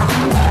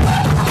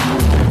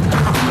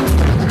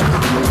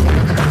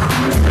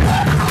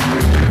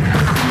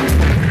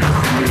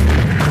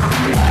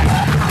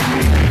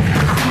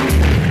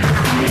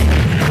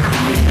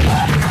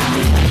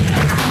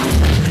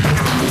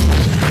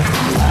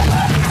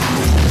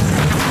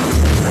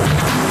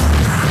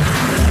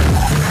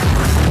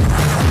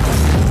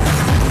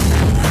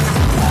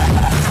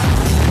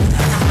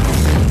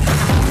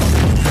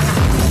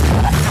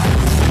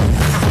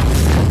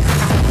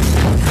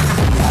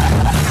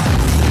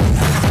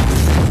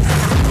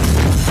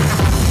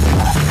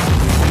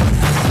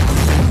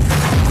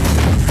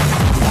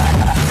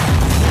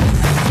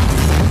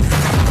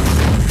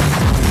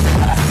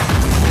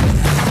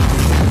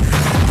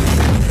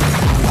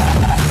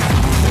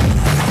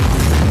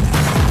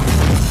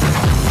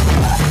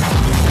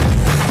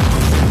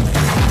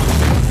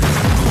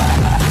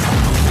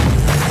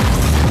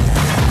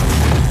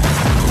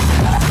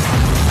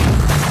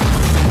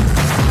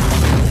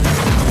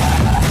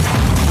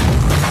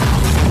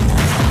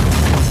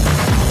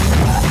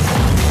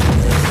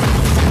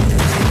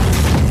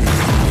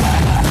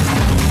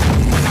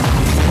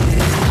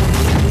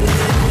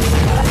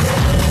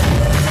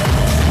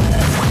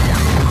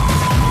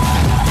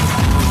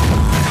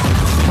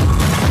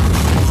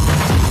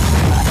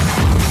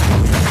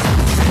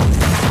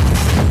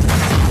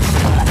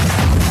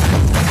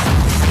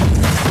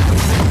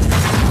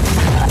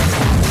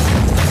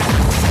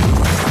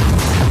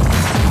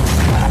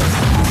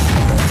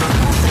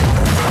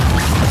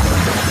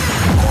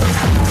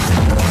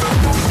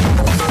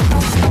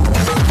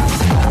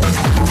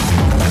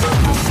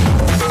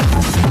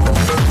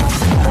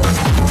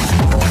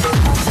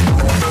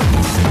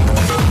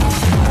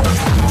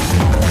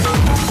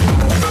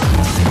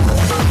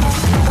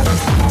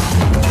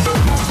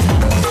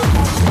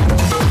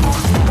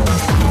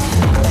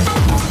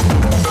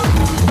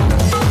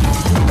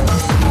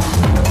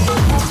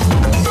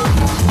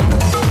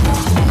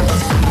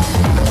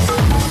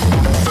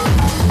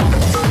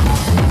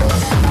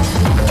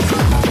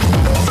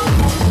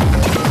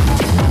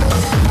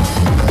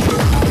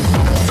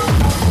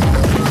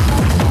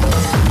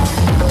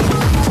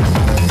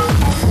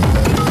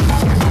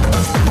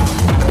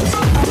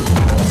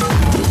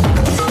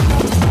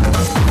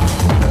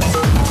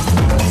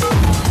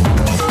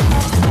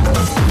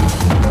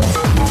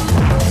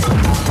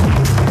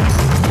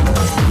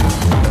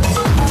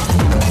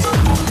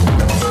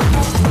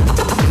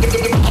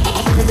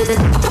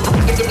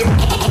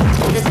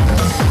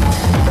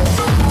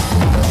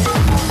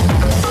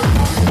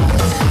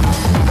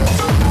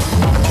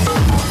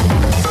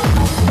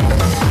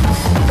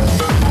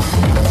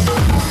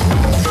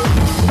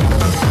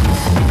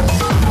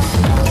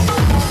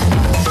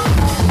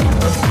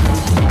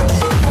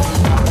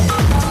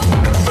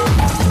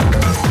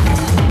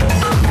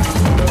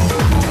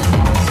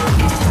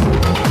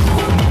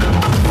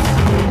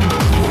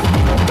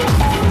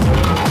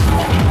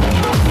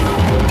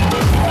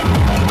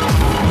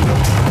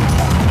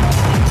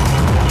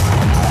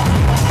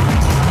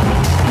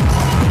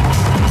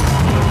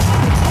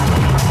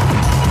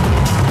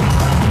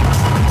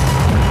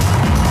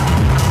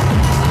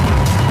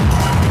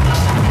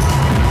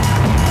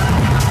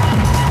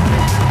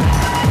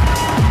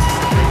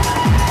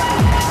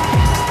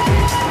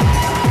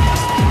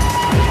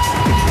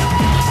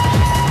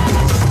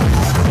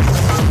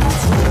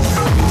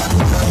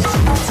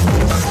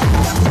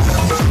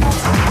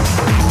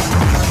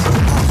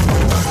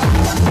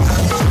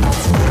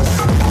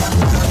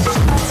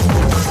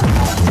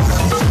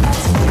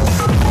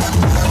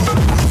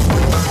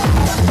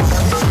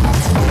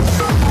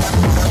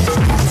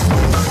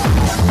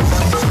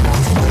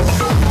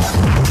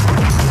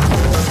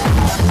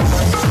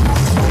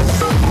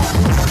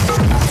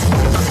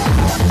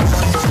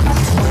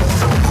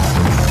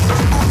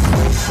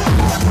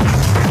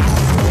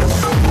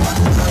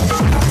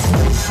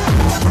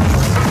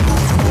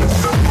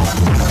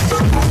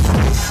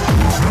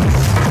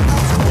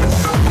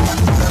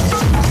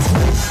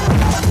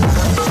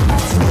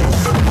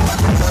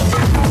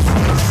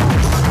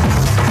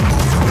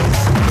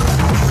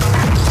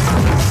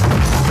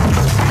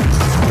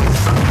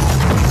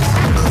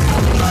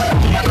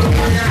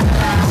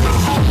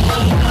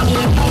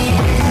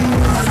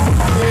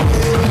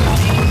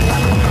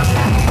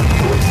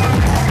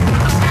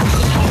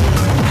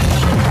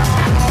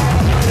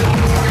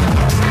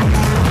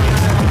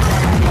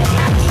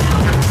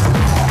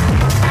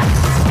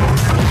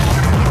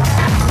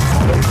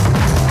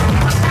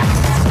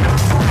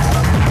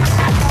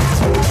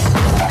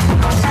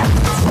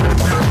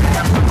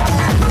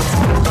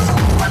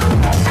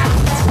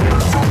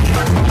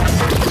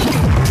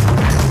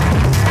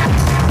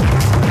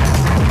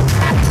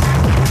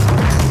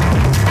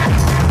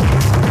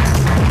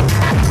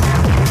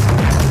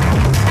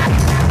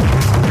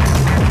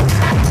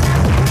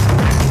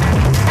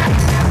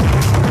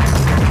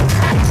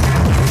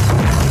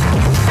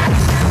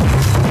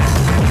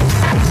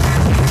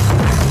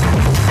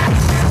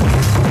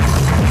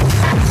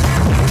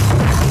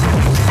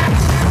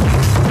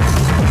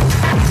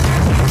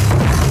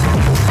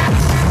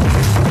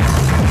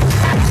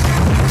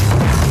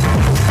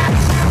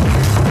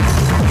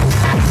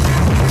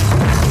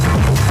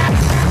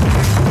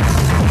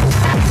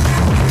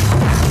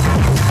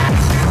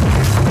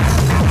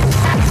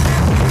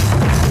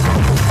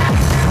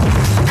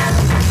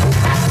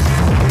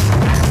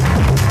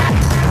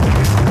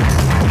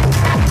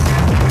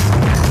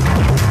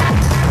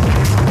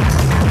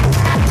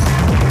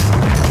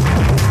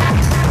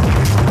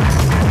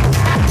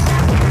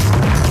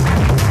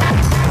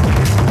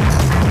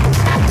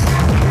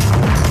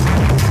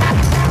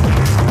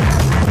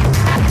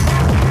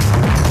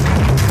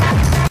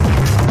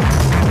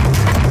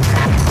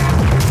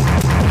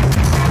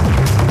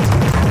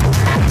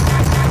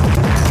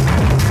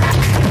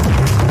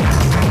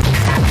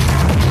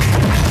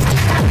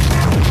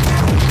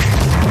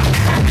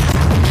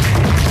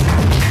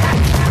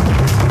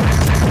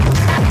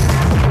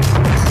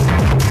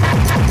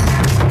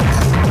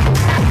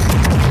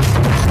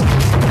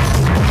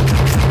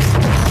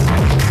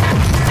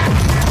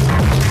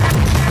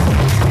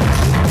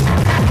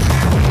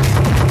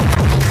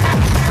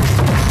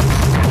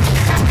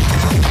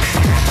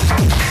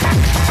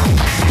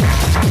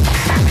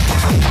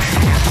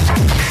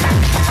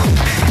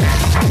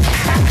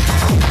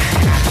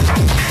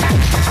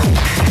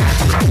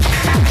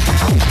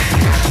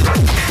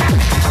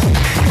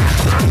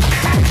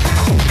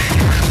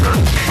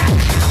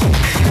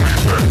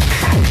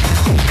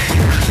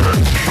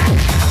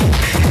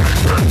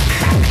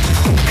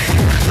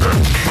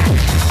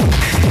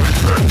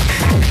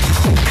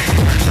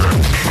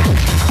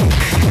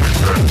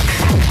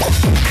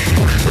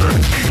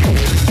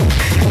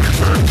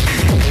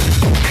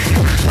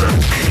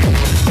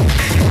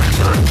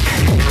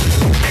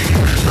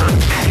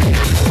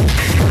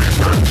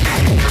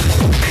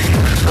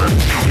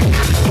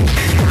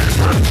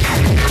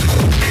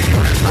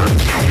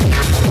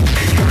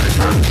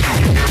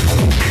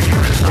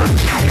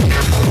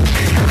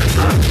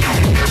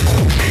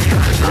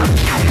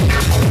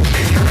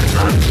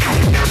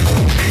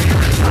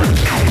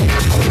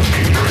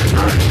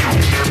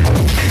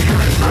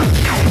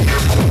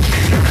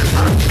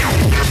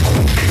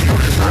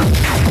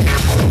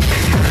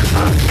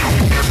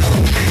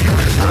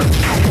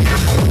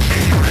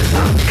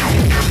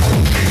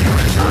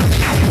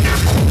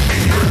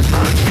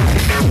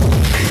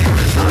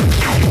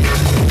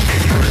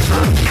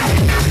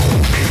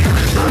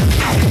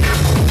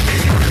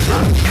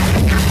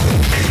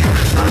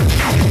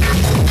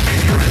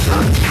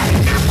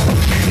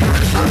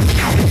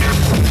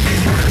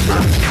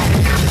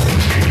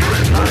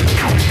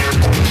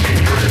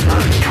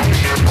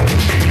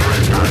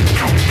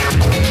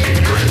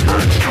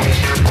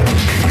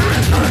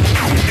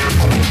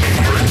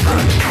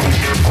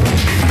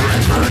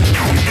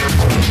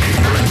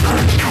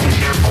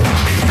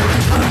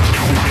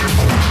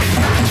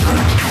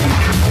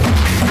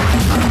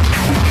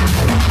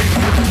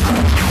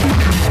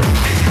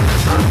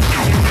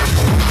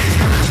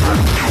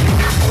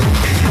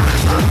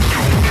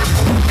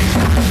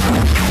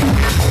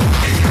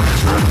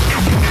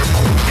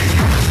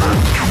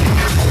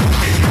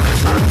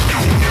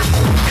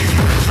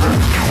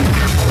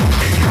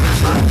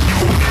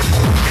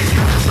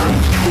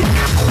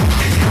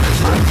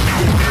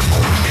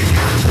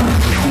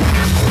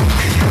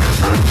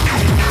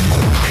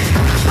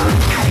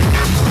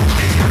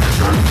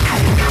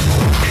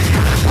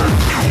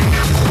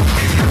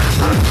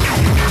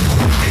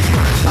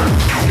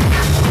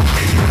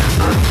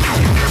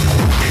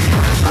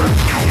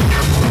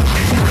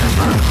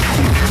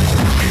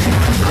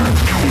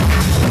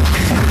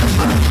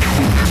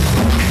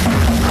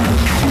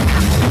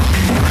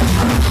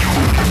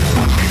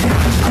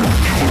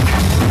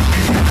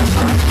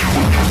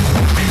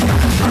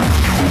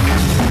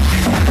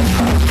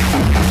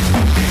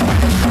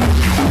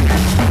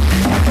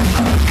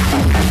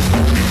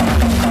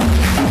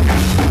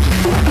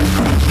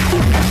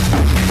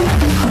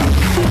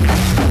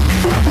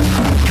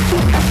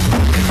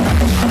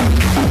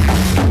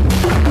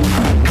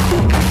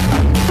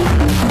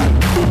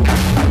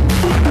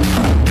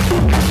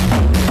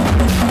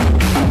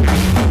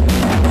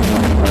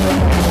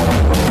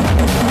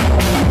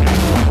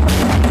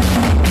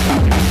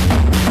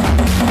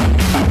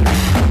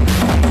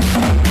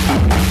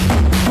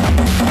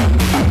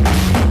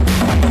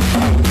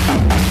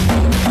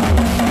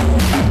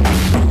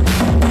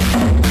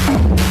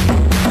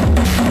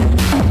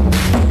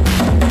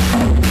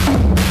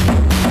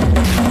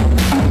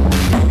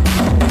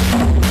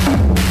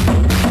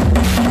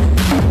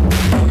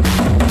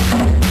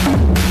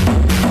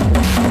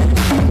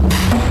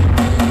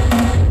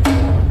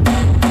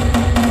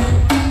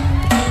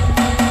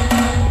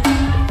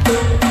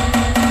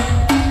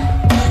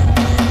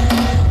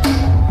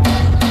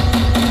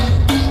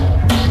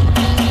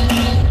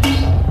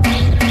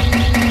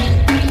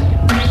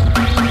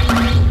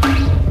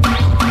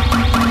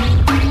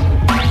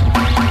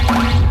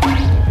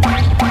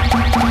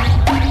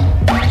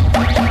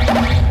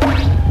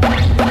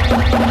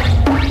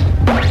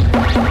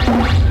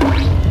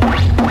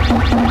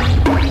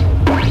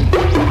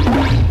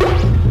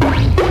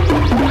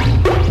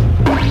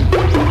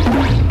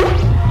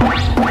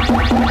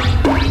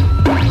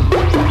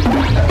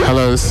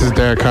 this is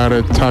Derek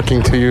Carter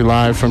talking to you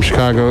live from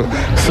Chicago,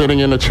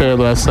 sitting in a chair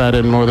that I've sat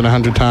in more than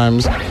 100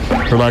 times,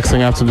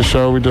 relaxing after the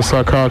show. We just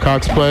saw Carl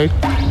Cox play.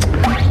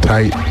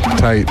 Tight.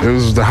 It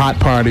was the hot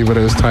party, but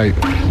it was tight.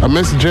 I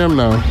missed Jim,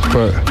 though,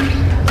 but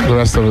the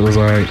rest of it was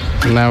all right.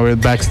 And now we're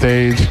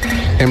backstage,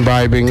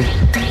 imbibing,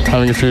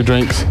 having a few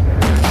drinks,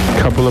 a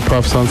couple of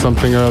puffs on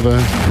something or other.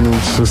 And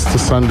it's just a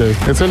Sunday.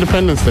 It's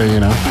Independence Day,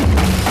 you know.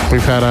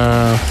 We've had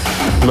a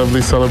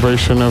lovely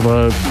celebration of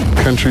our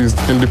country's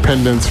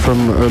independence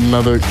from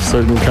another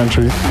certain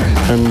country,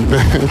 and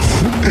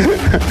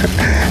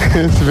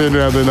it's been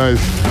rather nice.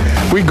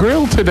 We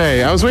grilled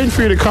today. I was waiting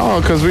for you to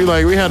call because we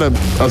had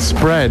a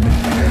spread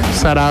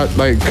set out,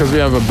 because we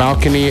have a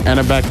balcony and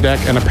a back deck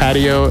and a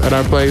patio at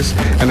our place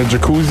and a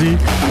jacuzzi.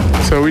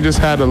 So we just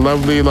had a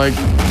lovely, it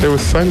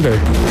was Sunday,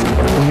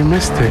 and you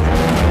missed it.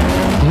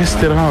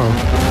 Missed it all.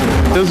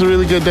 It was a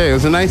really good day. It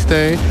was a nice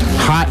day,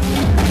 hot,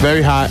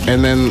 very hot,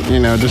 and then,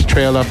 just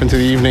trailed up into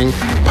the evening.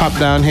 Popped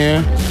down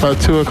here about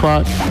 2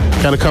 o'clock,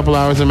 got a couple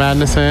hours of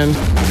madness in.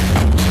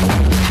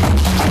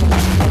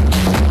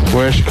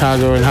 Where's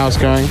Chicago and house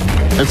going?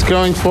 It's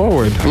going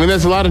forward. I mean,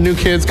 there's a lot of new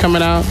kids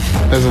coming out.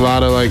 There's a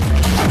lot of,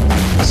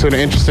 sort of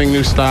interesting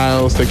new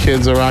styles that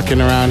kids are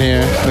rocking around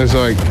here. There's,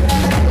 a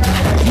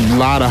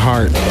lot of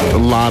heart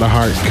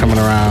coming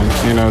around.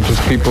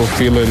 Just people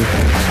feeling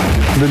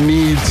the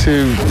need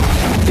to,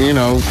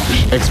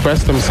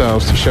 express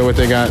themselves, to show what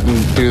they got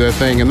and do their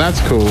thing, and that's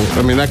cool.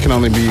 I mean, that can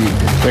only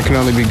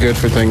be good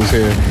for things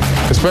here,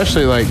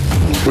 especially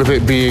with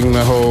it being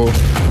the whole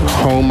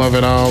home of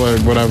it all, or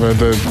whatever,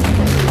 the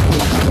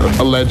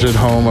alleged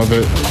home of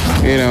it,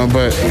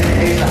 but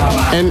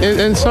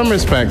in some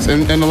respects,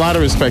 in a lot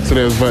of respects it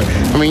is, but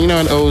I mean,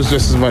 it owes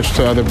just as much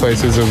to other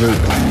places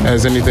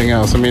as anything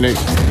else. I mean,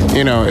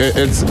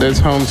 it's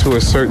home to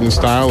a certain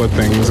style of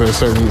things, a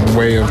certain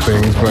way of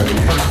things, but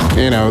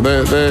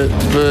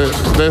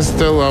there's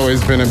still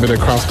always been a bit of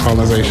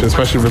cross-pollination,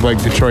 especially with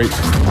Detroit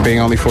being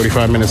only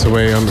 45 minutes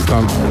away on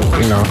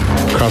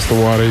across the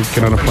water. You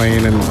get on a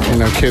plane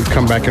and kids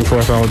come back and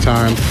forth all the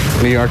time.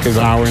 New York is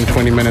an hour and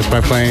 20 minutes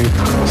by plane,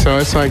 so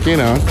it's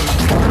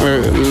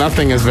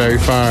nothing is very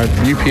far.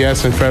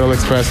 UPS and Federal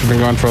Express have been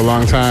gone for a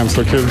long time,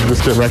 so kids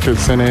just get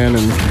records sent in,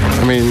 and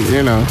I mean,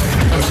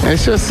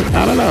 it's just,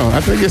 I don't know.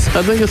 I think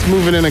it's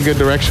moving in a good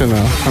direction,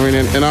 though. I mean,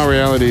 in all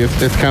reality,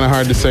 it's kind of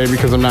hard to say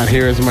because I'm not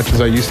here as much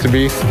as I used to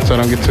be, so I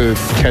don't get to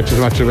catch as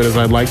much of it as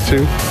I'd like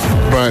to.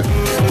 But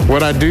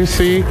what I do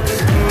see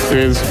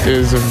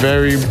is a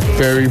very,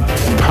 very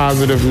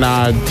positive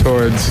nod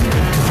towards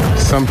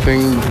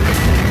something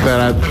that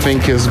I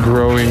think is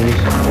growing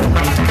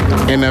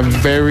in a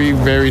very,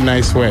 very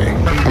nice way.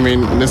 I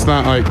mean, it's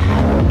not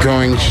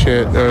going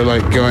shit or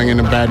going in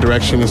a bad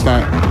direction. It's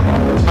not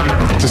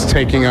just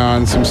taking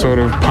on some sort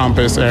of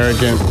pompous,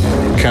 arrogant,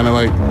 kind of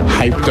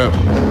hyped up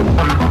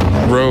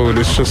road.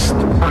 It's just,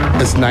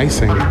 it's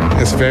nicing.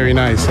 It's very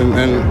nice, and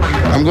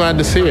I'm glad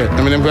to see it.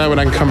 I mean, I'm glad when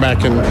I can come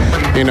back and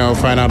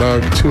find out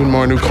 2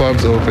 more new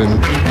clubs open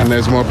and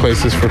there's more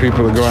places for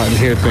people to go out and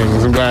hear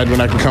things. I'm glad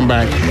when I can come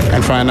back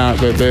and find out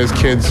that there's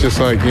kids just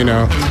so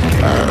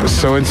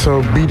and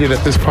so beat it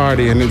at this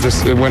party and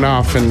it went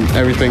off and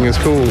everything is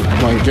cool.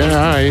 Yeah,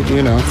 all right,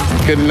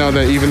 good to know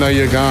that even though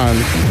you're gone,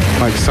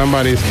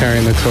 somebody's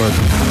carrying the torch.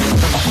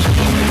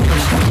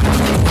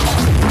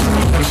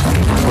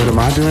 What am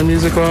I doing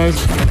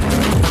music-wise?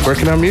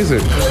 Working on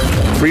music.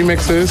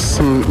 Remixes,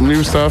 some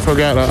new stuff. I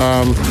got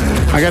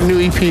a new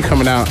EP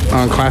coming out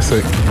on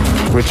Classic,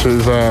 which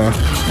is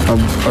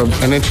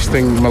an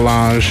interesting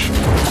melange,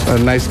 a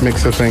nice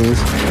mix of things.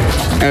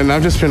 And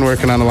I've just been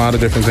working on a lot of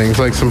different things,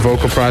 some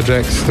vocal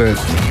projects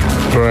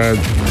where I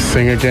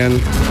sing again,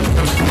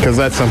 because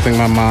that's something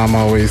my mom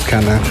always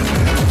kind of,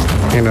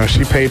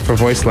 she paid for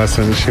voice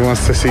lessons. She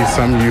wants to see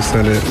some use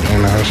in it.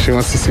 She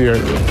wants to see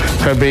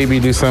her baby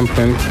do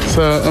something.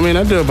 So, I mean,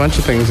 I do a bunch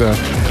of things.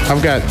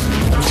 I've got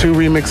 2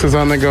 remixes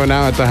on the go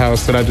now at the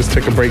house that I just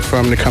took a break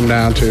from to come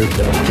down to,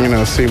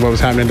 see what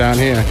was happening down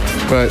here.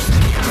 But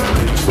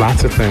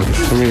lots of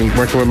things. I mean,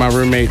 working with my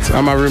roommates.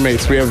 All my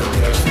roommates,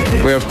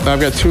 I've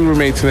got 2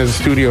 roommates and there's a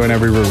studio in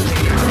every room.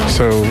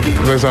 So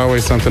there's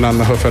always something on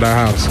the hoof at our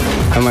house.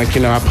 And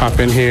I pop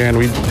in here and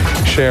we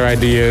share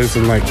ideas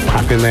and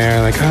pop in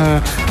there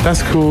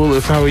that's cool.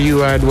 If how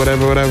you add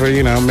whatever,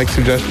 make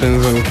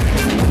suggestions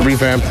and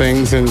revamp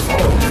things and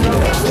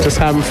just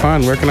having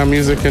fun, working on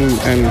music and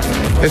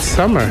it's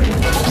summer.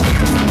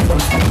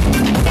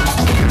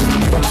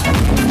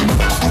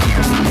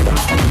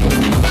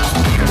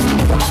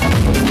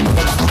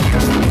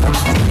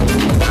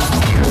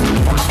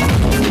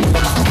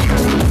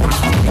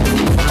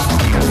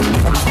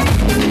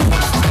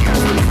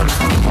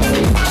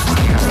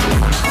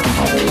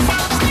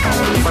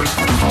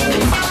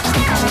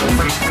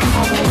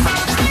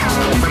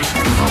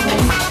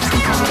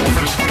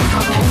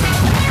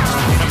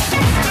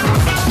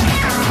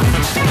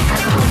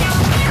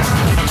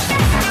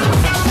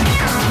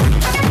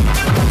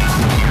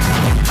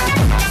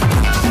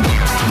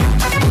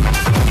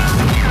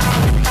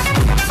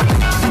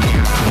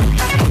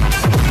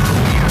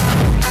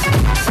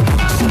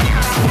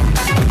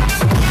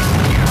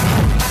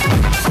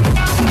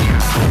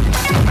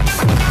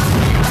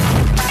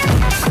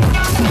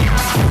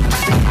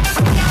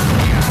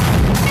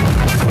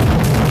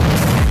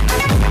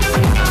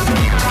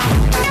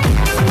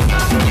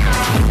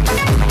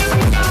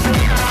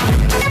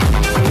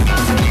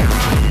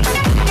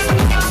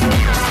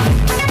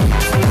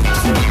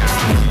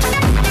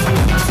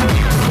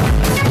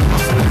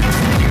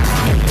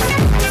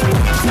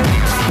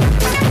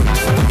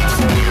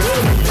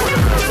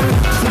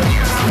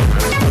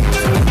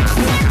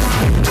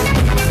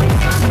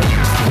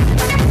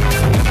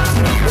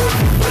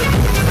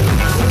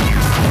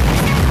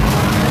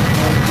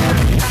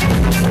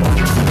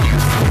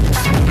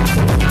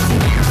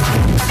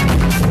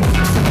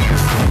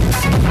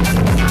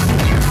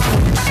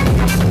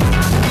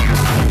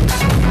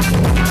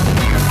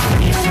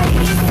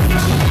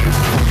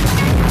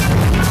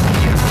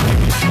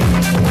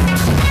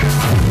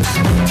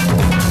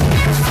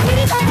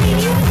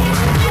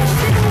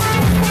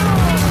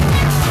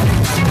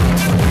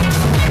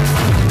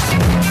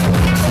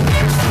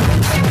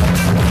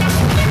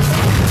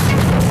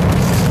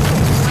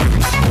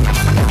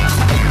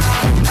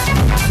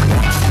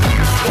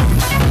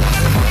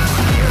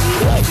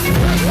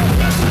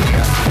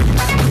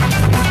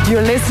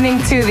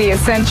 listening to the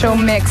Essential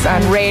Mix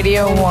on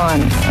Radio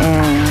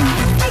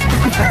 1.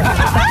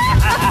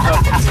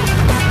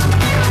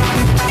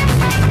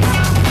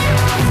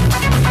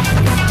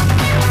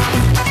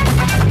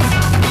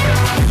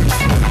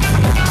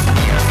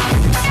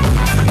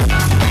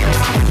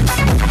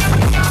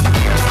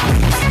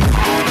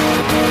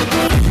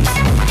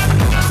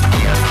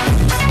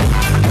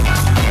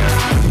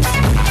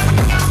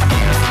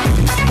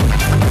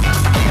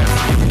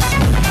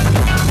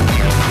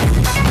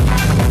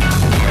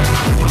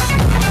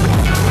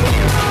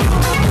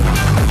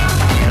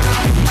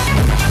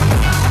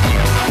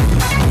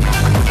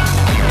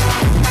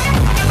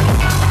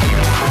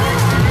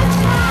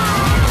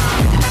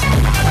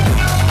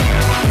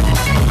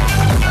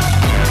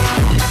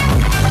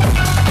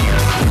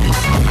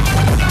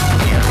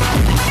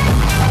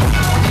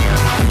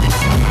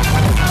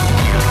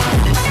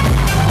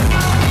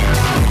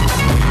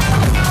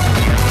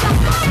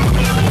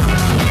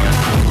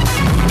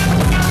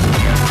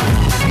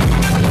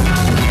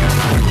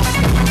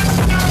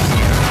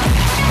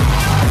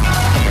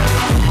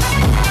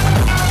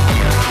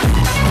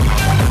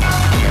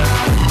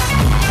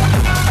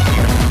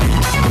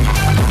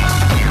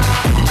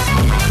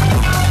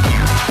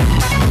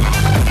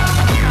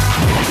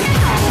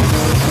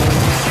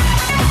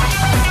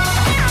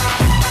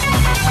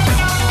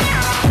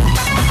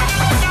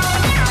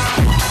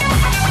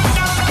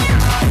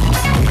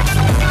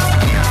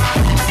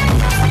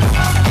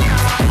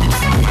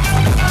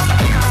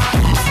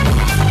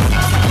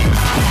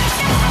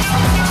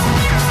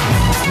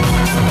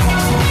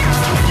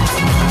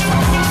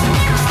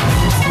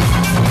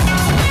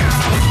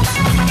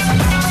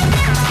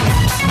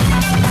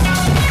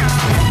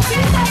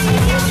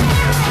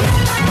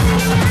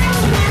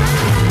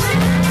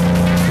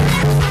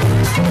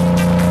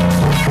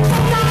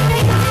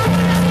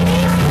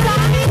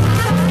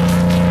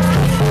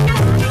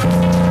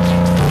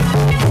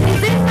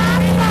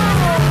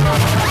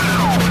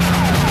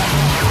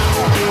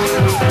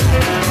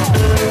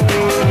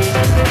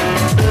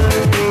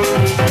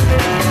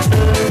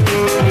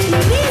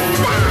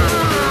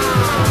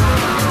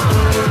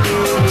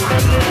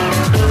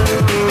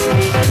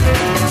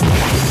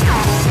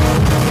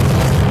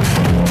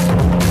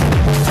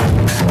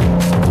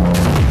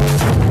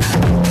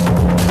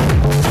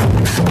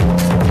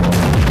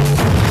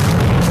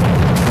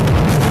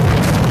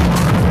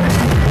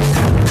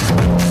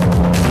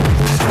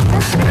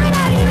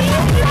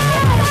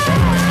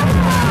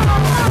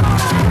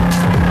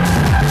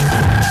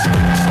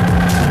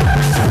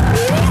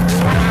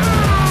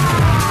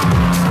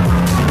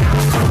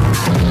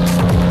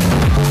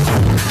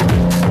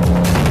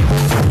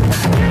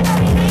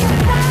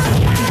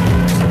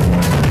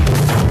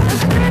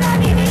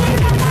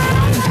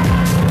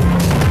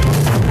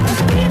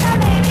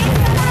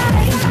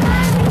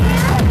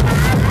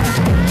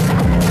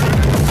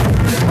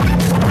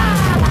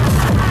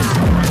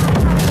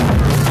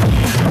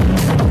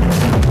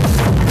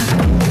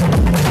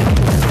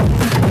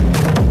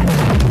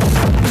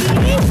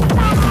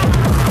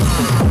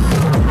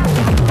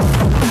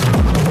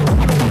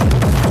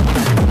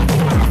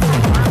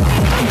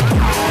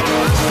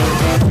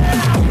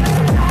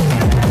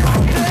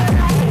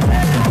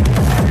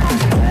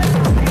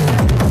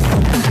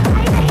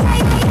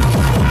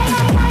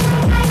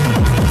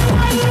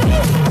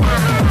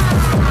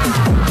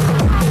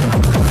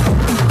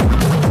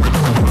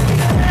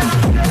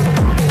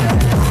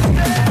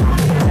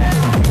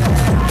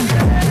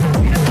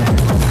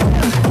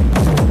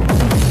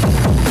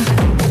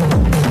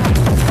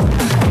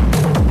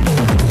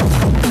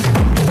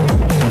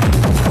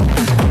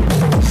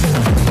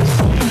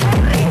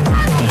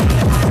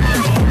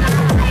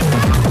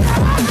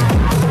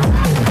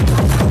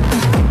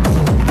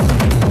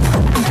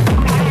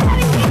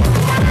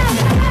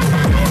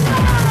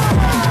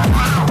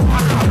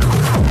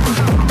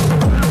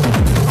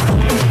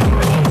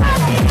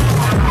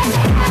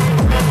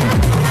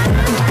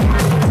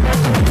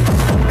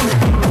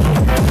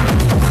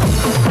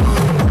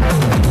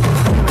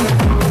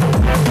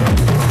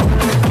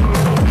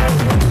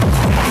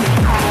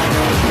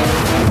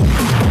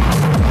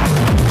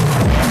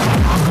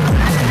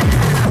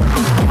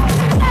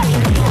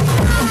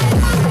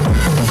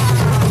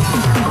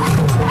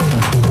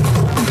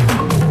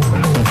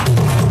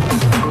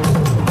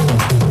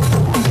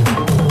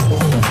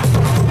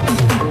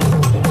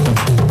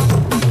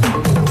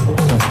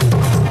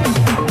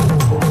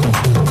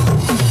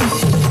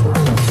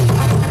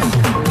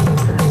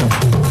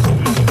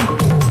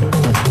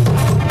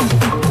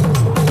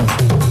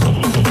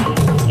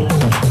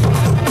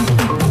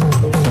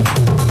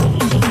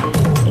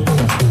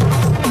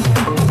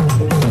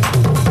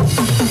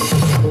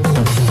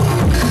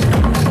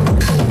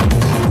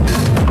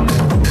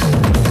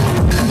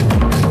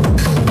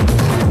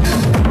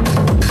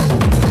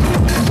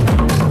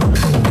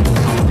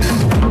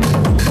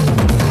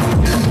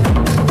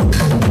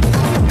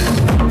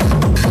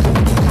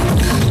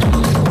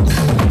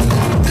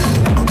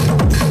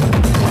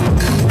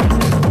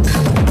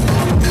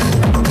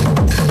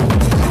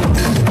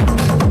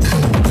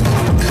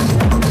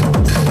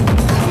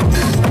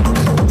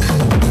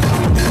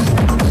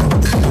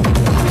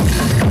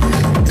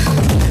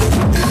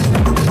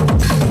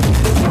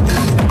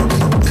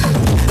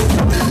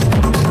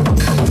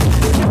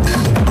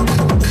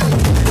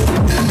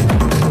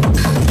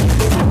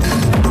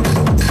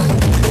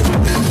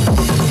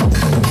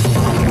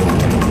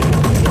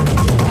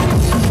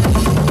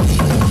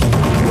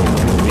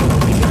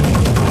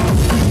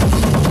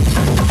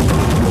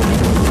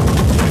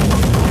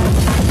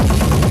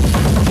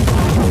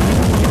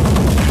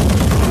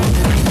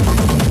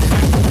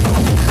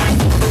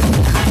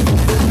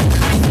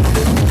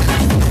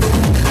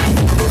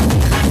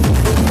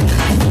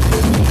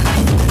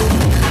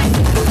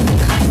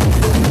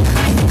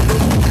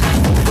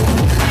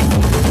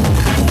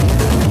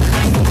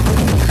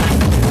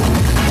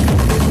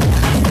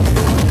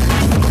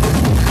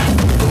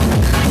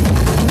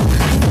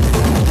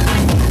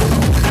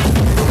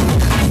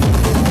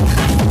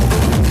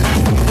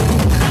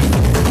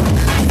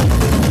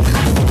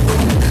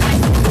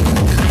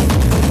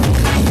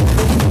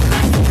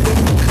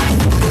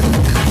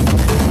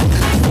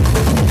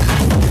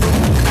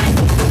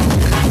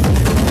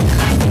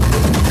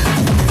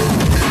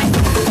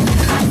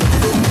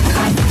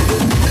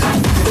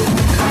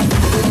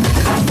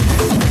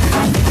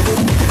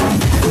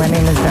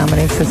 name is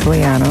Dominique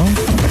Siciliano,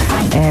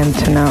 and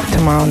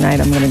tomorrow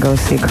night I'm going to go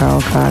see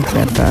Carl Cox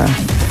at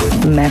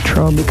the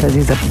Metro because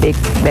he's a big,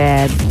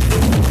 bad...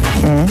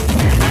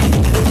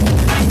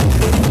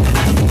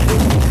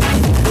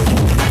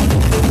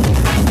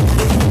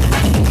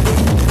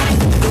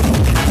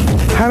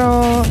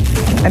 Hello,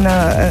 and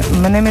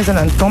my name is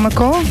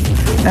Anatomico,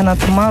 and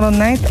tomorrow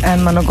night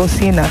I'm going to go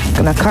see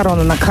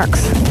Carl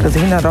Cox because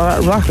he's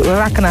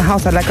rocking a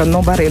house like a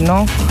nobody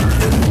know.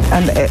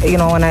 And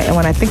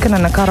when I think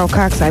of Carl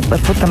Cox, I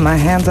put my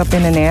hands up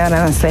in the air and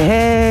I say,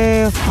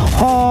 hey,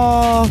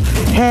 ho,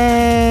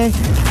 hey.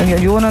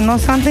 And you want to know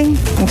something?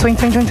 Twing,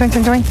 twing, twing, twing,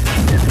 twing, twing.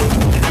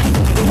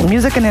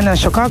 Music in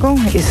Chicago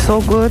is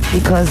so good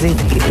because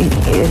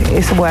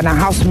it's where the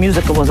house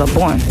music was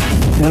born.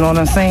 You know what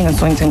I'm saying? And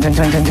swing, twing, twing,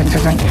 twing, twing,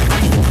 twing, twing.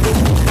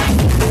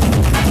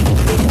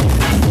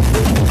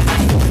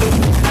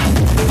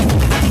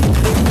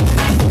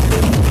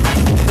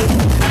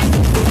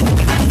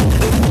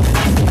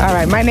 All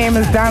right, my name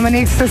is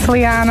Dominique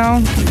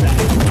Siciliano,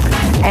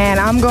 and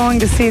I'm going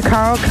to see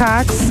Carl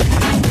Cox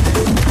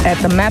at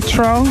the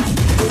Metro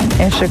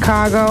in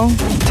Chicago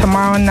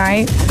tomorrow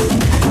night.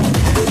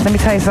 Let me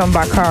tell you something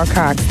about Carl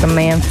Cox. The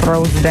man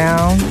throws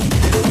down.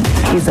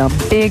 He's a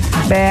big,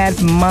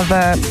 bad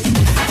mother.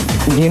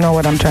 You know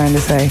what I'm trying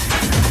to say.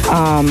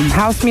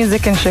 House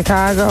music in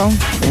Chicago,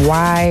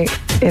 why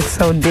it's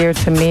so dear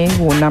to me?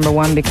 Well, number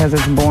one, because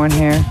it's born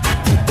here.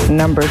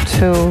 Number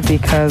two,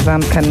 because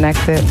I'm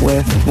connected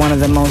with one of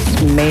the most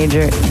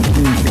major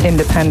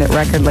independent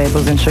record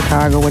labels in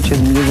Chicago, which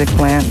is Music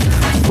Plant,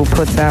 who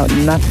puts out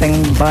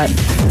nothing but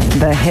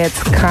the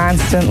hits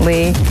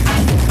constantly.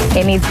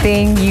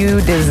 Anything you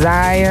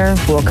desire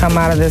will come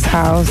out of this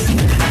house.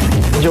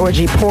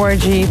 Georgie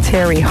Porgy,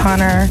 Terry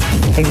Hunter,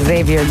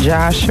 Xavier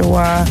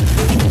Joshua,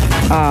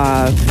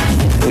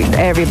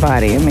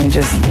 everybody. I mean,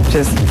 just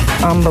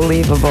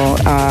unbelievable.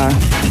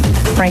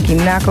 Frankie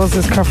Knuckles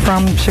is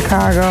from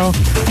Chicago.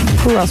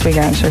 Who else we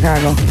got in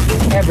Chicago?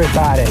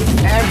 Everybody.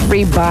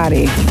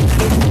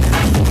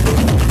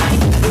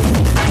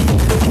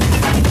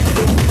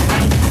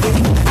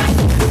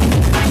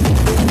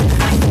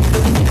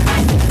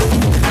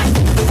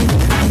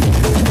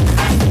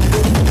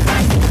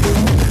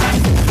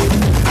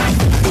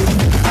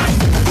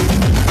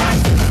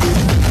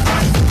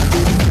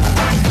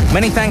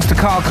 Many thanks to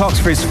Carl Cox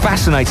for his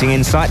fascinating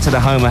insight to the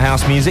home of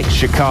house music,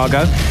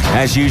 Chicago.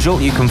 As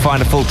usual, you can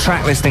find a full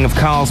track listing of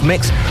Carl's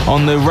mix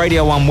on the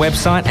Radio 1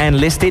 website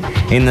and listed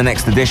in the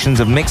next editions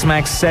of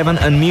Mixmag 7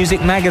 and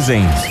Music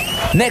magazines.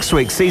 Next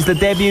week sees the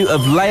debut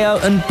of Leo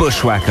and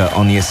Bushwhacker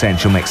on the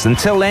Essential Mix.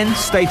 Until then,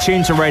 stay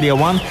tuned to Radio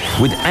 1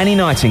 with Annie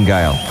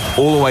Nightingale,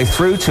 all the way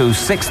through to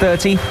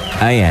 6:30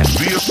 a.m.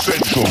 The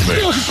Essential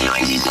Mix.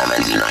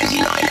 97 to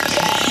 99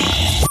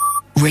 FM.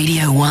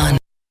 Radio 1.